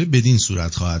شنبه بدین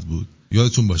صورت خواهد بود.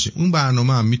 یادتون باشه اون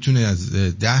برنامه هم میتونه از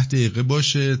 10 دقیقه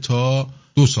باشه تا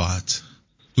 2 ساعت.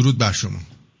 درود بر شما.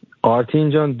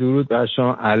 آرتین جان درود بر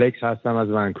شما. الکس هستم از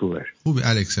ونکوور. خوبی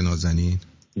الکس نازنین؟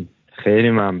 خیلی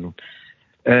ممنون.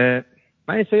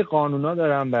 من یه سری قانونا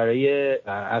دارم برای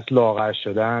اصل لاغر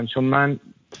شدن، چون من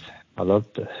حالا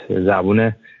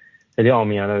زبون خیلی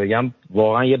عامیانه بگم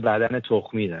واقعا یه بدن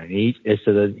تخمی دارم،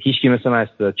 هیچ کی مثل من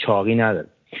استعداد چاقی نداره.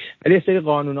 ولی یه سری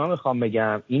قانونا میخوام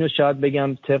بگم. اینو شاید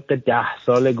بگم طبق 10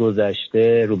 سال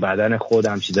گذشته رو بدن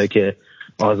خودم چیزایی که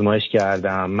آزمایش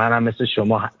کردم. منم مثل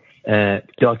شما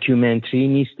داکیومنتری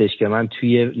نیستش که من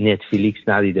توی نتفلیکس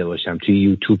ندیده باشم، توی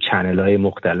یوتیوب چنل‌های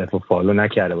مختلف رو فالو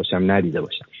نکرده باشم ندیده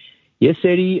باشم. یه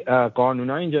سری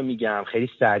قانونا اینجا میگم خیلی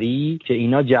سریع که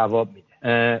اینا جواب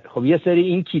میده. خب یه سری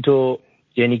این کیتو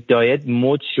جنیک دایت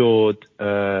مد شد،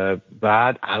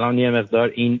 بعد الان یه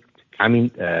مقدار این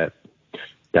همین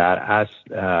در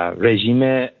اصل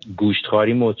رژیم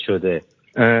گوشتخواری مد شده،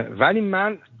 ولی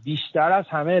من بیشتر از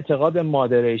همه اعتقاد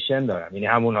مادریشن دارم، یعنی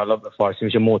همون حالا به فارسی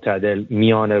میشه معتدل،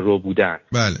 میانه رو بودن.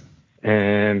 بله.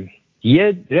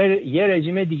 یه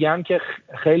رژیم دیگه هم که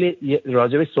خیلی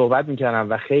راجبش صحبت میکردم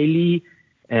و خیلی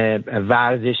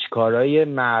ورزشکارای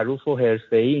معروف و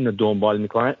حرفه‌ای اینو دنبال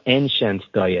میکنن، انشنت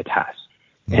دایت هست.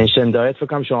 انشنت دایت فکر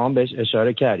کنم شما هم بهش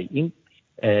اشاره کردی. این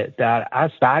در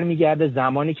اصل برمیگرده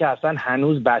زمانی که اصلا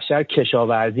هنوز بشر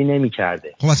کشاورزی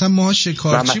نمیکرده. خب اصلا ما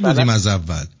شکارچی بودیم از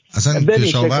اول، اصلا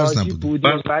کشاورز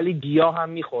نبودیم، ولی گیاه هم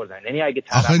میخوردن. یعنی اگه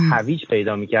طرف هویج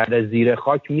پیدا میکرده زیر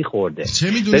خاک میخورده.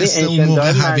 چه میدونسته اون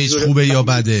موقع هویج خوبه یا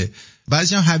بده؟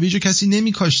 بعضی هم هویجو کسی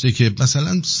نمیکاشته که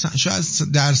مثلا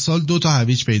شاید در سال 2 تا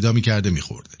هویج پیدا میکرده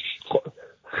میخورده.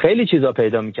 خیلی چیزا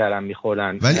پیدا میکردن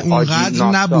میخوردن، ولی اونقدر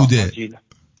نبوده.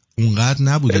 اونقدر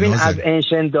نبوده. ببین از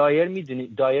انشن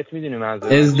دایت میدونیم از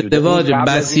ازدواج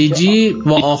بسیجی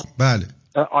و بله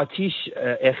آتیش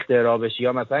اختراع بشه،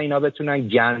 یا مثلا اینا بتونن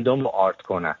گندم رو آرت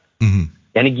کنن.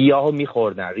 یعنی گیاهو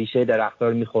میخوردن، ریشه درخت‌ها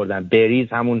رو میخوردن، بریز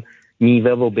همون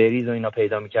میوه و بریز و اینا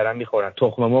پیدا میکردن میخوردن،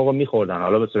 تخم مرغ رو میخوردن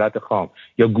حالا به صورت خام،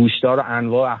 یا گوشتار و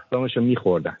انواع اقسامش رو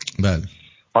میخوردن. بله.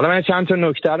 حالا من چند تا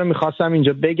نکته رو میخواستم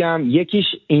اینجا بگم. یکیش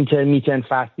اینترمیتنت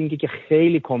فاستینگ که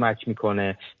خیلی کمک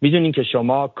میکنه. میدونین که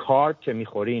شما کارب که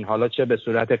میخورین، حالا چه به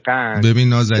صورت قند. ببین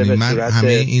نازنین، من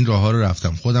همه این راه‌ها رو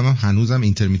رفتم، خودم هم هنوزم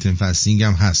اینترمیتنت فاستینگ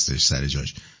هم هستش سر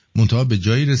جاش، منتها به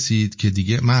جایی رسید که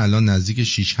دیگه من الان نزدیک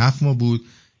 6-7 ماه بود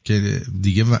که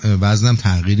دیگه وزنم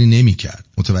تغییری نمی‌کرد.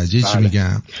 متوجه چی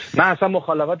میگم؟ من اصلا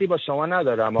مخالفتی با شما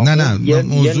ندارم. نه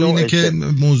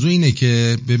موضوع اینه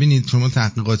که ببینید شما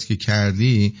تحقیقاتی که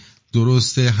کردی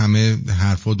درسته، همه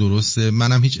حرفا درسته،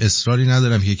 منم هیچ اصراری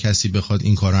ندارم که کسی بخواد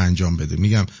این کارو انجام بده.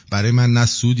 میگم برای من نه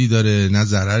سودی داره نه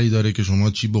ضرری داره که شما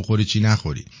چی بخوری چی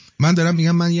نخوری. من دارم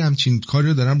میگم من یه همچین کاری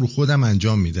رو دارم رو خودم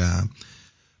انجام میدم،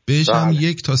 بهش هم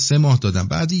 1 تا 3 ماه دادم،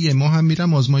 بعد 1 ماه هم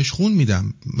میرم آزمایش خون میدم.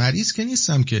 مریض که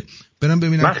نیستم که برم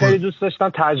ببینم. من خیلی دوست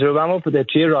داشتم تجربه‌مو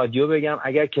توی رادیو بگم،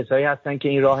 اگر کسایی هستن که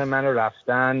این راه منو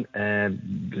رفتن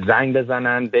زنگ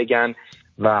بزنن بگن،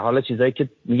 و حالا چیزایی که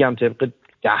میگم طبق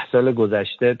 10 سال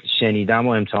گذشته شنیدم و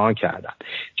امتحان کردم.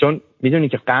 چون میدونی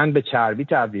که قند به چربی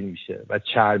تبدیل میشه و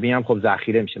چربی هم خب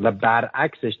ذخیره میشه، و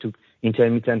برعکسش تو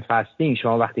اینترمیتنت فاستینگ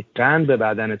شما وقتی قند به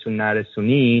بدنتون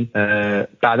نرسونین،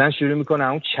 بدن شروع میکنه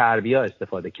اون چربی ها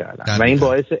استفاده کردن دقیقا. و این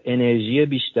باعث انرژی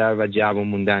بیشتر و جوان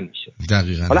موندن میشه.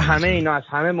 دقیقاً. حالا همه اینا از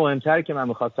همه مهمتر که من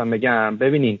میخواستم بگم،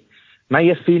 ببینین من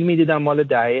یه فیلمی دیدم مال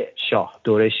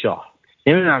دوره شاه.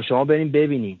 نمیدونم شما برین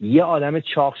ببینین، یه آدم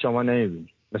چاق شما نمیبینید.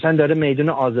 مثلا داره میدون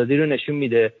آزادی رو نشون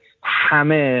میده،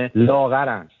 همه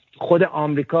لاغرن. خود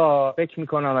آمریکا فکر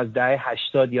میکنم از دهه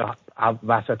 80 یا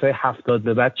وسطای 70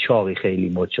 به بعد چاقی خیلی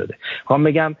مد شده. میخوام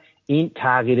بگم این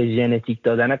تغییر ژنتیک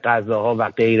دادن غذاها و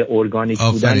غیر ارگانیک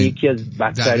بودن یکی از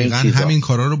بدترین چیزا. دقیقاً همین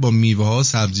کارا رو با میوه ها و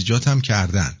سبزیجات هم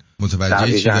کردن.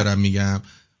 متوجه چی دارم میگم؟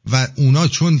 و اونا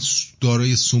چون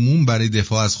دارای سموم برای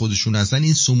دفاع از خودشون هستن،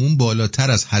 این سموم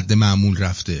بالاتر از حد معمول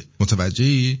رفته.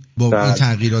 متوجهی؟ با این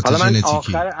تغییرات ژنتیکی. حالا من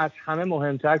آخر از همه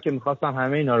مهمتر که میخواستم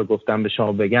همه اینا رو گفتم به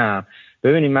شما بگم،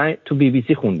 ببینید من تو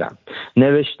BBC خوندم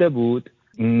نوشته بود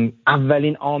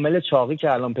اولین عامل چاقی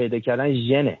که الان پیدا کردن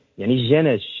ژنه، یعنی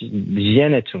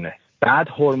ژنتونه، بعد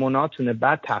هورموناتونه،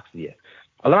 بعد تغذیه.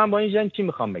 حالا من با این ژن چی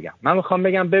میخوام بگم؟ من میخوام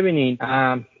بگم ببینین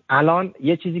الان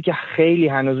یه چیزی که خیلی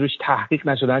هنوز روش تحقیق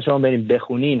نشده، شما بریم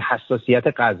بخونین، حساسیت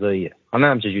غذاییه.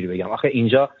 حالا من چجوری بگم؟ آخه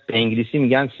اینجا به انگلیسی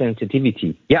میگن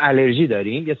سنسیتیویتی. یه الرژی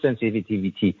داریم، یه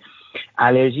سنسیتیویتی.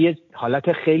 الرژی حالت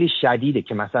خیلی شدیده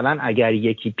که مثلا اگر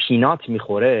یکی پینات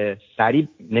میخوره سریع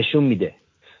نشون میده،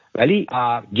 ولی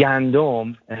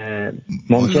گندم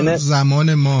ممکنه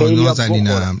زمان ما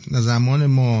زمان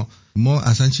ما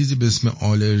اصلا چیزی به اسم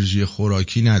آلرژی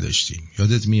خوراکی نداشتیم.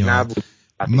 یادت میاد؟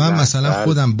 من مثلا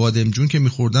خودم بادمجون که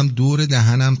میخوردم دور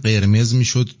دهنم قرمز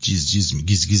میشد،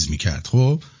 گیز میکرد.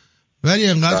 خب ولی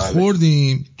انقدر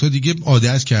خوردیم تا دیگه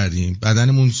عادت کردیم،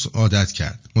 بدنمون عادت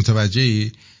کرد.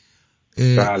 متوجهی؟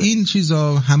 این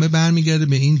چیزا همه برمیگرده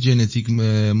به این ژنتیک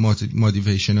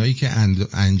مودیفیکیشن هایی که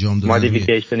انجام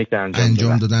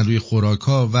دادن روی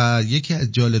خوراکا. و یکی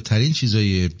از جالب ترین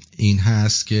چیزای این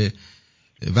هست که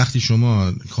وقتی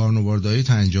شما کارنوار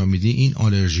دایت انجام میدی این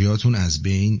آلرژیاتون از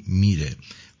بین میره.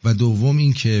 و دوم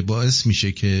این که باعث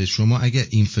میشه که شما اگر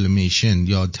اینفلمیشن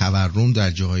یا تورم در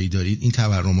جاهایی دارید، این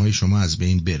تورم‌های شما از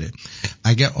بین بره.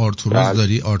 اگر آرتروز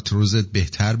داری، آرتروزت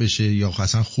بهتر بشه یا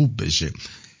اصلا خوب بشه.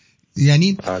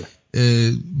 یعنی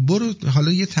برو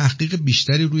حالا یه تحقیق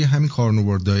بیشتری روی همین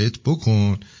کارنیوور دایت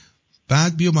بکن،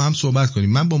 بعد بیا با هم صحبت کنیم.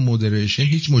 من با مودریشن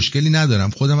هیچ مشکلی ندارم،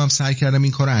 خودم هم سعی کردم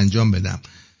این کار رو انجام بدم.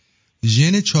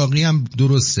 ژن چاقی هم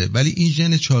درسته، ولی این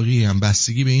ژن چاقی هم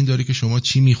بستگی به این داره که شما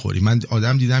چی میخوری. من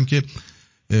آدم دیدم که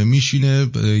میشینه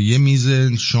یه میز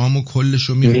شام و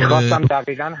کلشو میخوره. میخواستم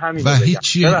دقیقاً همین و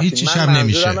هیچیش هم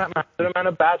نمیشه. منظور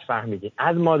منو بد فهمیدی.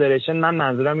 از مادریشن من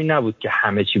منظورم این نبود که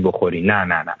همه چی بخوری،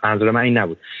 نه منظور من این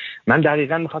نبود. من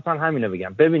دقیقاً میخواستم همینو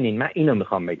بگم. ببینین من اینو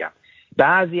میخوام بگم،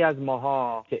 بعضی از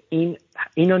ماها که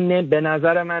اینو به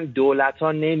نظر من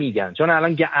دولت‌ها نمیگن، چون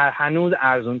الان هنوز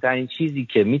ارزون ترین چیزی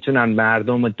که میتونن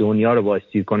مردم دنیا رو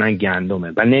واسطیر کنن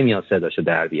گندمه و نمیاد صداشو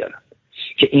در بیارن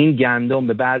که این گندم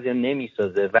به بعضیا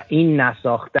نمیسازه و این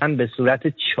نساختن به صورت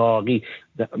چاقی.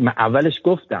 من اولش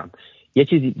گفتم یه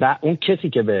چیزی، اون کسی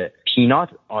که به پینات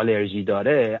آلرژی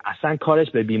داره اصلا کارش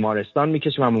به بیمارستان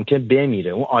میکشه و ممکن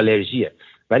بمیره، اون آلرژیه.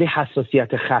 ولی حساسیت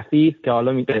خفیف که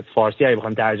حالا به فارسی اگه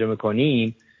بخوام ترجمه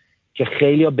کنیم که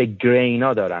خیلی‌ها به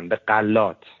گرینا دارن، به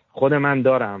غلات، خود من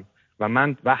دارم و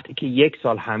من وقتی که 1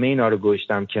 سال همه اینا رو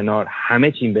گذاشتم کنار،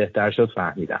 همه چیم بهتر شد،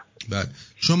 فهمیدم. بله.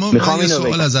 شما من یه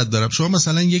سوال ازت دارم. شما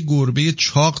مثلا یه گربه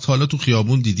چاق تا حالا تو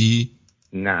خیابون دیدی؟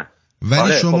 نه. ولی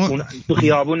آره، شما خب تو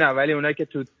خیابون نه، ولی اونایی که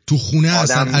تو خونه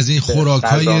هستن از این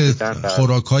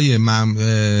خوراکای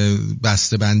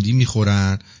بسته‌بندی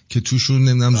میخورن که توشون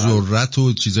نمیدونم ذرت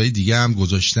و چیزای دیگه هم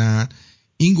گذاشتن،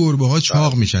 این گربه ها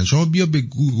چاق میشن. شما بیا به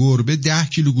گربه 10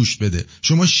 کیلو گوشت بده.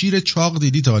 شما شیر چاق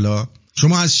دیدید حالا؟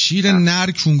 شما از شیر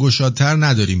نر کونگشادتر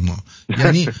نداریم ما.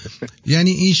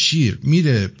 یعنی این شیر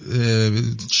میره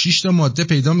 6 تا ماده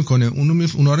پیدا میکنه،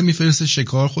 اونا رو میفرسته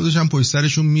شکار، خودش هم پشت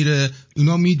سرشون میره،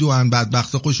 اونا میدوئن،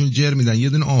 بدبختا خودشون جر میدن، یه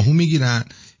دونه آهو میگیرن،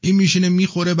 این میشینه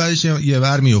میخوره، بعدش یه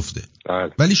ور میفته.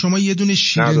 ولی شما یه دونه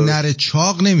شیر نر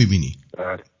چاق نمیبینی.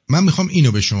 من میخوام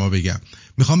اینو به شما بگم.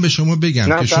 میخوام به شما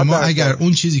بگم که شما اگر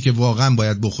اون چیزی که واقعا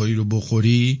باید بخوری رو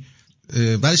بخوری،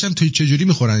 بعدش هم چجوری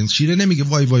میخورن؟ شیره نمیگه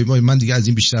وای وای وای من دیگه از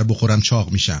این بیشتر بخورم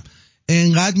چاق میشم.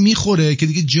 انقدر میخوره که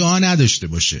دیگه جا نداشته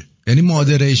باشه، یعنی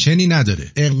مادریشنی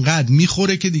نداره، انقدر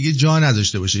میخوره که دیگه جا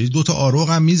نداشته باشه. 2 تا آروغ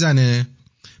هم میزنه،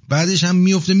 بعدش هم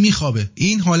میفته میخوابه.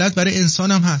 این حالت برای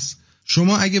انسان هم هست.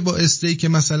 شما اگه با استیک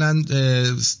مثلا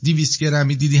 200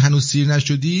 گرمی دیدی هنوز سیر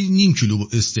نشدی، نیم کیلو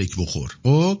استیک بخور.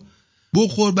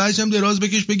 بخور، بعدش هم دراز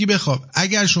بکش بگی بخواب.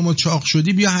 اگر شما چاق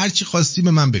شدی بیا هر چی خواستی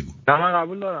به من بگو. نه من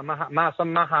قبول دارم.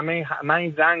 من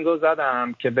این زنگو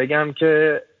زدم که بگم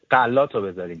که غلاتو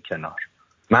بذاریم کنار.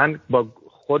 من با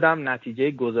خودم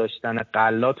نتیجه گذاشتن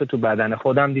غلات تو بدن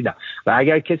خودم دیدم و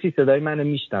اگر کسی صدای منو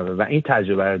میشنوه و این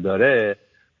تجربه رو داره،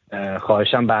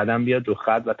 خواهشم بعداً بیاد رو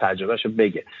خط و تجربهشو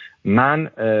بگه. من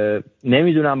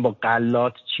نمیدونم با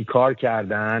غلات چی کار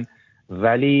کردن،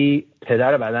 ولی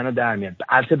پدر بدن رو در میاد.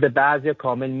 البته به بعضی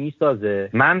کامل میسازه.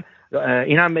 من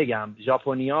اینم بگم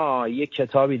ژاپنی‌ها یه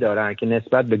کتابی دارن که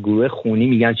نسبت به گروه خونی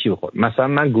میگن چی بخور. مثلا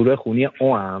من گروه خونی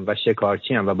او ام و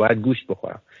شکارچی ام و باید گوشت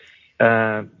بخورم.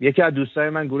 یکی از دوستای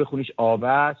من گروه خونیش آب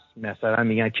است، مثلا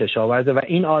میگن کشاورزه و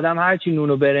این آدم هرچی نون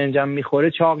و برنجم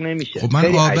میخوره چاق نمیشه. خب من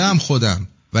آبه هم خودم،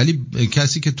 ولی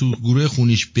کسی که تو گروه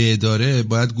خونیش ب داره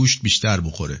باید گوشت بیشتر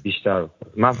بخوره.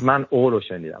 من او رو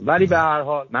شنیدم. ولی به هر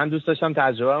حال من دوست داشتم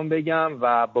تجربه‌ام بگم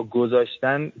و با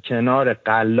گذاشتن کنار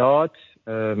غلات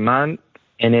من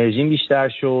انرژیم بیشتر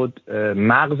شد،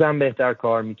 مغزم بهتر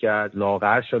کار میکرد،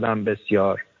 لاغر شدم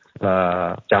بسیار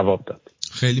و جواب داد.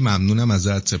 خیلی ممنونم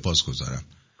ازت، سپاسگزارم.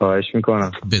 خواهش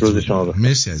میکنم. روز شما بخیر.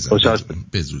 مرسی عزیزم.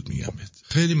 بدرود میگم بهت.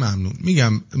 خیلی ممنون.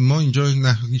 میگم ما اینجا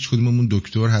نه هیچ کدوممون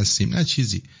دکتر هستیم نه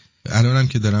چیزی. الانم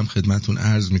که دارم خدمتون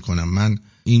عرض میکنم، من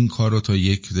این کار رو تا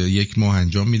یک ماه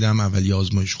انجام میدم. اولی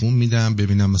آزمایش خون میدم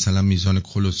ببینم مثلا میزان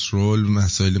کلسترول،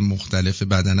 مسائل مختلف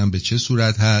بدنم به چه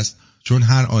صورت هست، چون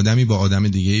هر آدمی با آدم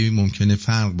دیگه ممکنه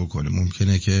فرق بکنه.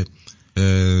 ممکنه که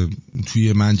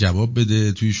توی من جواب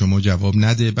بده، توی شما جواب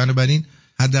نده. بنابراین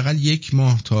حداقل 1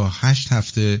 ماه تا 8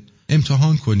 هفته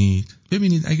امتحان کنید،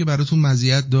 ببینید اگه براتون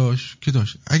مزیت داشت که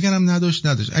داشت، اگرم نداشت.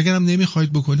 اگرم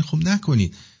نمیخواید بکنید خب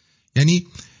نکنید. یعنی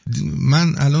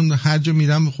من الان هر جا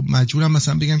میرم خب مجبورم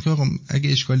مثلا بگم که آقا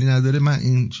اگه اشکالی نداره من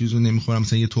این چیزو نمیخورم،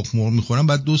 مثلا یه تخم مرغ میخورم،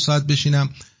 بعد 2 ساعت بشینم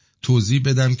توضیح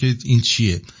بدم که این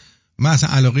چیه. من اصلا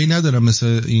علاقه‌ای ندارم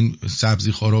مثل این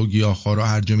سبزی خورا و گیاهخوارا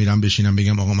هر جا میرم بشینم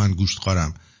بگم آقا من گوشت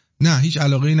خورم. نه، هیچ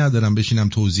علاقه‌ای ندارم بشینم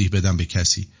توضیح بدم به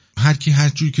کسی. هر کی هر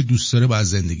جوری که دوست داره باید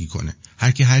زندگی کنه،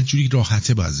 هر کی هر جوری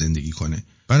راحته باید زندگی کنه.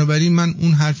 بنابراین من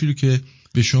اون حرفی رو که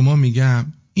به شما میگم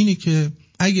اینه که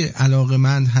اگه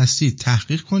علاقه‌مند هستید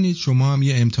تحقیق کنید، شما هم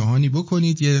یه امتحانی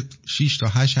بکنید، یه 6 تا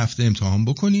 8 هفته امتحان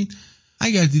بکنید.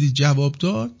 اگر دیدید جواب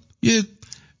داد، یه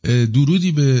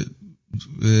درودی به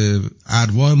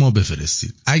ارواح ما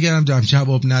بفرستید. اگرم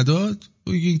جواب نداد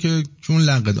بگین که چون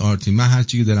لقد آرتین، من هر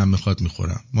چی که دلم میخواد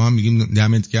میخورم. ما هم میگیم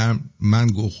دمت گرم، من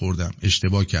گو خوردم،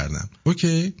 اشتباه کردم.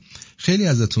 اوکی، خیلی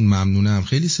ازتون ممنونم،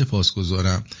 خیلی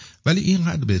سپاسگزارم. ولی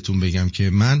اینقدر بهتون بگم که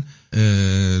من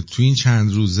تو این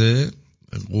چند روزه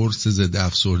قرص ضد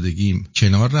افسردگیم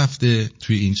کنار رفته.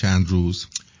 توی این چند روز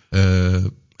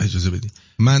اجازه بدید،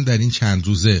 من در این چند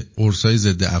روزه قرصای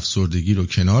ضد افسردگی رو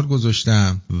کنار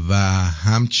گذاشتم و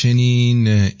همچنین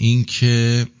این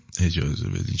که اجازه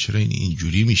بدید، چرا این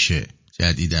اینجوری میشه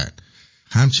جدیدن،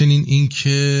 همچنین این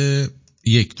که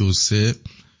 1 2 3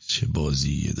 چه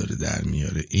بازیه داره در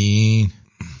میاره این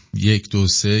 1 2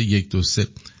 3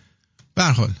 به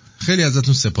هر حال خیلی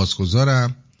ازتون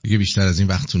سپاسگزارم. دیگه بیشتر از این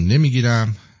وقتتون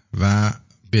نمیگیرم و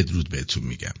بدرود بهتون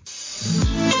میگم.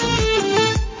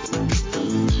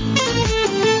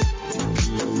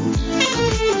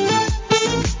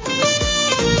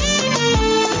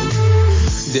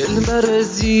 دلبر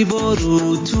زیبا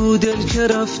رو تو دل که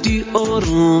رفتی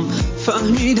آروم،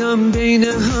 فهمیدم بین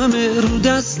همه رو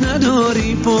دست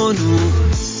نداری بانو.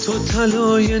 تو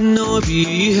طلای نابی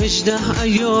 18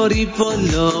 عیاری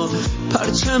بالا،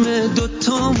 پرچم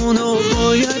دوتامونو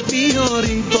باید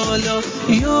بیاری بالا.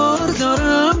 یار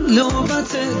دارم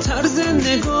لعبت طرز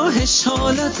نگاهش،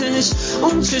 حالتش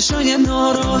اون چشای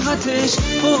ناراحتش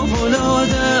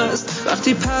فوق‌العاده است.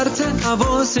 وقتی پرت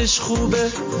حواسش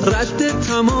خوبه، رد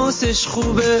تماسش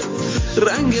خوبه،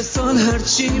 رنگ سال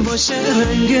هرچی باشه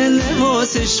رنگ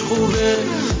لباسش خوبه.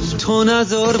 تو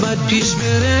نظر بد پیش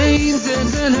بره، این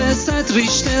زلزله صد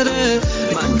ریشتره.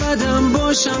 من بدم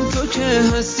باشم تو که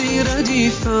هستی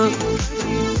ردیفم،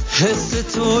 حس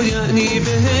تو یعنی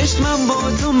بهشت، من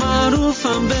با تو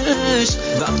معروفم بهش.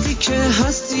 وقتی که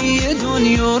هستی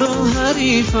دنیا رو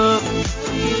حریفم،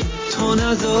 تو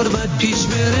نظر بد پیش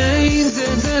بره، این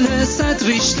زلزله صد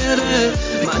ریشتره.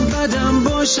 من بدم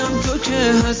باشم تو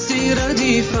که هستی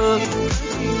ردیفم،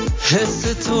 حس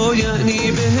تو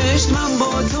یعنی بهشت، من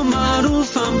با تو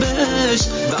معروفم بهش.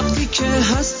 وقتی که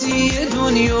هستی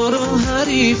دنیا رو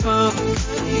حریفم.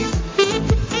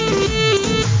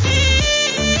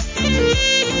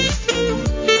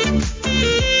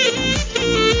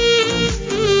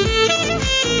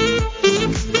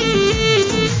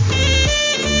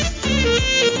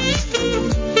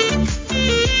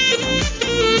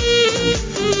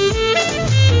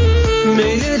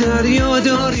 میل دریا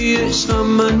داری عشقم،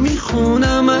 من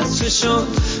میخونم از چشات،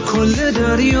 کل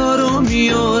دریا رو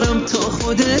میارم تا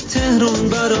خود تهران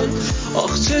برات.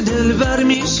 آخ چه دلبر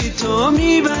میشی تا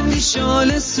میبندی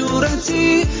شال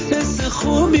صورتی، حس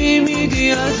خوبی میدی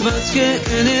عطبت که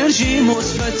انرژی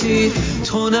مثبتی.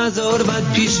 تو نظر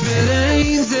بد پیش بره،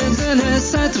 این زلزله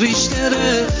صد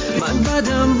ریشتره. من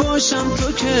بدم باشم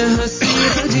تو که هستی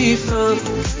ردیفم،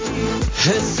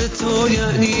 حس تو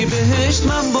یعنی بهشت،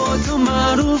 من با تو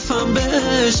معروفم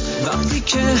بهش. وقتی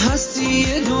که هستی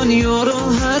دنیا رو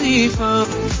حریفم،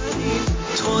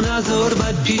 تو نظر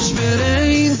بد پیش بره،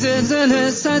 این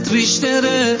زلزله صد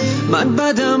ریشتره. من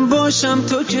بدم باشم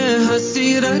تو که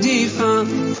هستی ردیفم،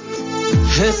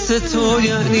 حس تو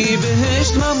یعنی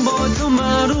بهشت، من با تو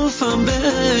معروفم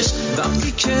بهش.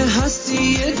 وقتی که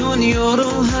هستی دنیا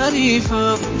رو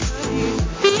حریفم.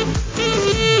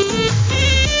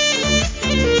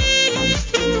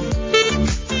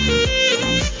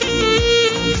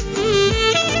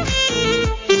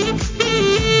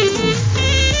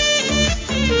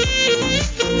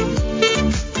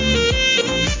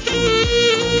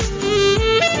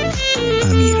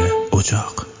 امیر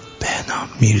اجاق، بهنام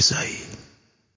میرزایی.